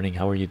 good morning.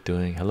 How are you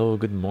doing? Hello,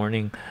 good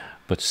morning,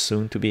 but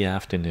soon to be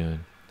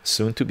afternoon.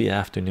 Soon to be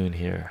afternoon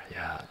here.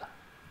 Yeah.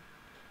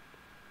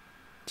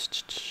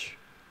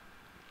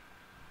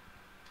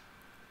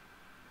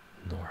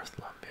 North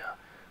Lumbia.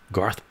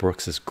 Garth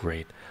Brooks is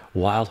great.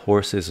 Wild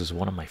Horses is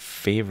one of my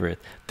favorite.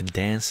 The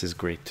Dance is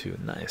great too.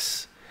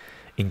 Nice.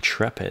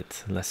 Intrepid.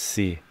 Let's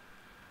see.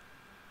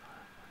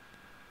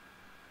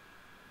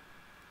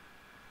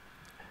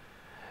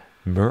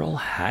 Merle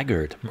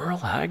Haggard. Merle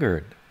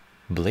Haggard.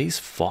 Blaze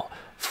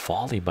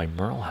Folly by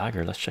Merle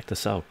Haggard. Let's check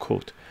this out.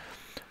 Quote,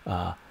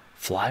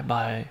 fly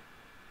by,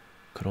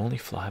 could only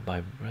fly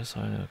by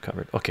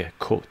covered. Okay,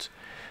 quote,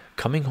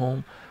 coming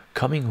home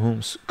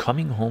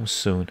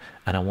soon,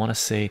 and I want to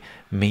say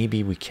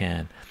maybe we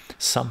can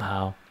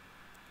somehow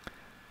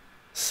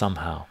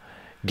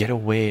get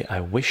away. I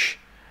wish.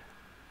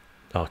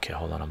 Okay,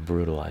 hold on, I'm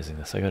brutalizing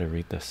this. I gotta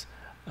read this.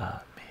 Maybe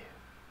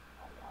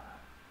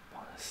I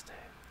want to stay.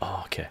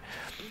 Oh, okay.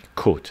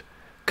 Quote,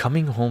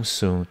 coming home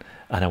soon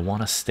and I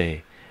want to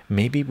stay.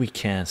 Maybe we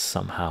can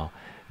somehow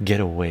get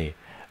away.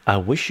 I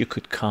wish you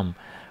could come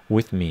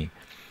with me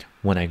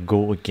when I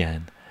go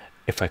again.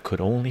 If I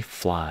could only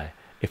fly,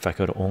 if I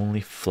could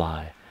only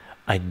fly,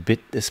 I'd bid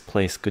this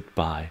place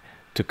goodbye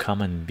to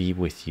come and be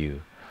with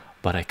you.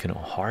 But I can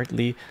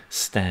hardly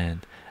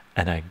stand,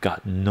 and I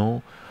got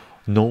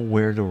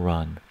nowhere to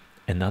run.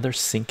 Another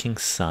sinking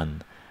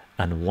sun,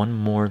 and one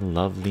more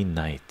lovely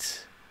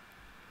night.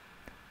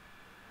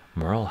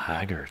 Merle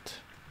Haggard.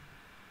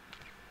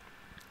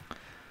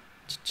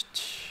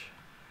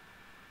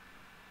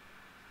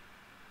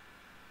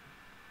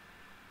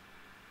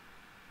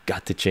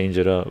 Got to change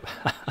it up.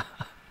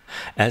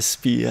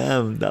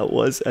 SPM, that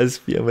was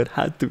SPM. It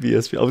had to be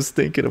SPM. I was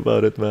thinking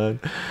about it, man.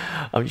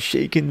 I'm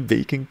shaking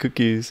bacon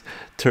cookies,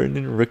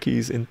 turning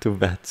rookies into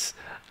vets.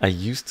 I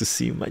used to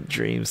see my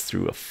dreams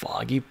through a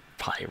foggy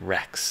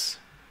Pyrex.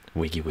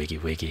 Wiggy wiggy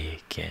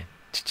wiggy.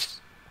 Can't.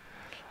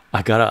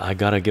 I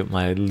gotta get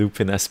my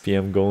looping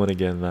SPM going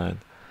again, man.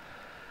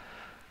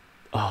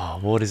 Oh,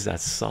 what is that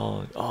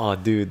song? Oh,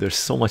 dude, there's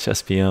so much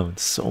SPM,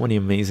 so many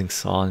amazing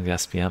songs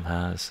SPM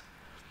has.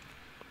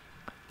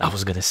 I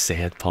was gonna say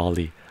it,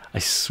 Polly. I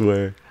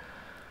swear.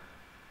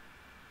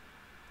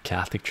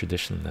 Catholic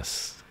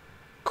traditionalists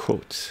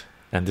quote,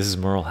 and this is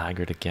Merle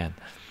Haggard again.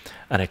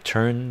 And I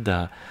turned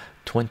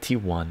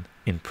 21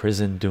 in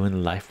prison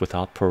doing life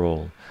without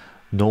parole.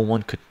 No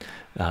one could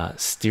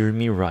steer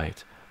me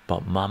right,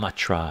 but mama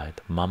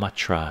tried. Mama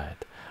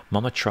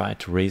tried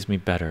to raise me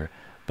better,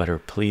 but her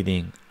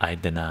pleading I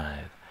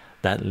denied.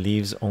 That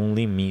leaves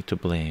only me to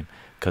blame,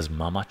 'cause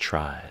mama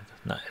tried.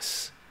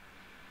 Nice.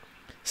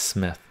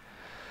 Smith.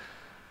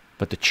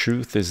 But the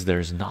truth is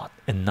there's not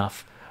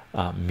enough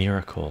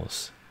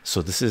miracles.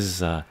 So this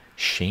is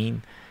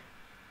Shane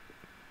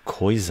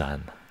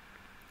Koizan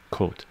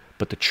quote.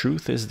 But the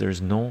truth is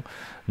there's not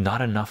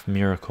enough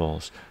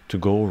miracles to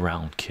go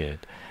around,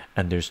 kid.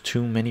 And there's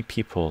too many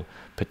people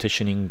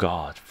petitioning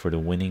God for the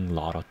winning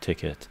lotto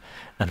ticket.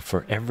 And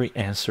for every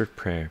answered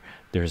prayer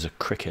there's a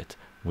cricket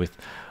with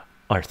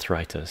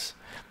arthritis.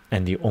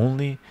 And the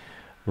only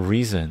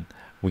reason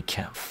we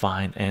can't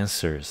find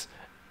answers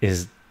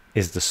is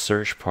the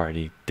search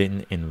party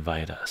didn't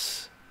invite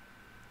us.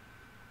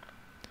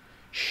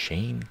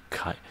 Shane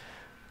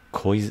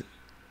Koizan.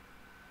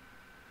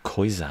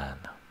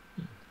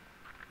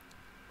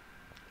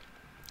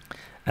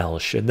 El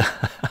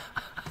Shaddai.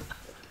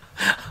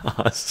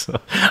 Awesome.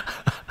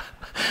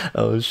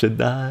 El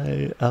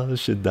Shaddai, El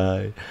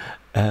Shaddai,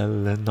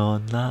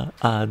 Elenona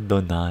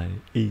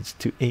Adonai. Age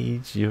to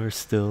age, you're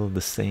still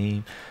the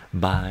same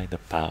by the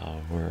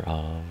power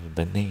of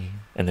the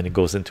name. And then it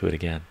goes into it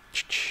again.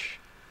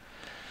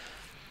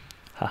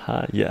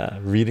 Haha, yeah,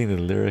 reading the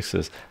lyrics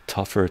is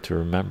tougher to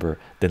remember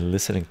than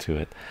listening to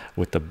it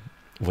with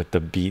the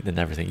beat and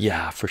everything.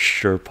 Yeah, for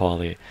sure,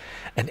 Polly.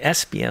 And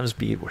SPM's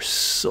beat were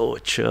so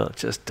chill,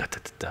 just da, da,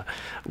 da, da.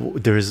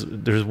 There's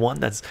one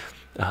that's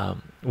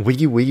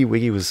wiggy wiggy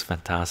wiggy was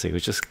fantastic. It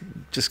was just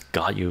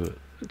got you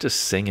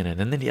just singing it.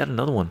 And then he had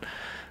another one.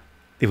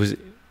 It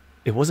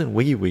wasn't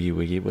wiggy wiggy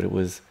wiggy, but it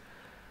was,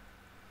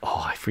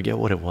 oh, I forget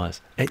what it was.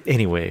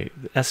 Anyway,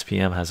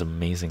 SPM has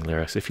amazing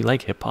lyrics. If you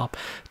like hip-hop,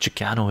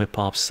 Chicano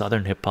hip-hop,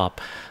 southern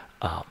hip-hop,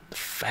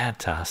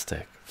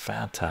 fantastic.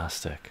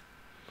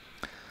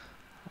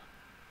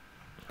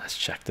 Let's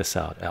check this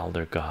out.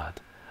 Elder God.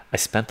 I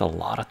spent a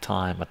lot of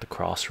time at the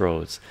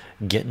crossroads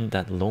getting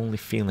that lonely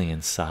feeling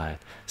inside.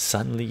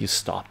 Suddenly you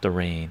stopped the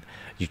rain,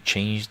 you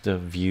changed the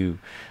view.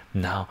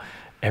 Now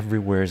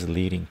everywhere is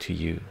leading to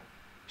you.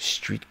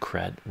 Street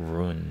cred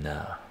ruined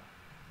now.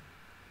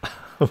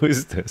 Who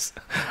is this?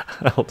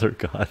 Elder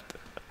God.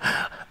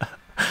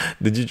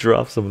 Did you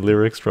drop some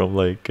lyrics from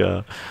like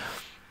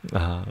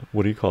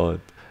what do you call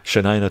it,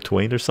 Shania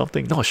Twain or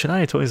something? No,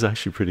 Shania Twain is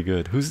actually pretty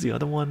good. Who's the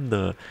other one?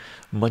 The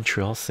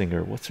Montreal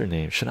singer, what's her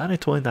name? Shania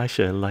Twain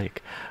actually I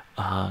like.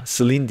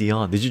 Celine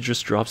Dion. Did you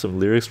just drop some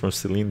lyrics from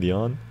Celine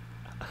Dion?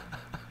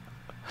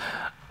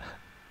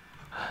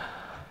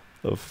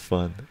 Oh,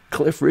 fun.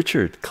 Cliff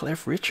Richard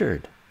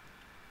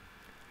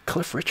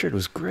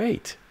was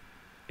great.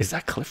 Is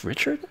that Cliff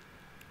Richard?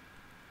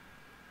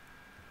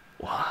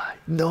 Why?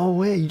 No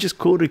way, you just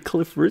quoted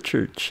Cliff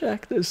Richard.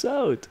 Check this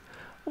out.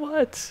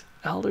 What?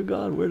 Elder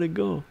God, where'd it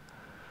go?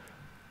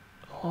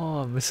 Oh,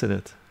 I'm missing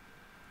it.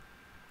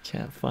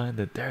 Can't find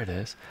it. There it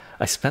is.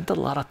 I spent a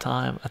lot of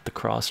time at the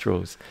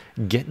crossroads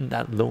getting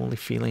that lonely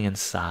feeling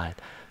inside.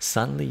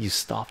 Suddenly you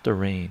stopped the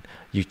rain,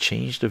 you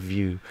changed the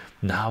view.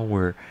 Now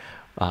we're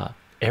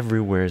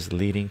everywhere is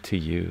leading to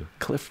you.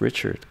 Cliff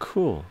Richard,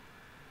 cool.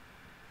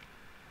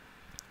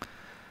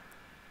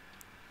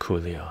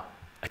 Coolio.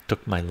 I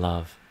took my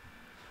love,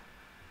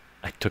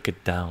 I took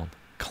it down,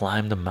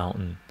 climbed a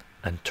mountain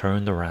and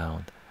turned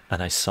around,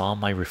 and I saw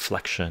my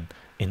reflection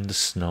in the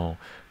snow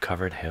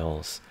covered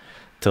hills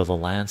till the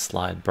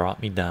landslide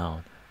brought me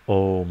down.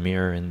 Oh,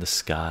 mirror in the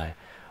sky,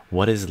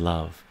 what is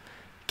love?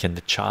 Can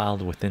the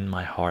child within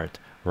my heart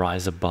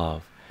rise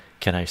above?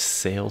 Can I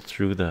sail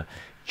through the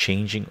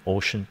changing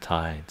ocean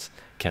tides?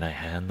 Can I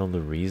handle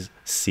the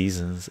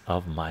seasons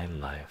of my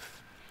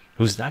life?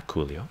 Who's that,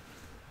 Coolio?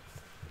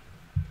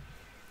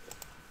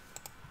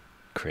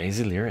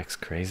 Crazy lyrics,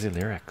 crazy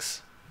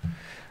lyrics.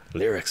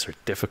 Lyrics are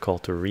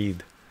difficult to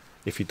read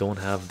if you don't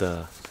have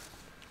the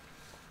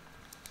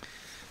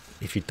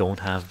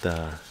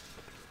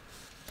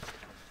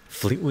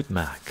Fleetwood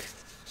Mac.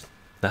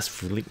 That's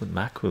Fleetwood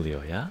Mac,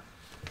 Julio. Yeah,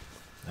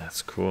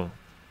 that's cool.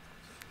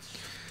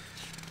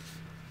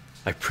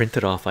 I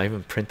printed off. I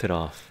even printed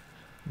off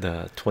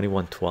the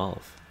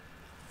 2112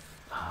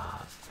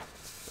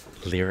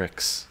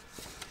 lyrics.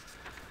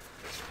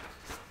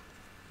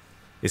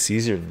 It's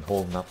easier than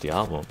holding up the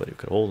album, but you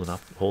could hold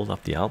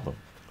up the album.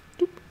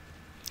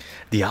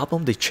 The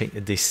album,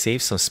 they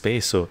save some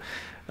space, so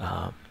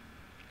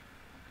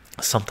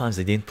sometimes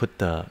they didn't put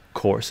the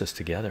choruses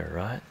together,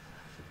 right?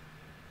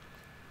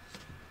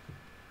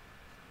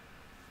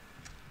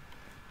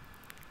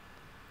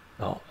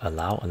 Oh,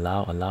 allow.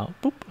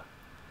 Boop.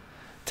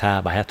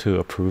 Tab. I had to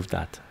approve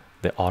that.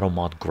 The auto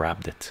mod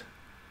grabbed it.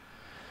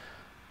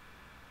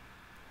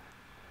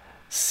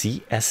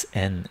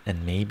 CSN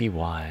and maybe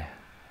why.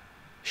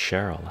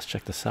 Cheryl, let's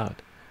check this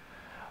out.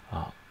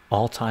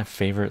 All-time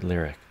favorite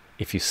lyric.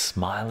 If you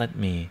smile at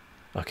me,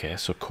 okay,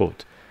 so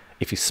quote,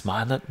 if you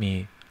smile at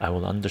me, I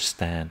will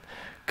understand,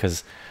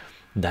 because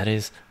that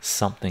is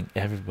something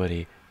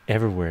everybody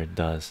everywhere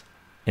does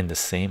in the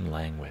same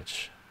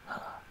language.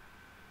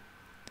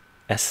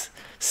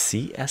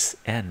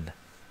 CSN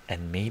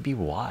and maybe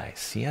why.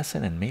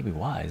 CSN and maybe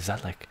why. Is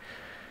that like,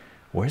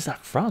 where's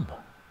that from?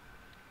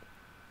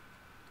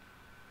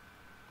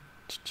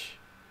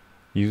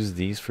 Use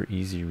these for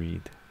easy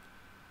read.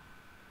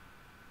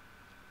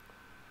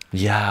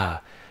 Yeah,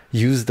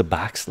 use the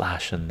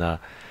backslash and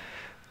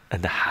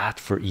the hat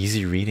for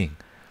easy reading.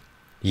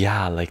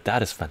 Yeah, like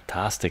that is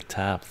fantastic.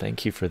 Tab,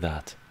 thank you for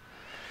that.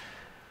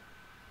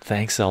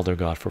 Thanks, Elder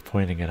God, for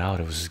pointing it out.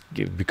 It was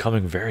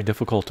becoming very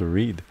difficult to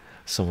read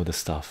some of the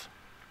stuff.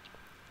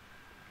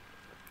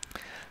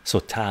 So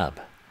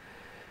Tab,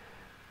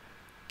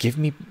 give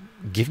me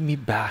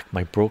back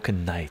my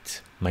broken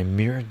night, my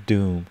mere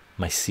doom,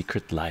 my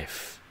secret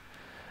life.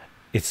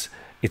 It's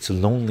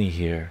lonely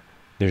here.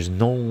 There's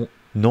no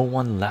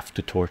one left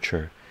to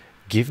torture.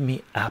 Give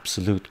me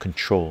absolute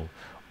control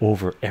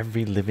over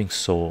every living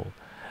soul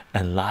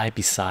and lie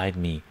beside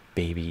me,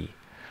 baby.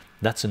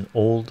 That's an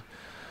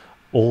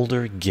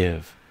older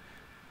give.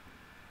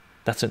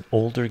 That's an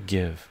older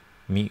give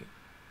me.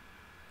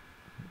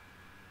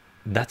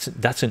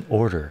 That's an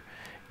order.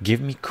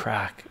 Give me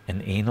crack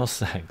and anal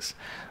sex.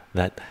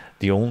 That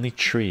the only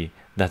tree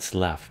that's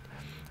left,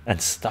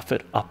 and stuff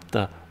it up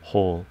the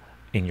hole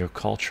in your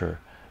culture.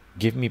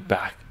 Give me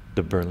back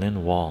the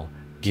Berlin Wall.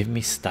 Give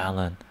me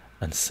Stalin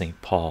and St.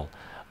 Paul.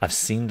 I've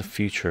seen the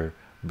future,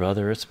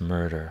 brother. It's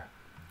murder.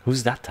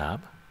 Who's that,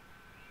 Tab?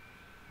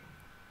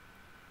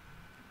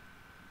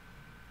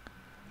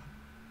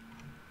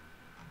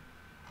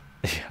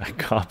 Yeah,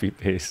 copy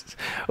paste.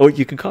 Oh,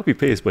 you can copy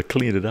paste, but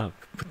clean it up.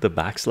 Put the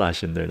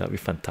backslash in there. That'd be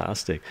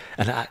fantastic.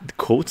 And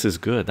quotes is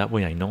good. That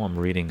way I know I'm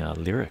reading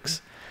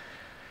lyrics.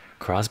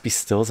 Crosby,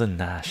 Stills, and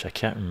Nash. I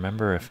can't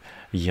remember if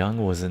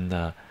Young was in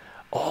the.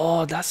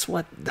 Oh, that's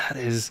what that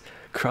is.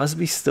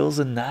 Crosby, Stills,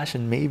 and Nash,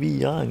 and maybe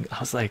Young. I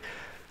was like,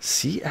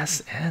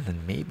 CSN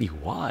and maybe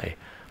why.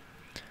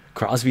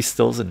 Crosby,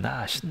 Stills, and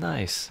Nash.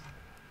 Nice.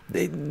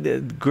 They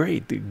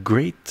great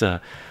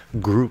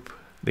group.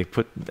 They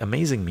put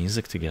amazing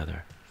music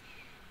together.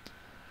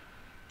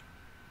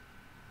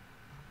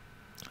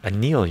 And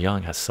Neil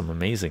Young has some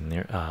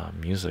amazing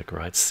music,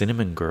 right?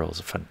 Cinnamon Girls,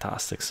 a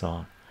fantastic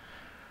song.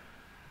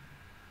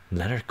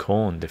 Leonard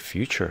Cohen, The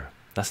Future.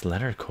 That's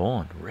Leonard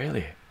Cohen,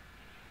 really.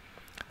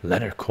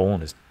 Leonard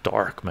Cohen is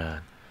dark,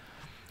 man.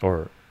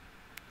 Or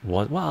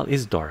what? Well,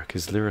 is dark.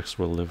 His lyrics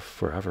will live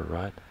forever,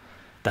 right?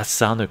 That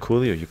sounded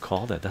coolio. You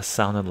called it. That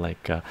sounded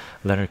like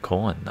Leonard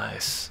Cohen.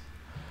 Nice.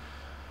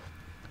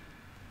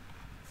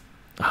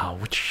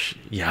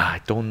 Yeah,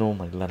 I don't know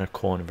my Leonard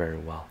Cohen very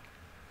well.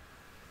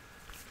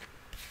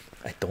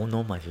 I don't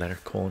know my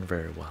Leonard Cohen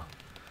very well.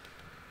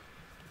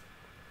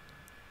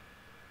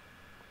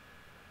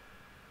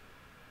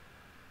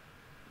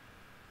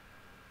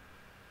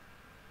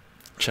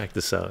 Check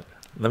this out.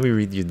 Let me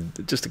read you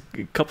just a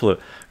couple of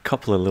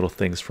little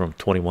things from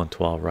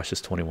 2112,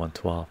 Rush's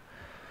 2112.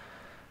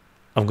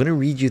 I'm gonna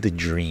read you the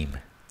dream,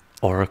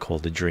 Oracle,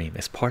 the dream.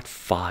 It's part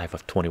 5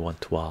 of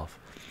 2112.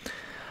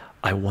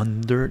 I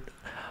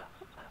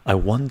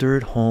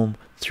wandered home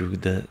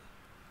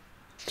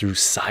through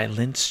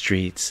silent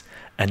streets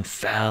and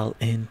fell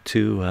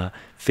into a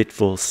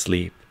fitful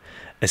sleep.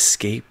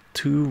 Escaped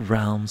to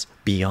realms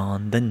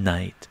beyond the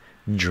night.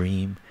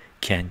 Dream,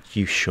 can't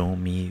you show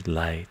me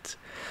light?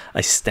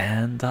 I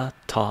stand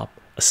atop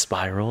a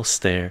spiral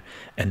stair.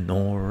 An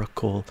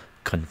oracle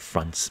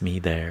confronts me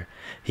there.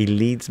 He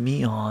leads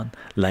me on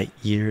light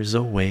years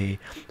away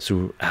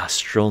through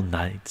astral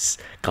nights,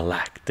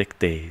 galactic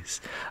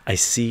days. I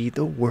see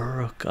the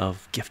work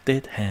of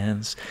gifted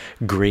hands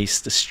grace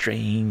the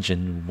strange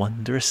and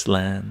wondrous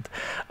land.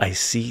 I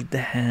see the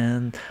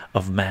hand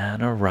of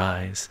man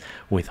arise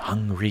with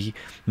hungry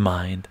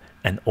mind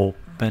and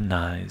open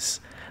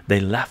eyes. They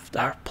left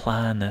our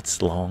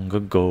planets long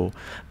ago.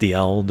 The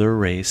elder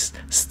race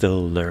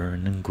still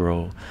learn and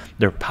grow.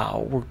 Their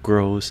power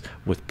grows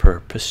with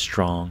purpose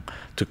strong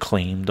to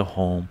claim the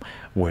home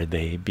where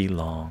they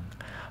belong.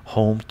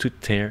 Home to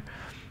tear,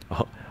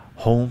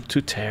 home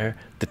to tear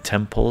the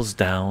temples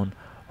down.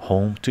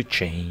 Home to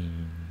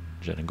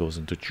change. And it goes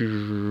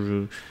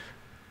into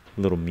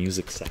little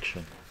music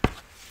section.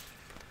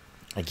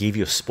 I gave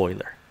you a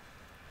spoiler.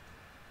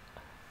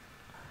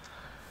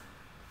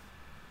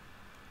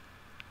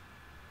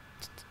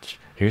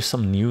 Here's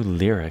some new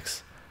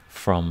lyrics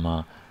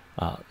from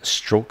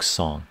Stroke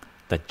song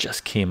that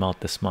just came out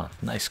this month.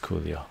 Nice,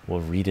 Coolio. We'll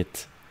read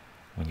it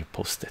when you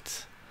post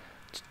it.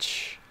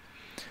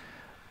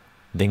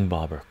 Ding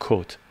Bobber,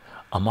 quote,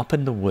 I'm up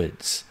in the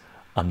woods,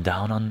 I'm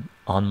down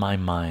on my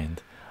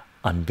mind,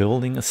 I'm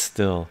building a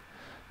still,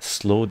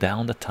 slow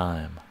down the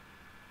time.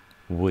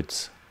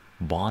 Woods,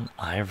 Bon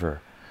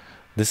Iver.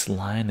 This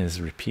line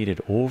is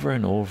repeated over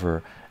and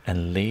over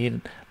and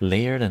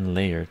layered and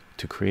layered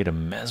to create a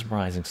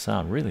mesmerizing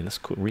sound. Really, let's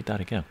read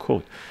that again.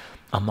 Quote,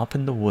 I'm up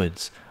in the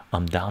woods,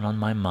 I'm down on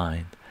my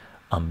mind,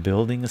 I'm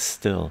building a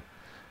still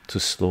to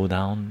slow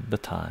down the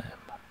time.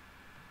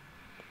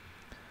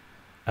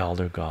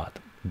 Elder God,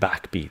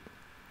 backbeat.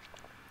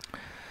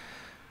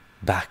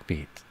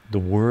 Backbeat. The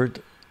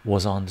word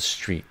was on the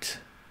street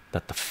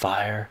that the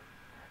fire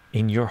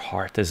in your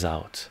heart is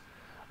out.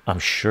 I'm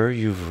sure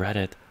you've read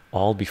it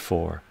all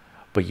before,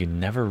 but you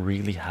never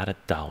really had a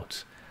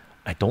doubt.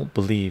 I don't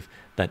believe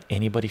that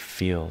anybody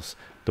feels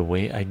the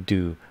way I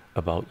do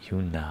about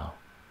you now.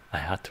 I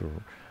had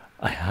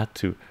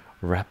to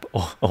rep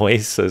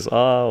Oasis.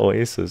 Ah,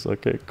 Oasis.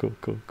 Okay,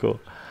 cool.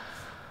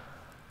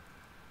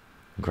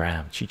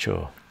 Graham,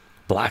 Chycho,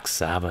 Black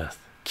Sabbath,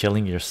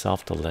 Killing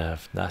Yourself to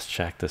Live. Let's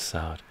check this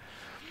out.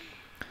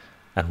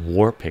 And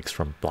War Pigs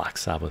from Black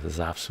Sabbath is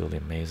absolutely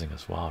amazing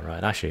as well,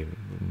 right? Actually,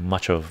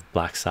 much of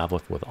Black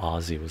Sabbath with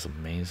Ozzy was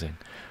amazing.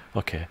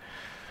 Okay,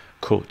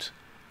 quote,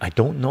 I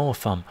don't know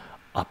if I'm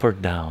up or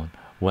down,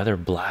 whether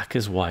black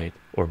is white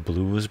or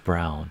blue is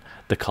brown.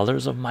 The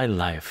colors of my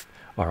life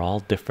are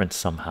all different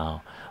somehow.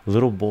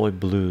 Little boy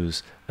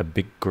blues, a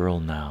big girl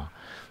now.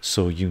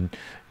 So you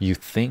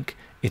think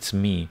it's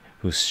me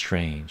who's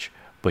strange,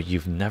 but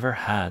you've never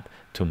had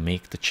to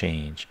make the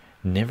change.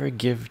 Never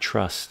give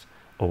trust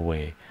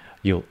away.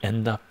 You'll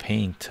end up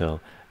paying till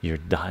your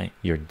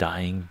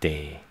dying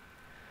day.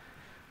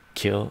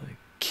 Killing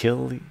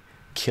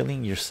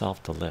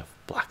yourself to live.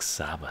 Black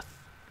Sabbath.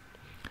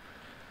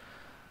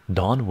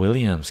 Don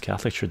Williams,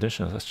 Catholic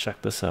Traditions. Let's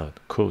check this out.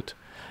 Quote,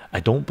 I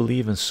don't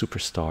believe in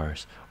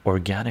superstars,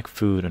 organic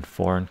food, and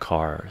foreign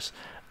cars.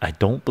 I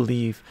don't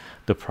believe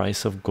the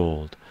price of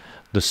gold,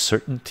 the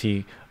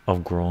certainty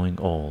of growing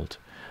old,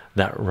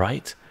 that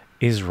right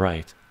is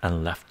right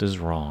and left is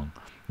wrong,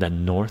 that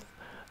north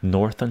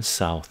and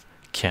south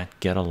can't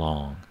get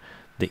along,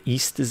 the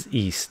east is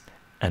east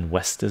and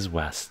west is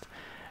west,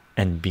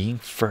 and being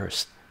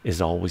first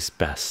is always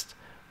best.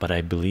 But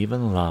I believe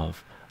in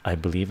love, I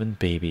believe in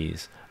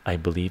babies, I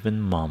believe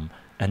in mom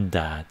and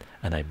dad,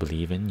 and I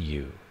believe in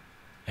you.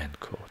 End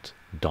quote.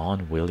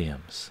 Don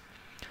Williams.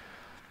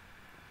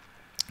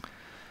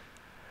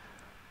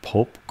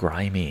 Pope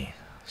Grimy,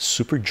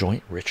 Super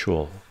Joint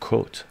Ritual.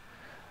 Quote,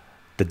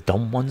 the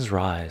dumb ones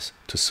rise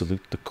to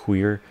salute the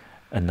queer,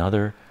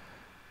 another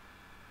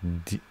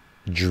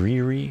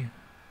dreary,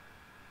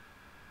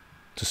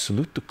 to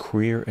salute the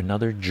queer,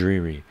 another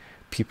dreary,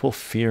 people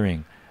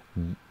fearing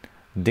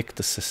dick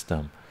the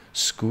system,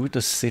 screw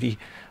the city,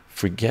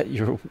 forget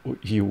you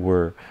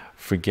were,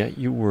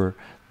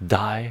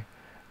 die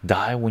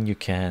when you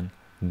can,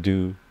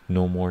 do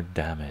no more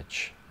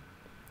damage.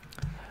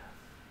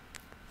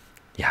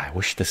 Yeah, I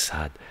wish this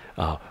had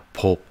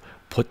Pope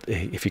put,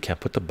 if you can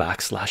put the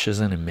backslashes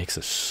in, it makes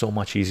it so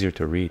much easier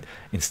to read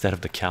instead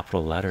of the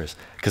capital letters,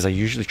 because I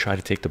usually try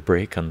to take the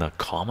break on the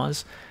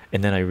commas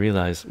and then I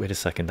realize, wait a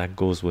second, that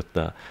goes with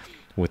the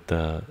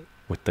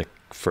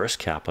first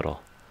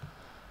capital,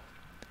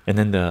 and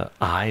then the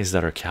I's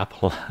that are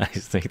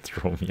capitalized, they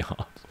throw me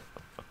off.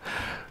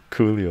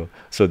 Coolio.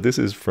 So this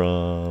is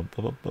from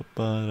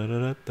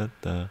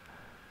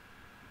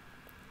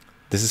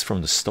this is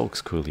from the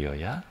Stokes. Coolio.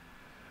 Yeah.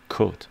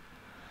 Quote,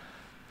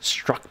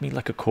 struck me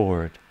like a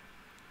chord.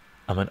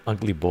 I'm an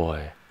ugly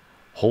boy,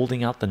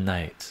 holding out the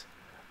night,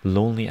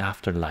 lonely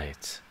after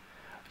light.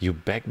 You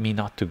beg me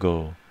not to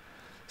go,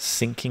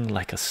 sinking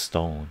like a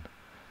stone.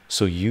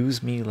 So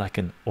use me like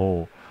an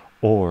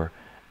oar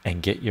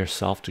and get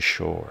yourself to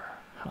shore.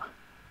 Huh.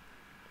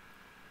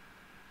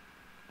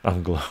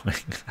 I'm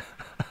glowing.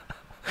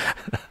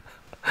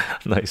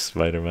 Nice,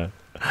 Spider-Man.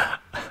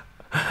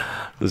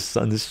 The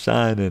sun is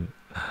shining.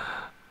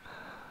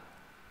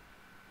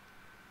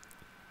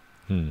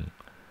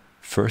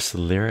 First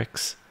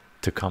lyrics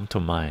to come to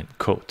mind.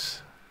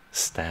 Quote,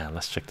 Stan,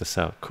 let's check this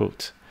out.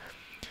 Quote,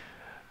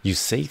 you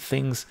say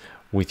things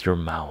with your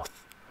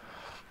mouth,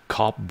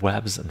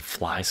 cobwebs and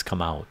flies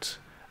come out.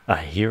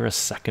 I hear a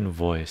second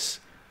voice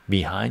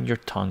behind your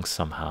tongue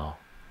somehow.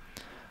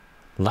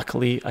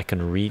 Luckily I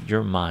can read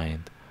your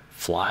mind,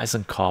 Flies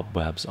and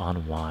cobwebs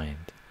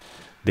unwind.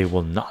 They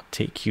will not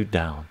take you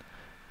down.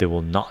 They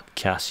will not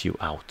cast you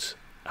out.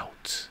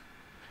 Out.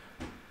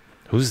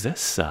 Who's this,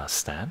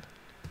 Stan?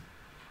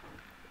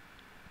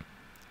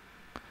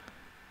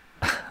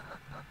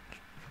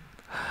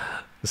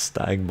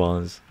 Stag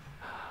bonds.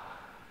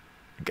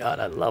 God,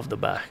 I love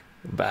the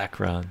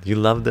background. You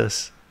love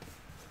this?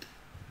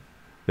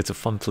 It's a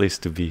fun place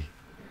to be.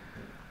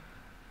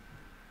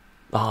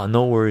 Oh,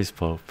 no worries,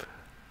 Pope.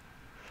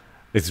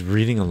 It's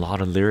reading a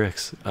lot of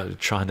lyrics,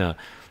 trying to,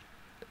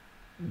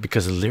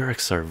 because the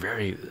lyrics are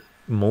very,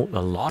 a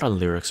lot of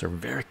lyrics are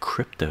very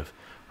cryptic,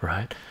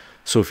 right?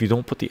 So if you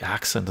don't put the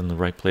accent in the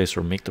right place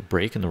or make the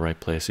break in the right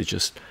place, it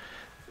just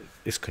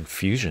is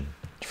confusion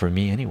for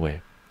me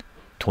anyway.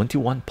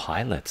 21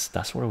 Pilots,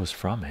 that's where it was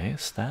from, hey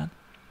Stan?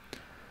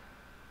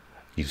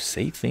 You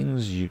say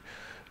things, you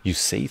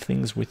say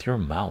things with your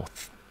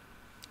mouth.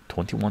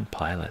 21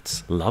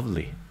 Pilots,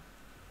 lovely.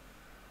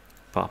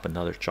 Pop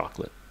another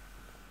chocolate.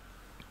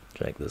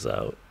 Check this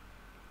out.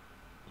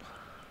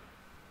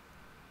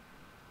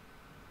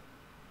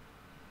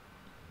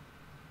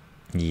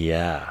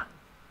 Yeah,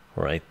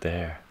 right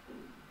there.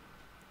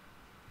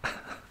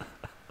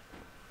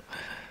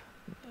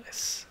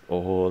 Nice.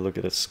 Oh, look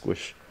at it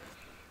squish.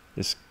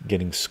 It's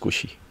getting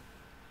squishy.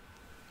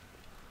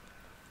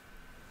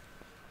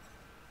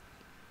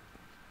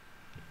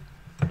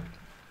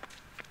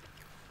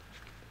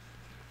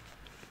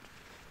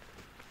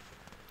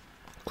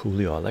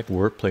 Coolio. I like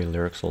wordplay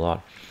lyrics a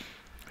lot.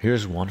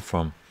 Here's one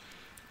from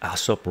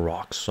Aesop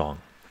Rock's song,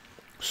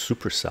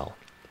 Supercell.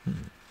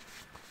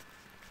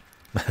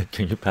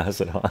 Can you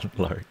pass it on,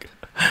 Lark?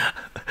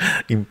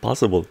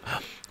 Impossible.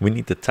 We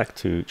need the tech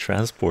to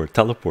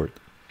teleport.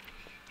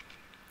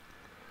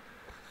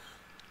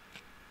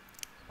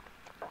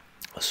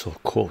 So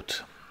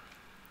quote,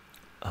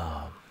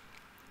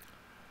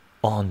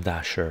 on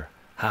dasher,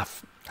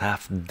 half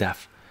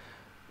deaf,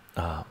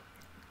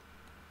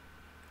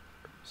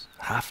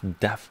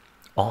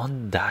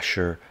 on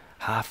dasher,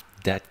 half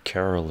dead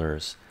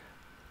carolers,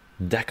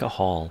 deck a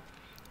hall,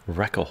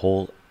 wreck a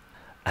whole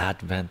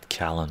advent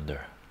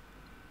calendar.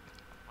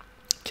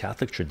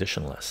 Catholic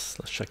traditionalists,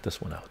 let's check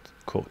this one out.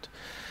 Quote,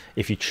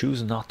 if you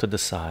choose not to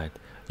decide,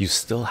 you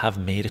still have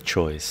made a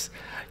choice.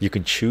 You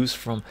can choose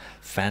from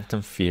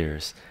phantom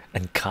fears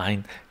and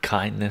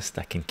kindness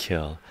that can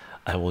kill.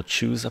 I will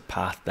choose a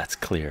path that's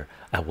clear.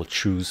 I will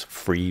choose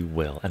free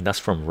will. And that's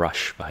from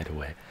Rush, by the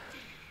way.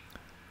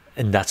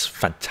 And that's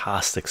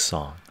fantastic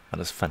song. That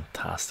is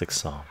fantastic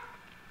song,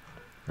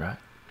 right?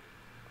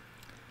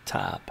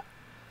 Tab.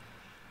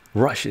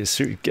 Rush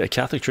is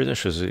Catholic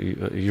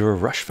tradition. You're a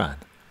Rush fan.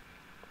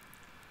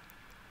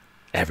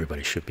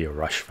 Everybody should be a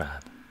Rush fan,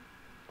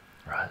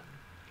 right?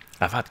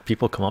 I've had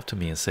people come up to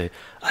me and say,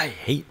 I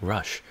hate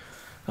Rush.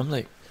 I'm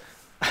like,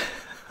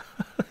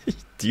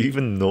 do you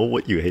even know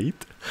what you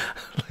hate?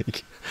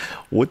 Like,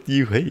 what do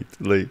you hate?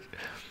 Like,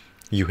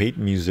 you hate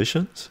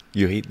musicians?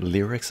 You hate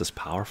lyrics as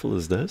powerful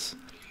as this?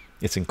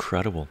 It's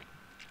incredible.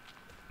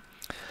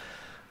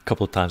 A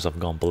couple of times I've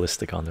gone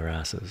ballistic on their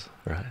asses,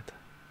 right?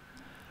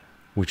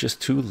 We're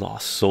just two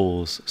lost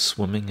souls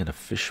swimming in a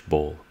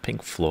fishbowl.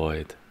 Pink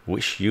Floyd,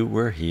 wish you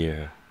were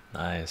here.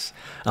 Nice.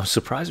 I'm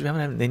surprised we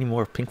haven't had any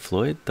more Pink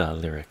Floyd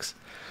lyrics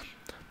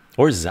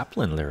or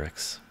Zeppelin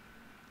lyrics,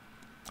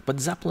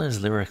 but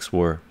Zeppelin's lyrics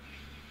were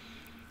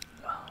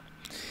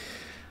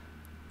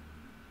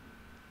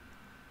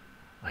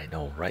I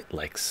know, right?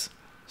 Like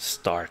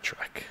Star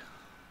Trek.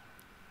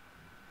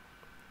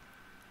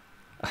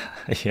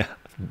 Yeah,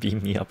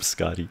 beam me up,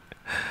 Scotty.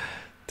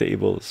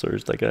 Table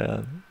surged like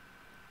a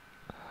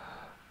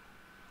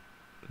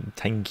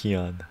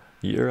Tankion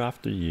year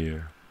after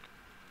year.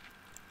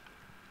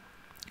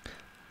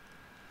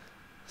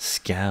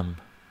 Scam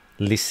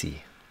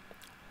Lissy,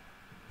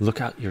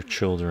 look at your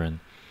children,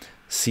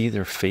 see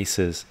their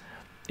faces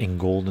in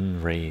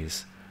golden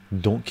rays.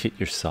 Don't kid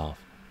yourself,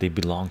 they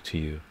belong to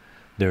you.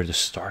 They're the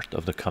start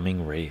of the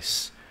coming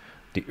race.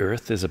 The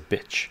earth is a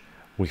bitch.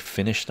 We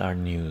finished our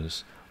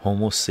news.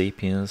 Homo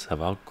sapiens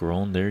have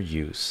outgrown their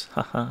use.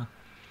 Haha.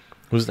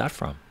 Who's that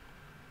from?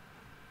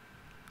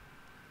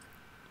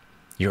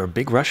 You're a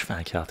big Rush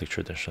fan, Catholic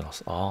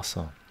traditionalist.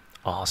 Awesome,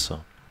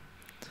 awesome.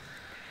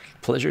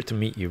 Pleasure to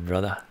meet you,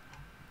 brother.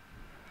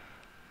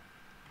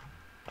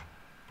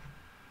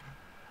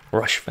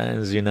 Rush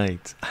fans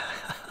unite.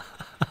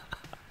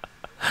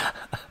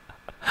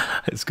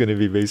 It's going to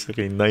be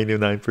basically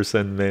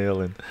 99%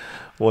 male and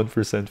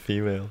 1%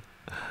 female.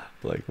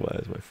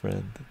 Likewise, my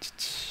friend.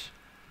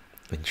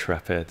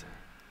 Intrepid.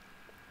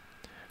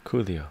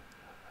 Coolio.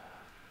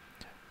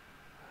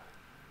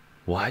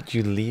 Why'd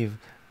you leave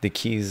the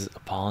keys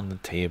upon the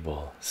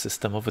table?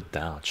 System of a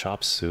Down.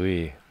 Chop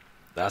suey.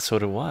 That's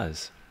what it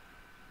was.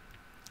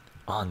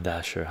 On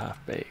dasher,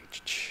 half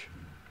baked.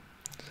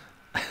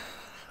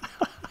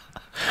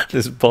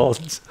 This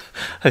bald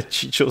a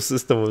chycho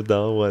System of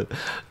Down one.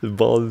 The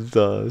bald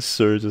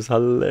surge is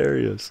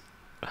hilarious.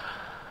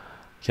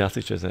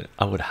 Catholic said,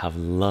 I would have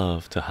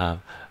loved to have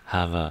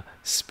have a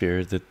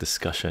spirited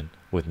discussion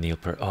with Neil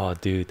Peart. Oh,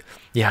 dude,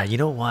 yeah. You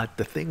know what?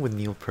 The thing with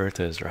Neil Peart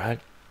is, right?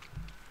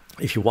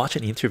 If you watch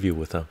an interview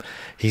with him,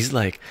 he's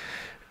like,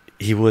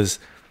 he was,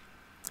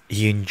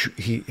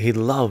 he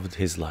loved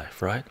his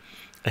life, right?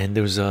 And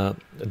there's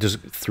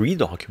 3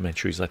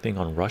 documentaries I think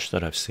on Rush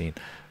that I've seen,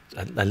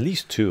 at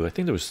least 2. I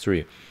think there was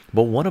 3,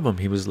 but one of them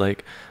he was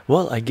like,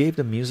 well, I gave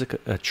the music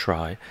a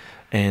try,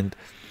 and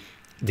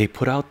they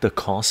put out the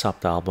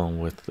concept album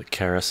with the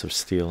Caress of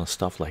Steel and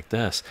stuff like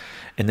this,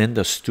 and then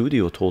the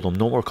studio told them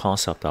no more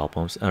concept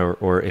albums,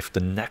 or if the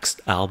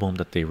next album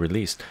that they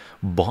released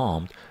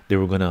bombed, they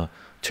were gonna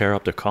tear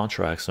up their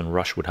contracts, and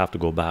Rush would have to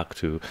go back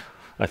to,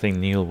 I think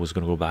Neil was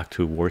gonna go back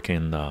to working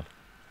in the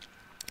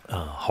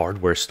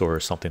hardware store or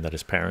something that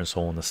his parents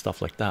owned and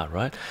stuff like that,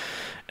 right?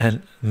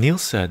 And Neil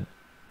said,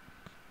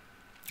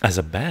 as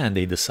a band,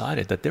 they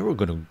decided that they were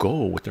going to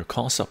go with their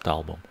concept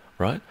album,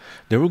 right?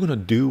 They were going to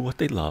do what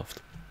they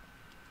loved.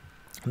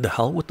 The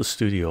hell with the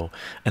studio,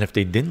 and if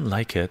they didn't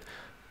like it,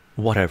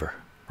 whatever,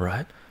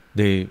 right?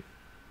 They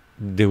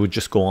would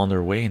just go on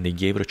their way, and they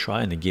gave it a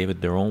try, and they gave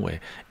it their own way,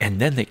 and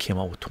then they came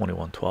out with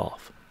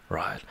 2112,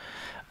 right?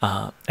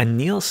 And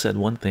Neil said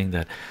one thing,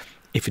 that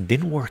if it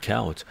didn't work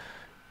out,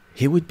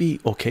 he would be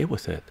okay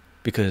with it,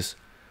 because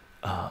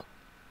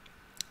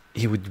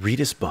he would read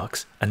his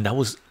books, and that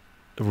was,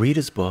 read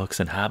his books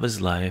and have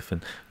his life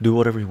and do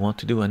whatever he wanted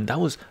to do, and that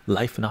was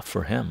life enough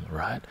for him,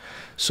 right?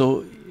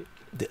 So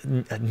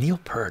Neil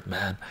Peart,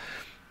 man,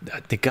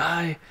 the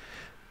guy,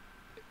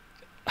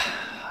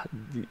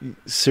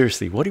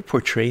 seriously, what he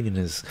portrayed in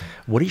his,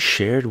 what he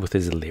shared with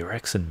his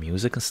lyrics and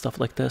music and stuff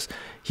like this,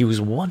 he was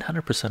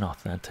 100%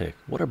 authentic.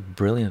 What a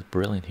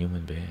brilliant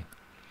human being.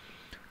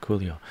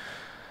 Coolio.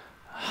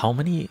 How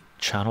many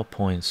channel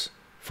points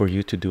for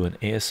you to do an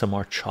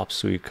ASMR chop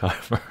suey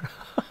cover?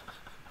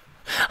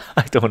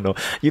 I don't know.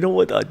 You know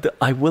what?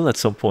 I will at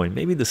some point,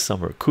 maybe this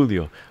summer.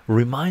 Coolio,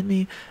 remind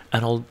me,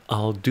 and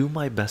I'll do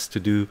my best to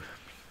do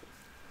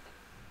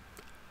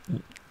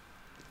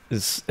a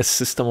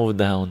System of a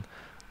Down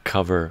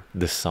cover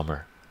this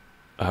summer,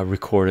 a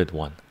recorded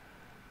one.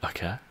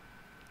 Okay.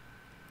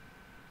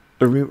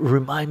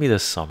 Remind me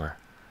this summer.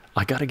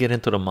 I got to get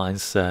into the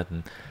mindset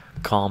and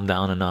calm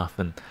down enough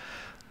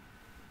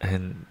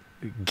and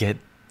get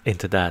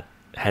into that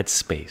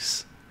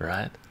headspace,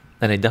 right?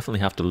 And I definitely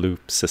have to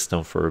loop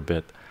System for a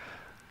bit.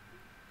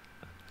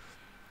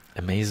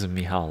 Amazes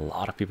me how a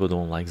lot of people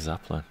don't like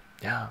Zeppelin.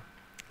 Yeah,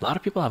 a lot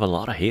of people have a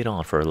lot of hate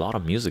on for a lot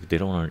of music they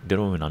don't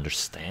even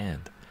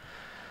understand.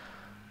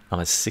 I'm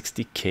at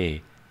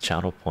 60k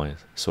channel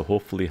points, so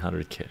hopefully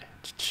 100k.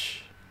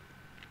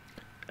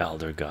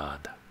 Elder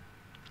God.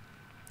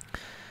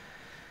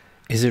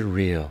 Is it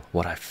real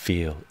what I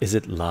feel? Is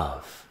it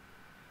love?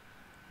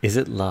 Is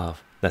it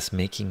love that's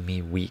making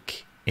me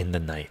weak in the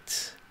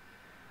night?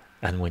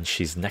 And when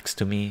she's next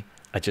to me,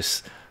 I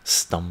just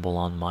stumble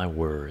on my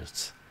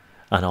words,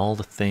 and all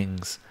the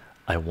things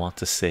I want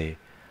to say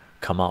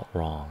come out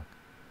wrong.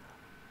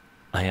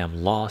 I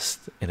am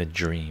lost in a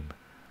dream,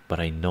 but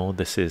I know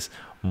this is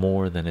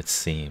more than it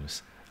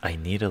seems. I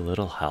need a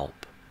little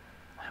help.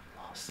 I am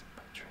lost in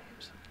my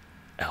dreams.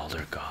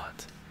 Elder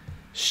God.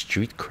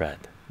 Street cred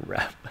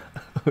rap.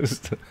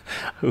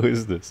 Who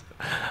is this?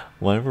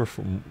 Whatever,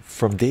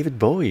 from David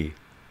Bowie.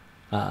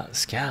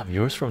 Scam,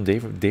 yours from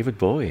David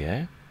Bowie,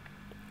 eh?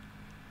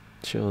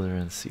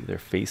 Children see their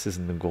faces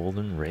in the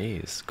golden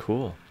rays.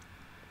 Cool.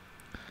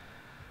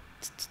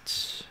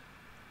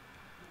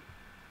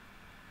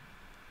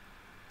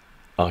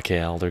 Okay,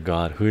 Elder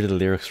God, who are the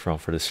lyrics from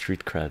for the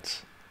street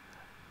creds?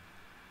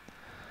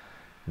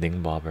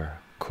 Ding Bobber.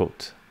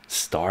 Quote,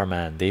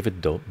 Starman, David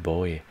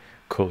Bowie.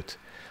 Quote,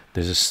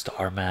 there's a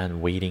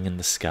starman waiting in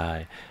the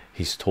sky.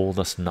 He's told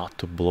us not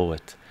to blow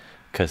it,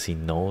 'cause he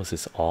knows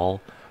it's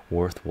all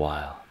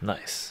worthwhile.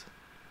 Nice.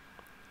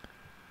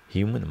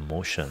 Human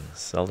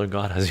emotions. Elder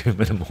God has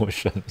human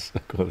emotions.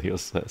 Coolio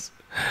says.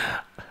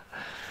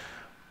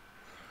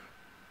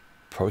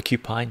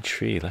 Porcupine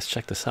tree. Let's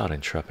check this out.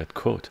 Intrepid.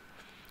 Quote,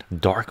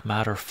 dark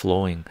matter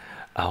flowing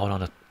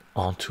out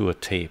onto a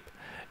tape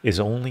is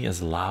only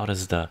as loud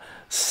as the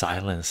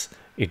silence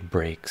it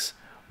breaks.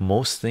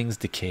 Most things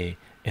decay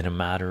in a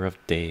matter of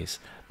days.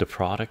 The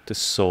product is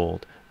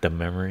sold, the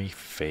memory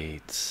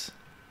fades.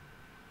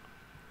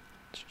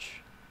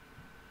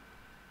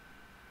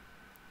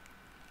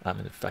 I'm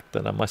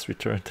infected. I must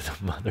return to the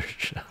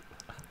mothership.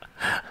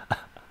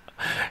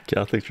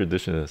 Catholic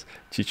tradition is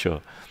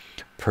chycho.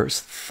 Peart's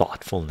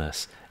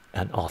thoughtfulness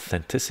and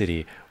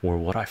authenticity were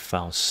what I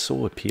found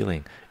so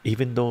appealing,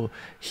 even though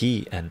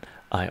he and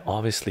I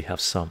obviously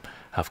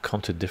have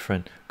come to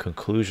different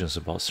conclusions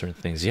about certain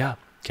things. Yeah,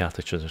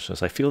 Catholic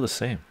traditions, I feel the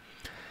same.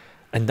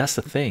 And that's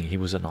the thing, he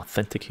was an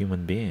authentic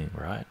human being,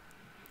 right?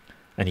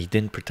 And he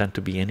didn't pretend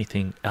to be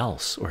anything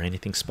else or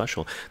anything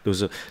special.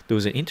 There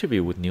was an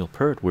interview with Neil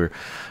Peart where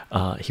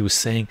he was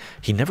saying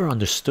he never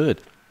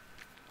understood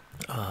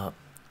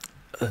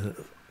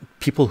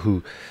people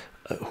who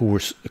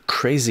were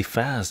crazy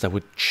fans that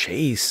would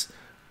chase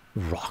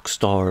rock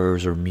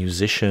stars or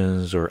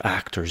musicians or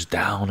actors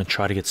down and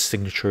try to get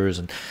signatures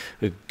and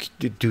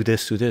do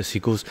this, do this. He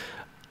goes,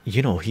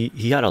 you know,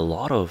 he had a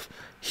lot of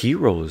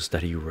heroes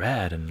that he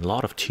read and a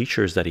lot of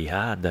teachers that he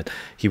had that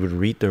he would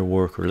read their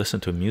work or listen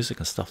to music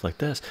and stuff like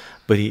this.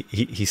 But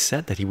he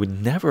said that he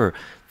would never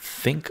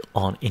think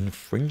on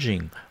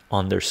infringing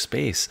on their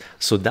space.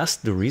 So that's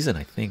the reason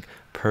I think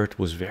Pert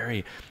was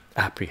very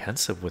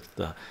apprehensive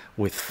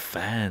with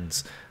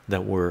fans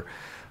that were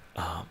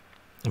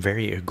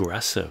very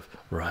aggressive,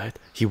 right?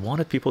 He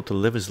wanted people to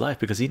live his life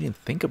because he didn't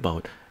think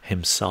about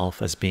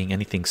himself as being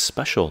anything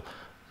special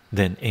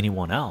than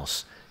anyone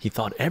else. He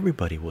thought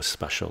everybody was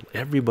special,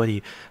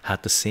 everybody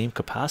had the same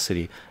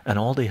capacity, and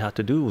all they had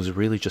to do was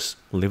really just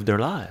live their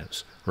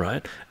lives,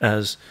 right?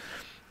 As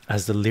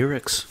the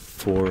lyrics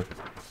for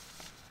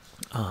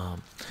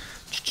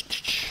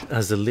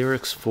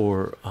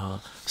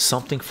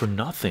something for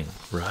nothing,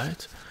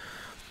 right?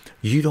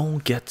 You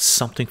don't get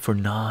something for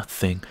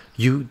nothing.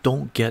 You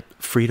don't get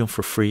freedom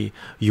for free.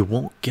 You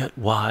won't get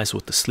wise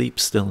with the sleep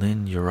still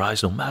in your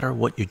eyes, no matter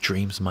what your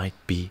dreams might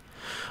be.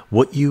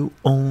 What you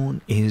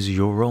own is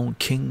your own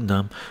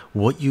kingdom.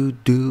 What you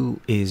do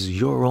is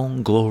your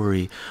own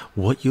glory.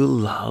 What you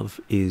love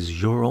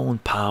is your own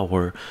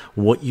power.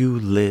 What you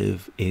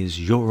live is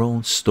your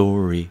own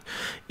story.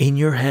 In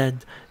your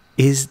head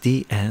is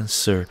the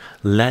answer.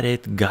 Let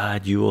it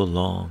guide you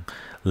along.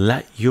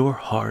 Let your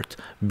heart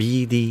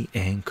be the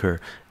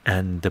anchor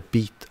and the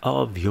beat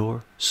of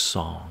your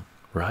song,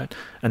 right?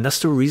 And that's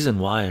the reason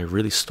why I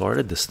really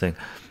started this thing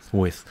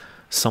with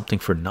something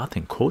for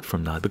nothing, quote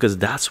from that, because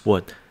that's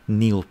what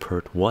Neil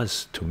Peart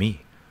was to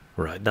me,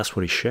 right? That's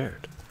what he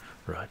shared,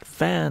 right?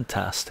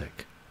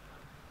 Fantastic.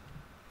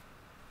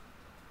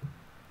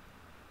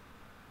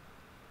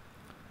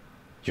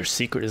 Your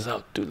secret is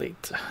out too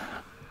late.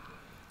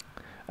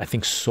 I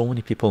think so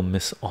many people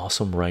miss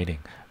awesome writing,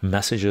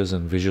 messages,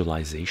 and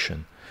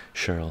visualization,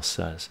 Cheryl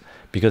says,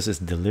 because it's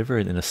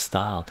delivered in a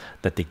style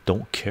that they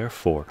don't care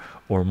for,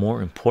 or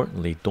more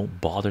importantly, don't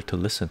bother to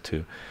listen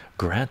to.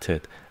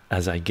 Granted,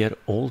 as I get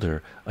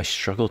older, I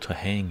struggle to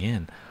hang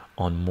in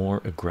on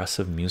more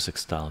aggressive music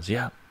styles.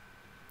 Yeah,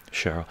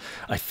 Cheryl,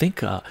 I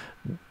think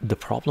the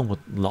problem with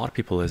a lot of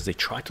people is they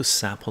try to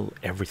sample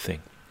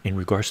everything in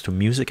regards to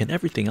music and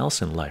everything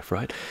else in life,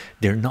 right?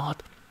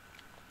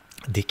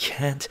 They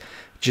can't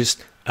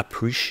just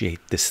appreciate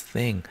this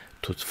thing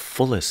to its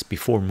fullest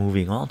before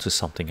moving on to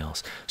something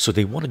else. So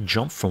they want to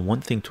jump from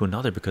one thing to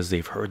another because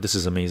they've heard this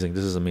is amazing,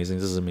 this is amazing,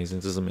 this is amazing,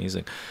 this is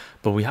amazing.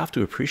 But we have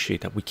to appreciate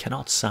that we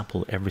cannot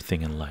sample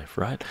everything in life,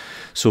 right?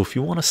 So if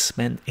you want to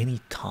spend any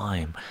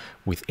time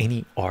with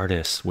any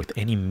artist, with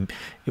any,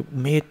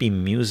 may it be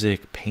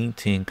music,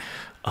 painting,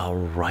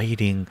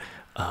 writing,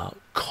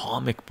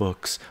 comic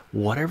books,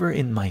 whatever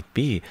it might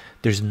be,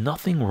 there's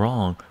nothing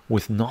wrong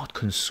with not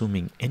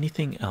consuming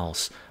anything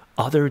else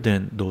other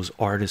than those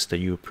artists that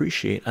you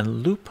appreciate,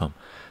 and loop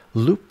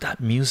that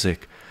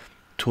music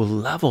to a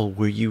level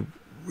where you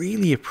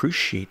really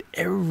appreciate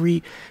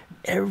every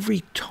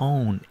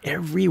tone,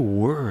 every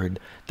word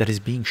that is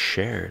being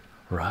shared,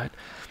 right?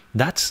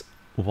 That's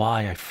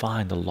why I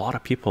find a lot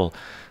of people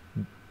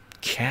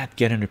can't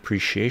get an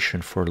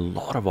appreciation for a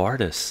lot of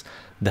artists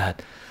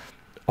that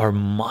are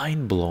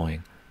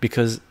mind-blowing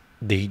because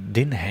they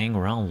didn't hang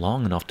around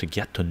long enough to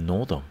get to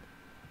know them,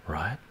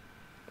 right?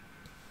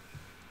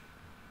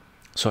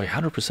 So I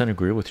 100%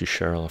 agree with you,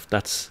 Cheryl. If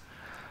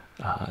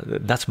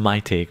that's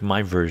my take,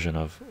 my version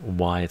of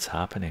why it's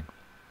happening.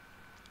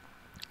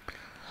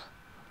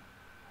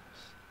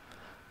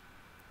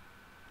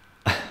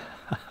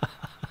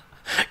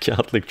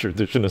 Catholic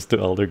traditionist to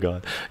elder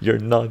god, you're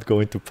not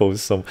going to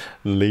post some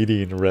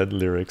Lady in Red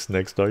lyrics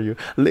next, are you?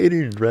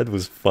 Lady in Red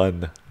was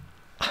fun.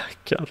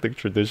 Catholic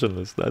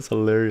traditionalist, that's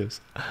hilarious.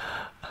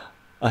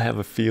 I have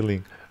a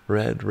feeling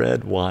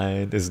red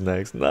wine is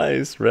next.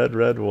 Nice,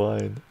 red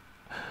wine.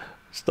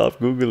 Stop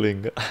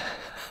googling.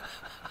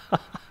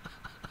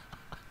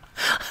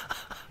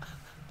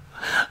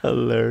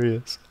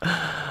 Hilarious.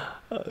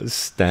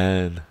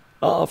 Stan,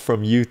 oh,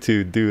 from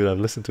YouTube, dude. I've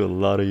listened to a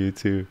lot of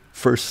YouTube.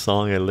 First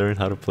song I learned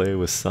how to play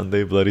was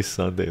Sunday Bloody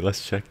Sunday.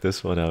 Let's check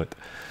this one out.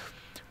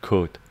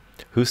 Quote,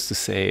 who's to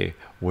say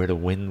where the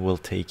wind will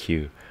take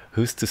you?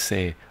 Who's to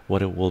say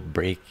what it will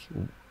break?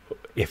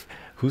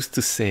 Who's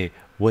to say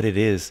what it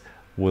is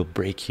will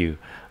break you?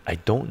 I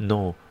don't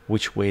know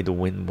which way the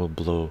wind will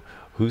blow.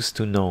 Who's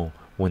to know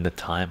when the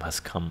time has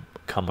come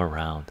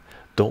around?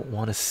 Don't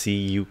want to see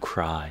you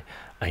cry.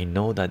 I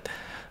know that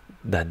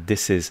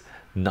this is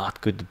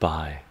not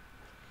goodbye.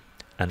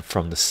 And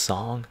from the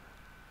song,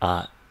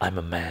 I'm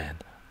a man,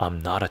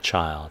 I'm not a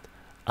child.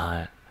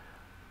 I'm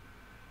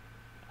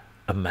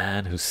a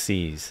man who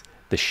sees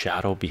the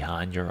shadow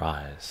behind your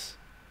eyes.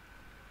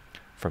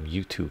 From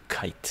YouTube,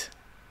 Kite.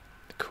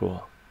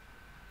 Cool.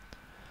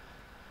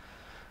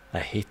 I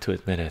hate to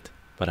admit it,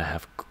 but I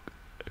have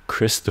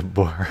Chris de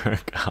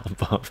Burgh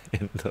album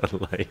in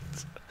the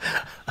lights.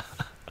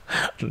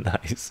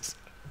 Nice.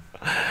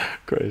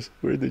 Christ,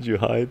 where did you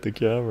hide the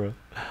camera?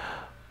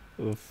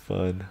 Oh,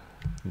 fun.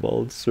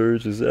 Bald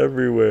Surge is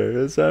everywhere.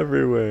 It's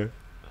everywhere.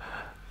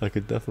 I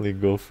could definitely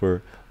go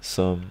for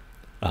some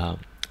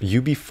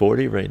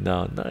UB40 right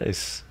now.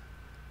 Nice.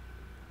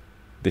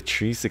 The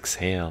trees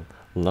exhale.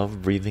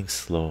 Love breathing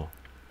slow.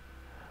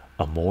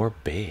 Amor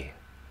Bay.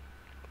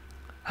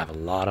 I have a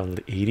lot of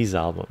the 80s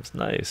albums.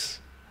 Nice.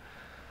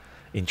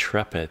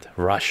 Intrepid.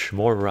 Rush.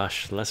 More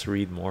Rush. Let's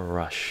read more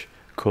Rush.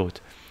 Quote: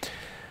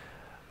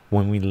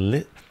 when we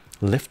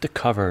lift the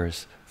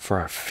covers for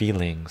our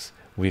feelings,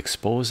 we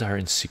expose our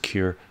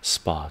insecure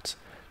spots.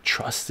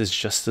 Trust is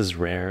just as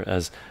rare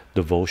as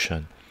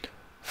devotion.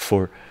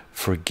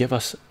 Forgive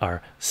us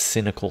our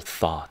cynical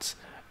thoughts.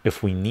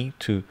 If we need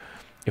too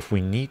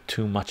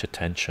much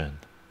attention,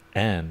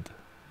 and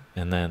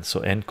then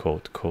so end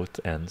quote, quote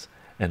ends,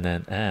 and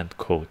then and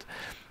quote,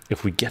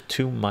 if we get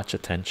too much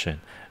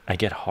attention, I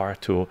get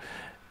hard to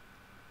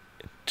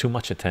too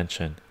much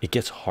attention, it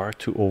gets hard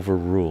to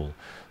overrule.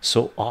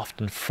 So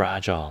often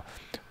fragile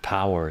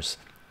powers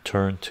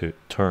turns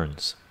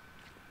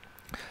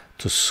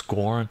to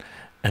scorn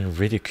and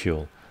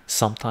ridicule.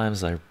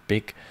 Sometimes our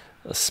big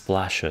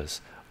splashes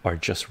are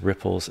just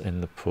ripples in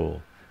the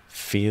pool.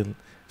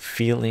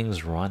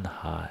 Feelings run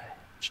high.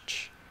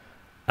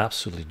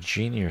 Absolutely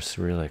genius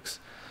lyrics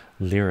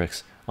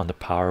on the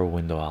Power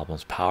Window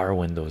albums. Power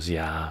Windows,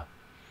 yeah,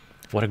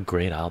 what a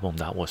great album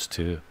that was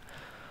too.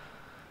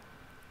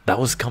 That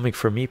was coming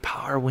for me.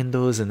 Power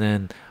Windows, and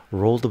then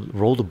roll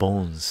the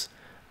bones.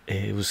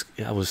 I was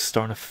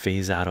starting to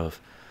phase out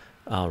of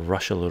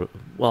Rush a little.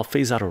 Well,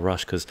 phase out of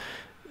Rush because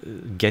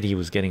Getty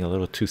was getting a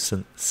little too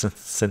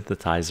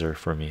synthesizer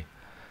for me,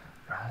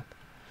 right?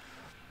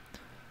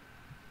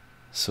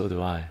 So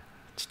do I.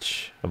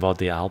 About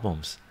the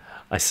albums,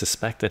 I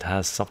suspect it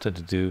has something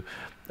to do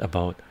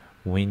about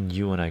when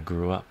you and I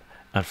grew up.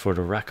 And for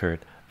the record,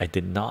 I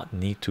did not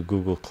need to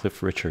Google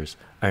Cliff Richards.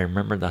 I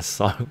remember that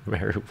song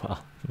very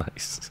well.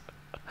 Nice.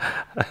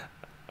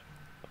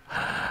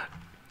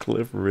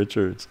 Cliff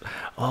Richards.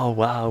 Oh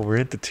wow, we're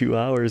into 2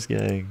 hours,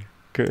 gang.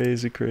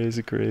 Crazy,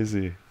 crazy,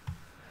 crazy.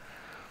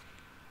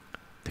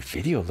 The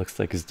video looks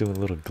like it's doing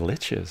little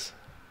glitches.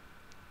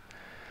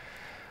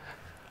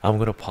 I'm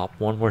gonna pop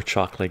one more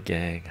chocolate,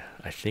 gang.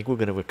 I think we're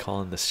gonna be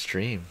calling the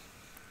stream.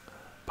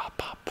 Pop,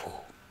 pop, poo.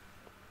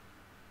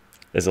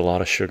 There's a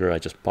lot of sugar I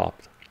just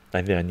popped.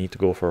 I think I need to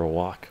go for a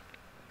walk.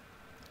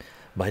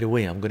 By the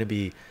way, I'm gonna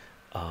be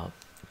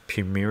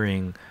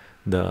premiering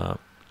the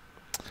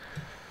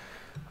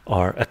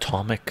our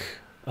atomic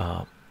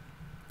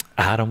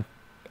atom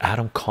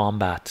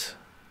combat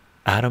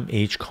atom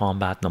age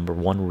combat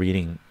 #1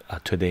 reading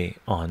today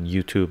on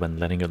YouTube and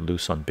letting it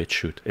loose on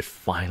BitChute. It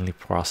finally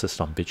processed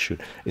on BitChute.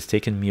 It's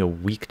taken me a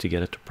week to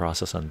get it to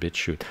process on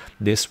BitChute.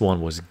 This one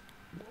was a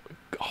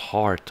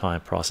hard time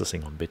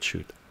processing on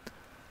BitChute.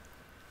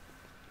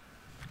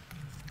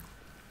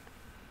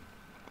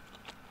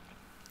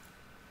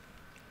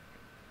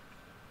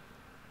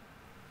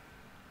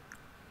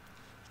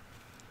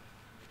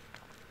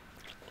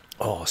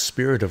 Oh,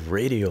 Spirit of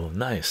Radio,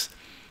 nice.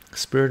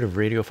 Spirit of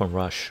Radio from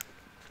Rush.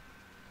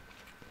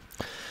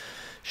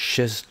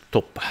 Shez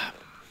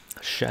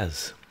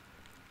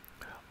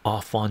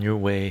off on your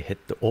way,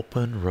 hit the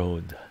open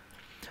road.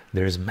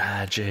 There's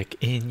magic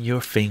in your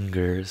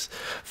fingers,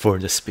 for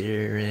the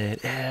spirit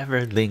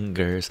ever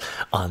lingers,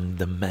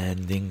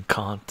 undemanding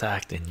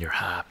contact in your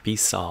happy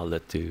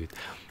solitude.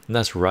 And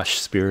that's Rush,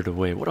 Spirit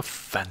Away. What a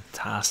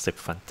fantastic,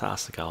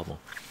 fantastic album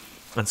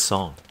and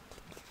song.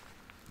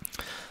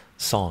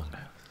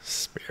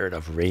 Spirit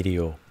of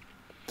Radio.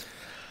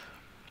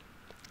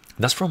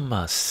 That's from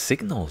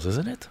Signals,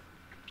 isn't it?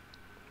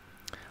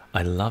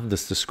 I love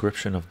this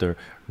description of the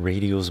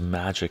radio's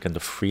magic and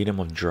the freedom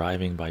of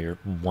driving by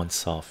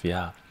oneself.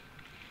 Yeah,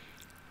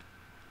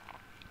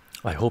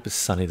 I hope it's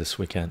sunny this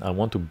weekend. I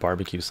want to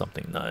barbecue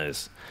something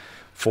nice.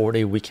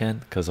 4-day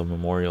weekend because of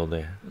Memorial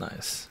Day.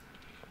 Nice.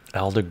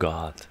 Elder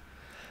God,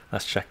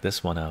 let's check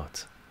this one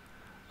out.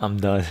 I'm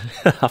done.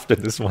 After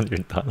this one you're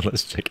done.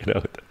 Let's check it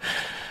out.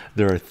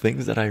 There are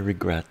things that I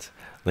regret,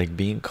 like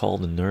being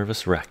called a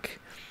nervous wreck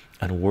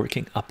and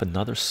working up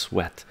another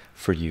sweat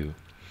for you.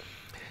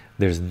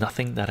 There's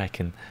nothing that I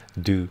can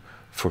do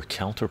for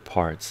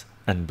counterparts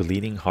and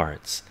bleeding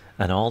hearts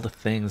and all the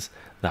things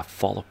that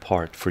fall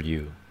apart for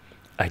you.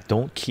 I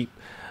don't keep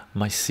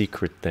my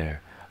secret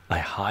there. I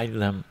hide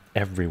them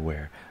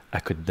everywhere. I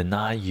could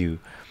deny,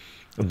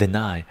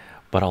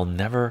 but I'll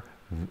never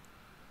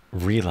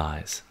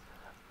realize.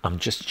 I'm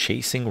just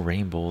chasing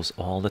rainbows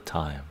all the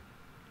time.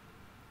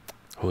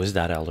 Who is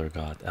that Elder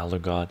God? Elder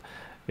God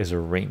is a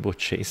rainbow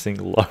chasing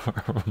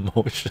lover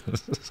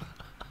emotions.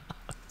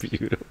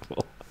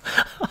 Beautiful.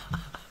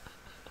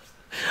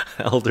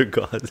 Elder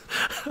God,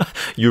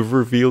 you've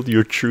revealed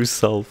your true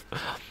self.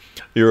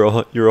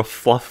 You're a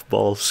fluff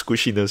ball of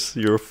squishiness.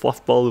 You're a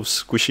fluff ball of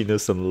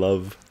squishiness and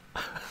love.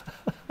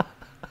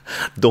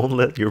 Don't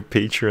let your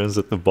patrons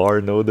at the bar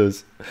know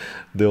this.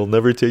 They'll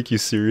never take you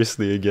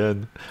seriously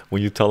again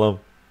when you tell them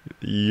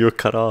you're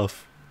cut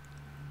off.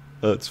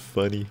 That's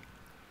funny.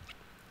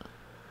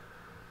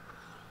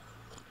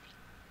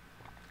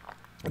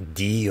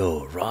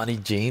 Dio, Ronnie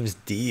James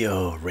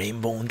Dio,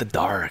 Rainbow in the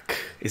Dark.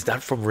 Is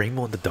that from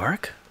Rainbow in the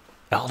Dark?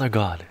 Elder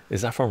God,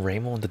 is that from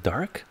Rainbow in the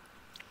Dark?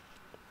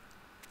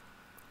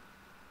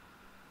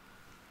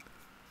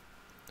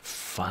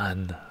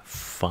 Fun,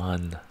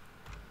 fun,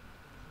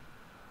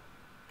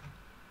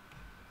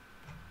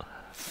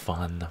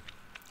 fun.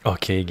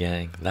 Okay,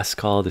 gang, let's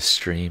call the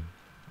stream.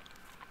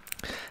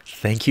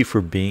 Thank you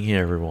for being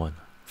here, everyone.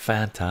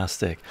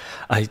 Fantastic.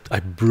 I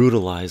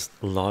brutalized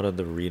a lot of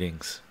the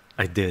readings.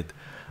 I did.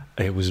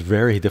 It was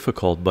very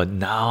difficult, but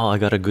now I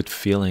got a good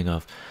feeling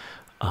of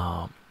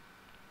how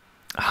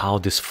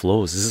this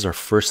flows. This is our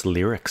first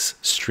lyrics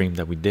stream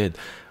that we did.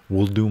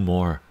 We'll do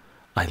more.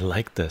 I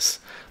like this.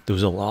 There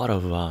was a lot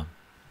of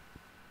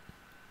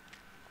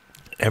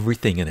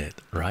everything in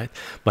it, right?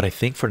 But I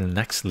think for the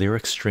next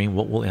lyric stream,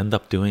 what we'll end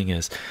up doing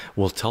is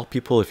we'll tell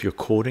people, if you're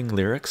quoting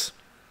lyrics,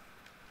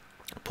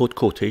 put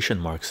quotation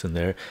marks in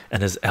there,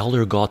 and as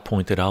Elder God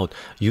pointed out,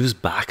 use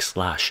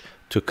backslash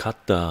to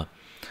cut the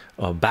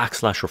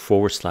backslash or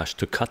forward slash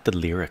to cut the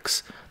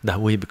lyrics. That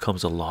way it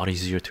becomes a lot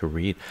easier to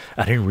read.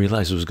 I didn't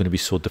realize it was going to be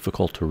so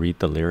difficult to read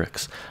the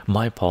lyrics.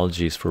 My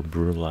apologies for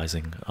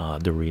brutalizing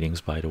the readings,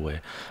 by the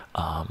way.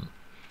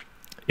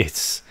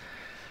 It's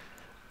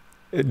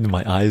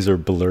my eyes are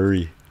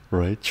blurry,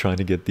 right, trying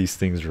to get these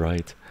things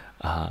right.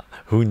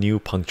 Who knew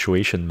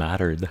punctuation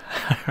mattered?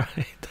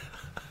 Right?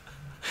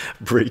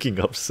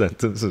 Breaking up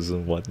sentences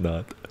and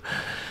whatnot.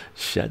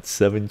 Shed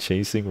 7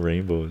 chasing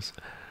rainbows.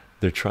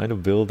 They're trying to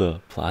build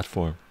a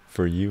platform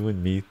for you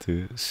and me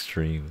to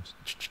stream.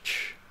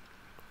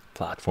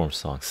 Platform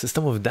song.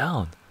 System of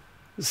Down.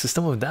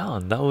 System of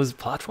Down. That was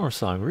platform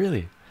song,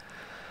 really.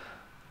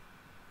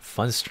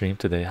 Fun stream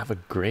today. Have a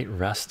great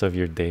rest of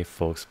your day,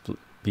 folks.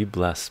 Be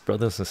blessed,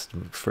 brothers and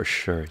sisters, for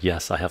sure.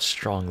 Yes, I have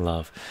strong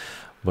love,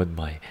 but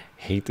my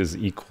hate is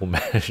equal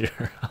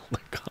measure. Oh my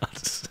God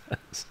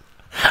says.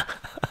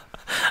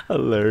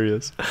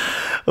 Hilarious.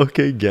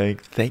 Okay, gang,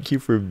 thank you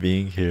for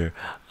being here.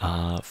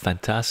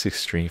 Fantastic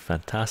stream,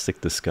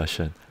 fantastic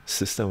discussion.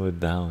 System of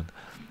Down.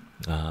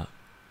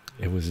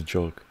 It was a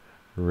joke.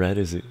 Read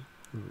it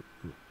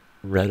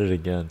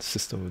again.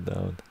 System of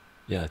Down.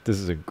 Yeah, this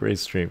is a great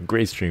stream.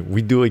 Great stream.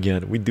 We do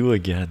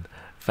again.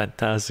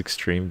 Fantastic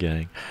stream,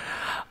 gang.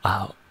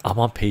 I'm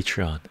on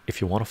Patreon. If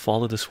you want to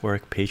follow this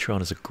work,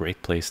 Patreon is a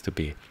great place to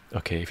be.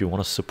 Okay, if you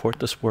want to support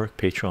this work,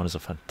 Patreon is a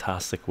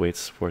fantastic way to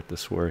support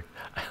this work.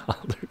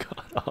 Oh my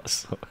God,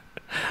 awesome.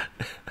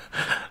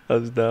 I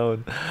was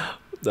down.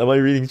 Am I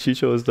reading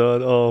Chycho is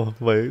down? Oh,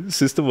 my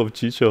system of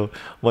Chycho.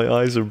 My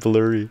eyes are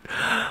blurry.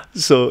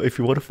 So if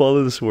you want to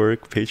follow this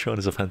work, Patreon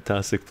is a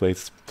fantastic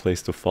place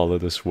to follow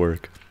this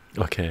work.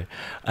 Okay,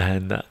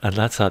 and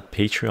that's at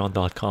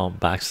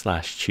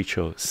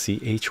patreon.com/chycho,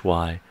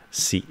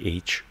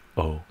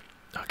 CHYCHO.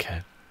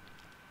 Okay,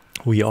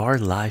 we are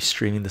live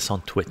streaming this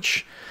on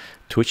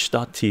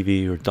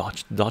twitch.tv or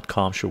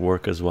 .com should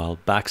work as well,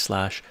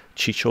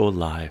 /chycho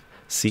live,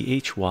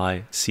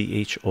 CHYCHOLIVE.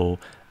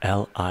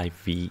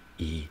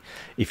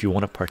 If you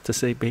want to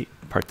participate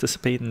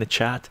in the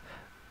chat,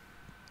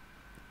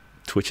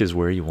 Twitch is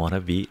where you want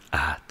to be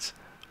at,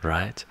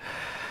 right?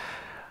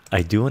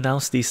 I do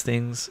announce these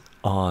things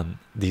on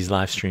these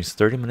live streams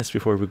 30 minutes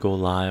before we go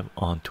live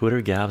on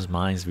Twitter, Gabs,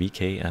 Minds,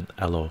 VK, and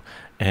Elo,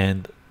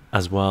 and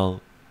as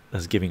well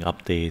as giving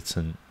updates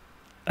and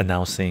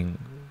announcing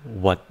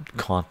what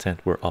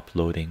content we're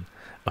uploading.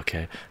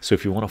 Okay, so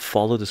if you want to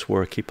follow this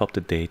work, keep up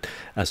to date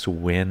as to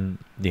when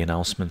the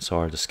announcements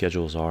are, the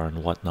schedules are,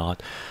 and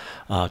whatnot,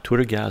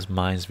 Twitter, Gabs,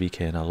 Minds,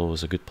 VK, and Elo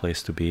is a good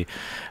place to be.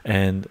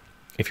 And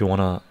if you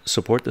want to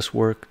support this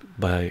work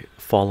by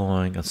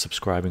following and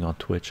subscribing on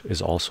Twitch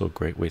is also a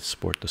great way to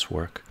support this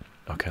work.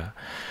 Okay,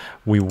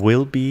 we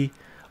will be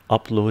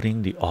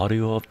uploading the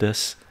audio of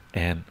this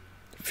and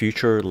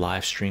future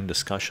live stream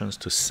discussions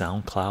to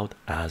SoundCloud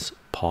as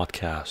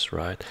podcasts,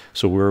 right?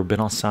 So we've been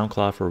on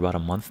SoundCloud for about a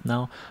month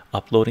now,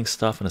 uploading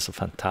stuff, and it's a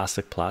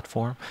fantastic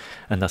platform.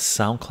 And that's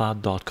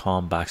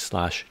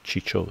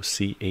soundcloud.com/chycho,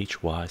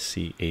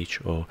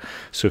 CHYCHO.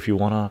 So if you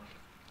want to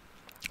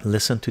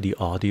listen to the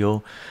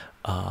audio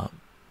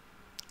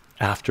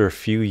after a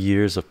few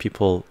years of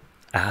people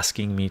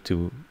asking me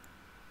to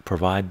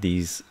provide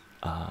these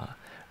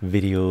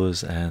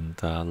videos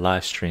and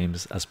live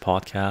streams as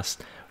podcasts,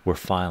 we're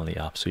finally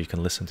up, so you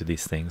can listen to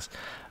these things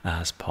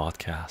as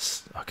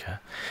podcasts. Okay,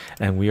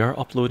 and we are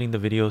uploading the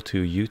video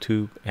to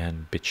YouTube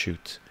and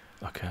BitChute.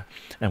 Okay,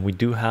 and we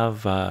do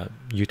have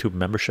YouTube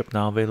membership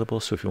now available,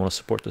 so if you want to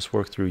support this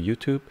work through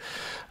YouTube,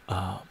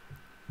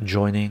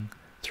 joining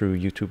through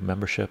YouTube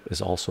membership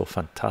is also a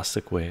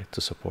fantastic way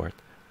to support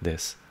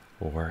this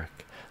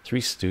work.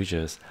 Three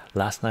Stooges.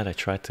 Last night I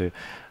tried to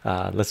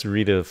let's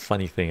read a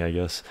funny thing, I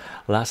guess.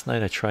 Last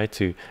night I tried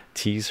to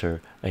tease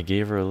her. I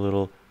gave her a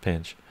little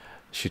pinch.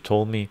 She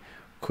told me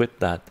quit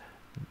that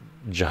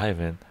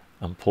jiving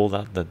and pulled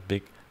out that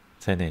big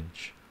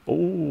 10-inch.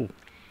 Oh,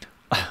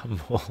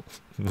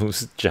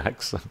 Moose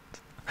Jackson.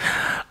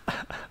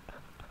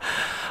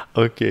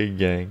 Okay,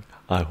 gang,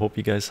 I hope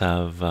you guys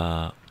have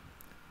a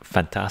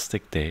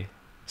fantastic day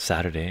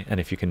Saturday, and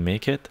if you can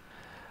make it,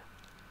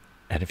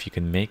 And if you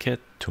can make it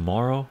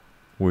tomorrow,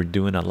 we're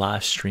doing a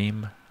live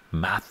stream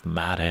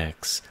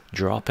mathematics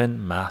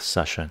drop-in math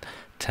session,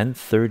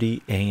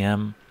 10:30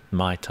 a.m.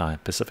 my time,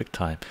 Pacific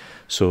time.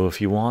 So if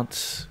you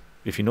want,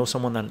 if you know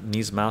someone that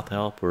needs math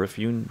help, or if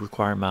you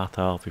require math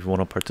help, if you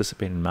want to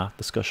participate in math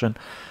discussion,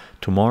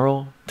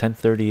 tomorrow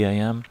 10:30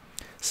 a.m.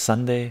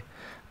 Sunday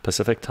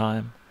Pacific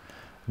time,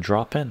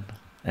 drop in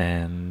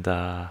and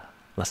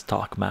let's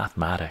talk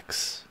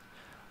mathematics.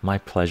 My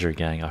pleasure,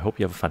 gang. I hope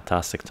you have a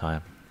fantastic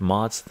time.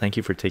 Mods, thank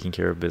you for taking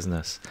care of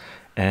business,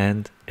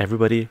 and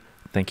everybody,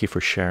 thank you for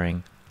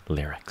sharing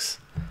lyrics.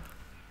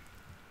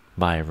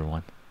 Bye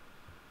everyone.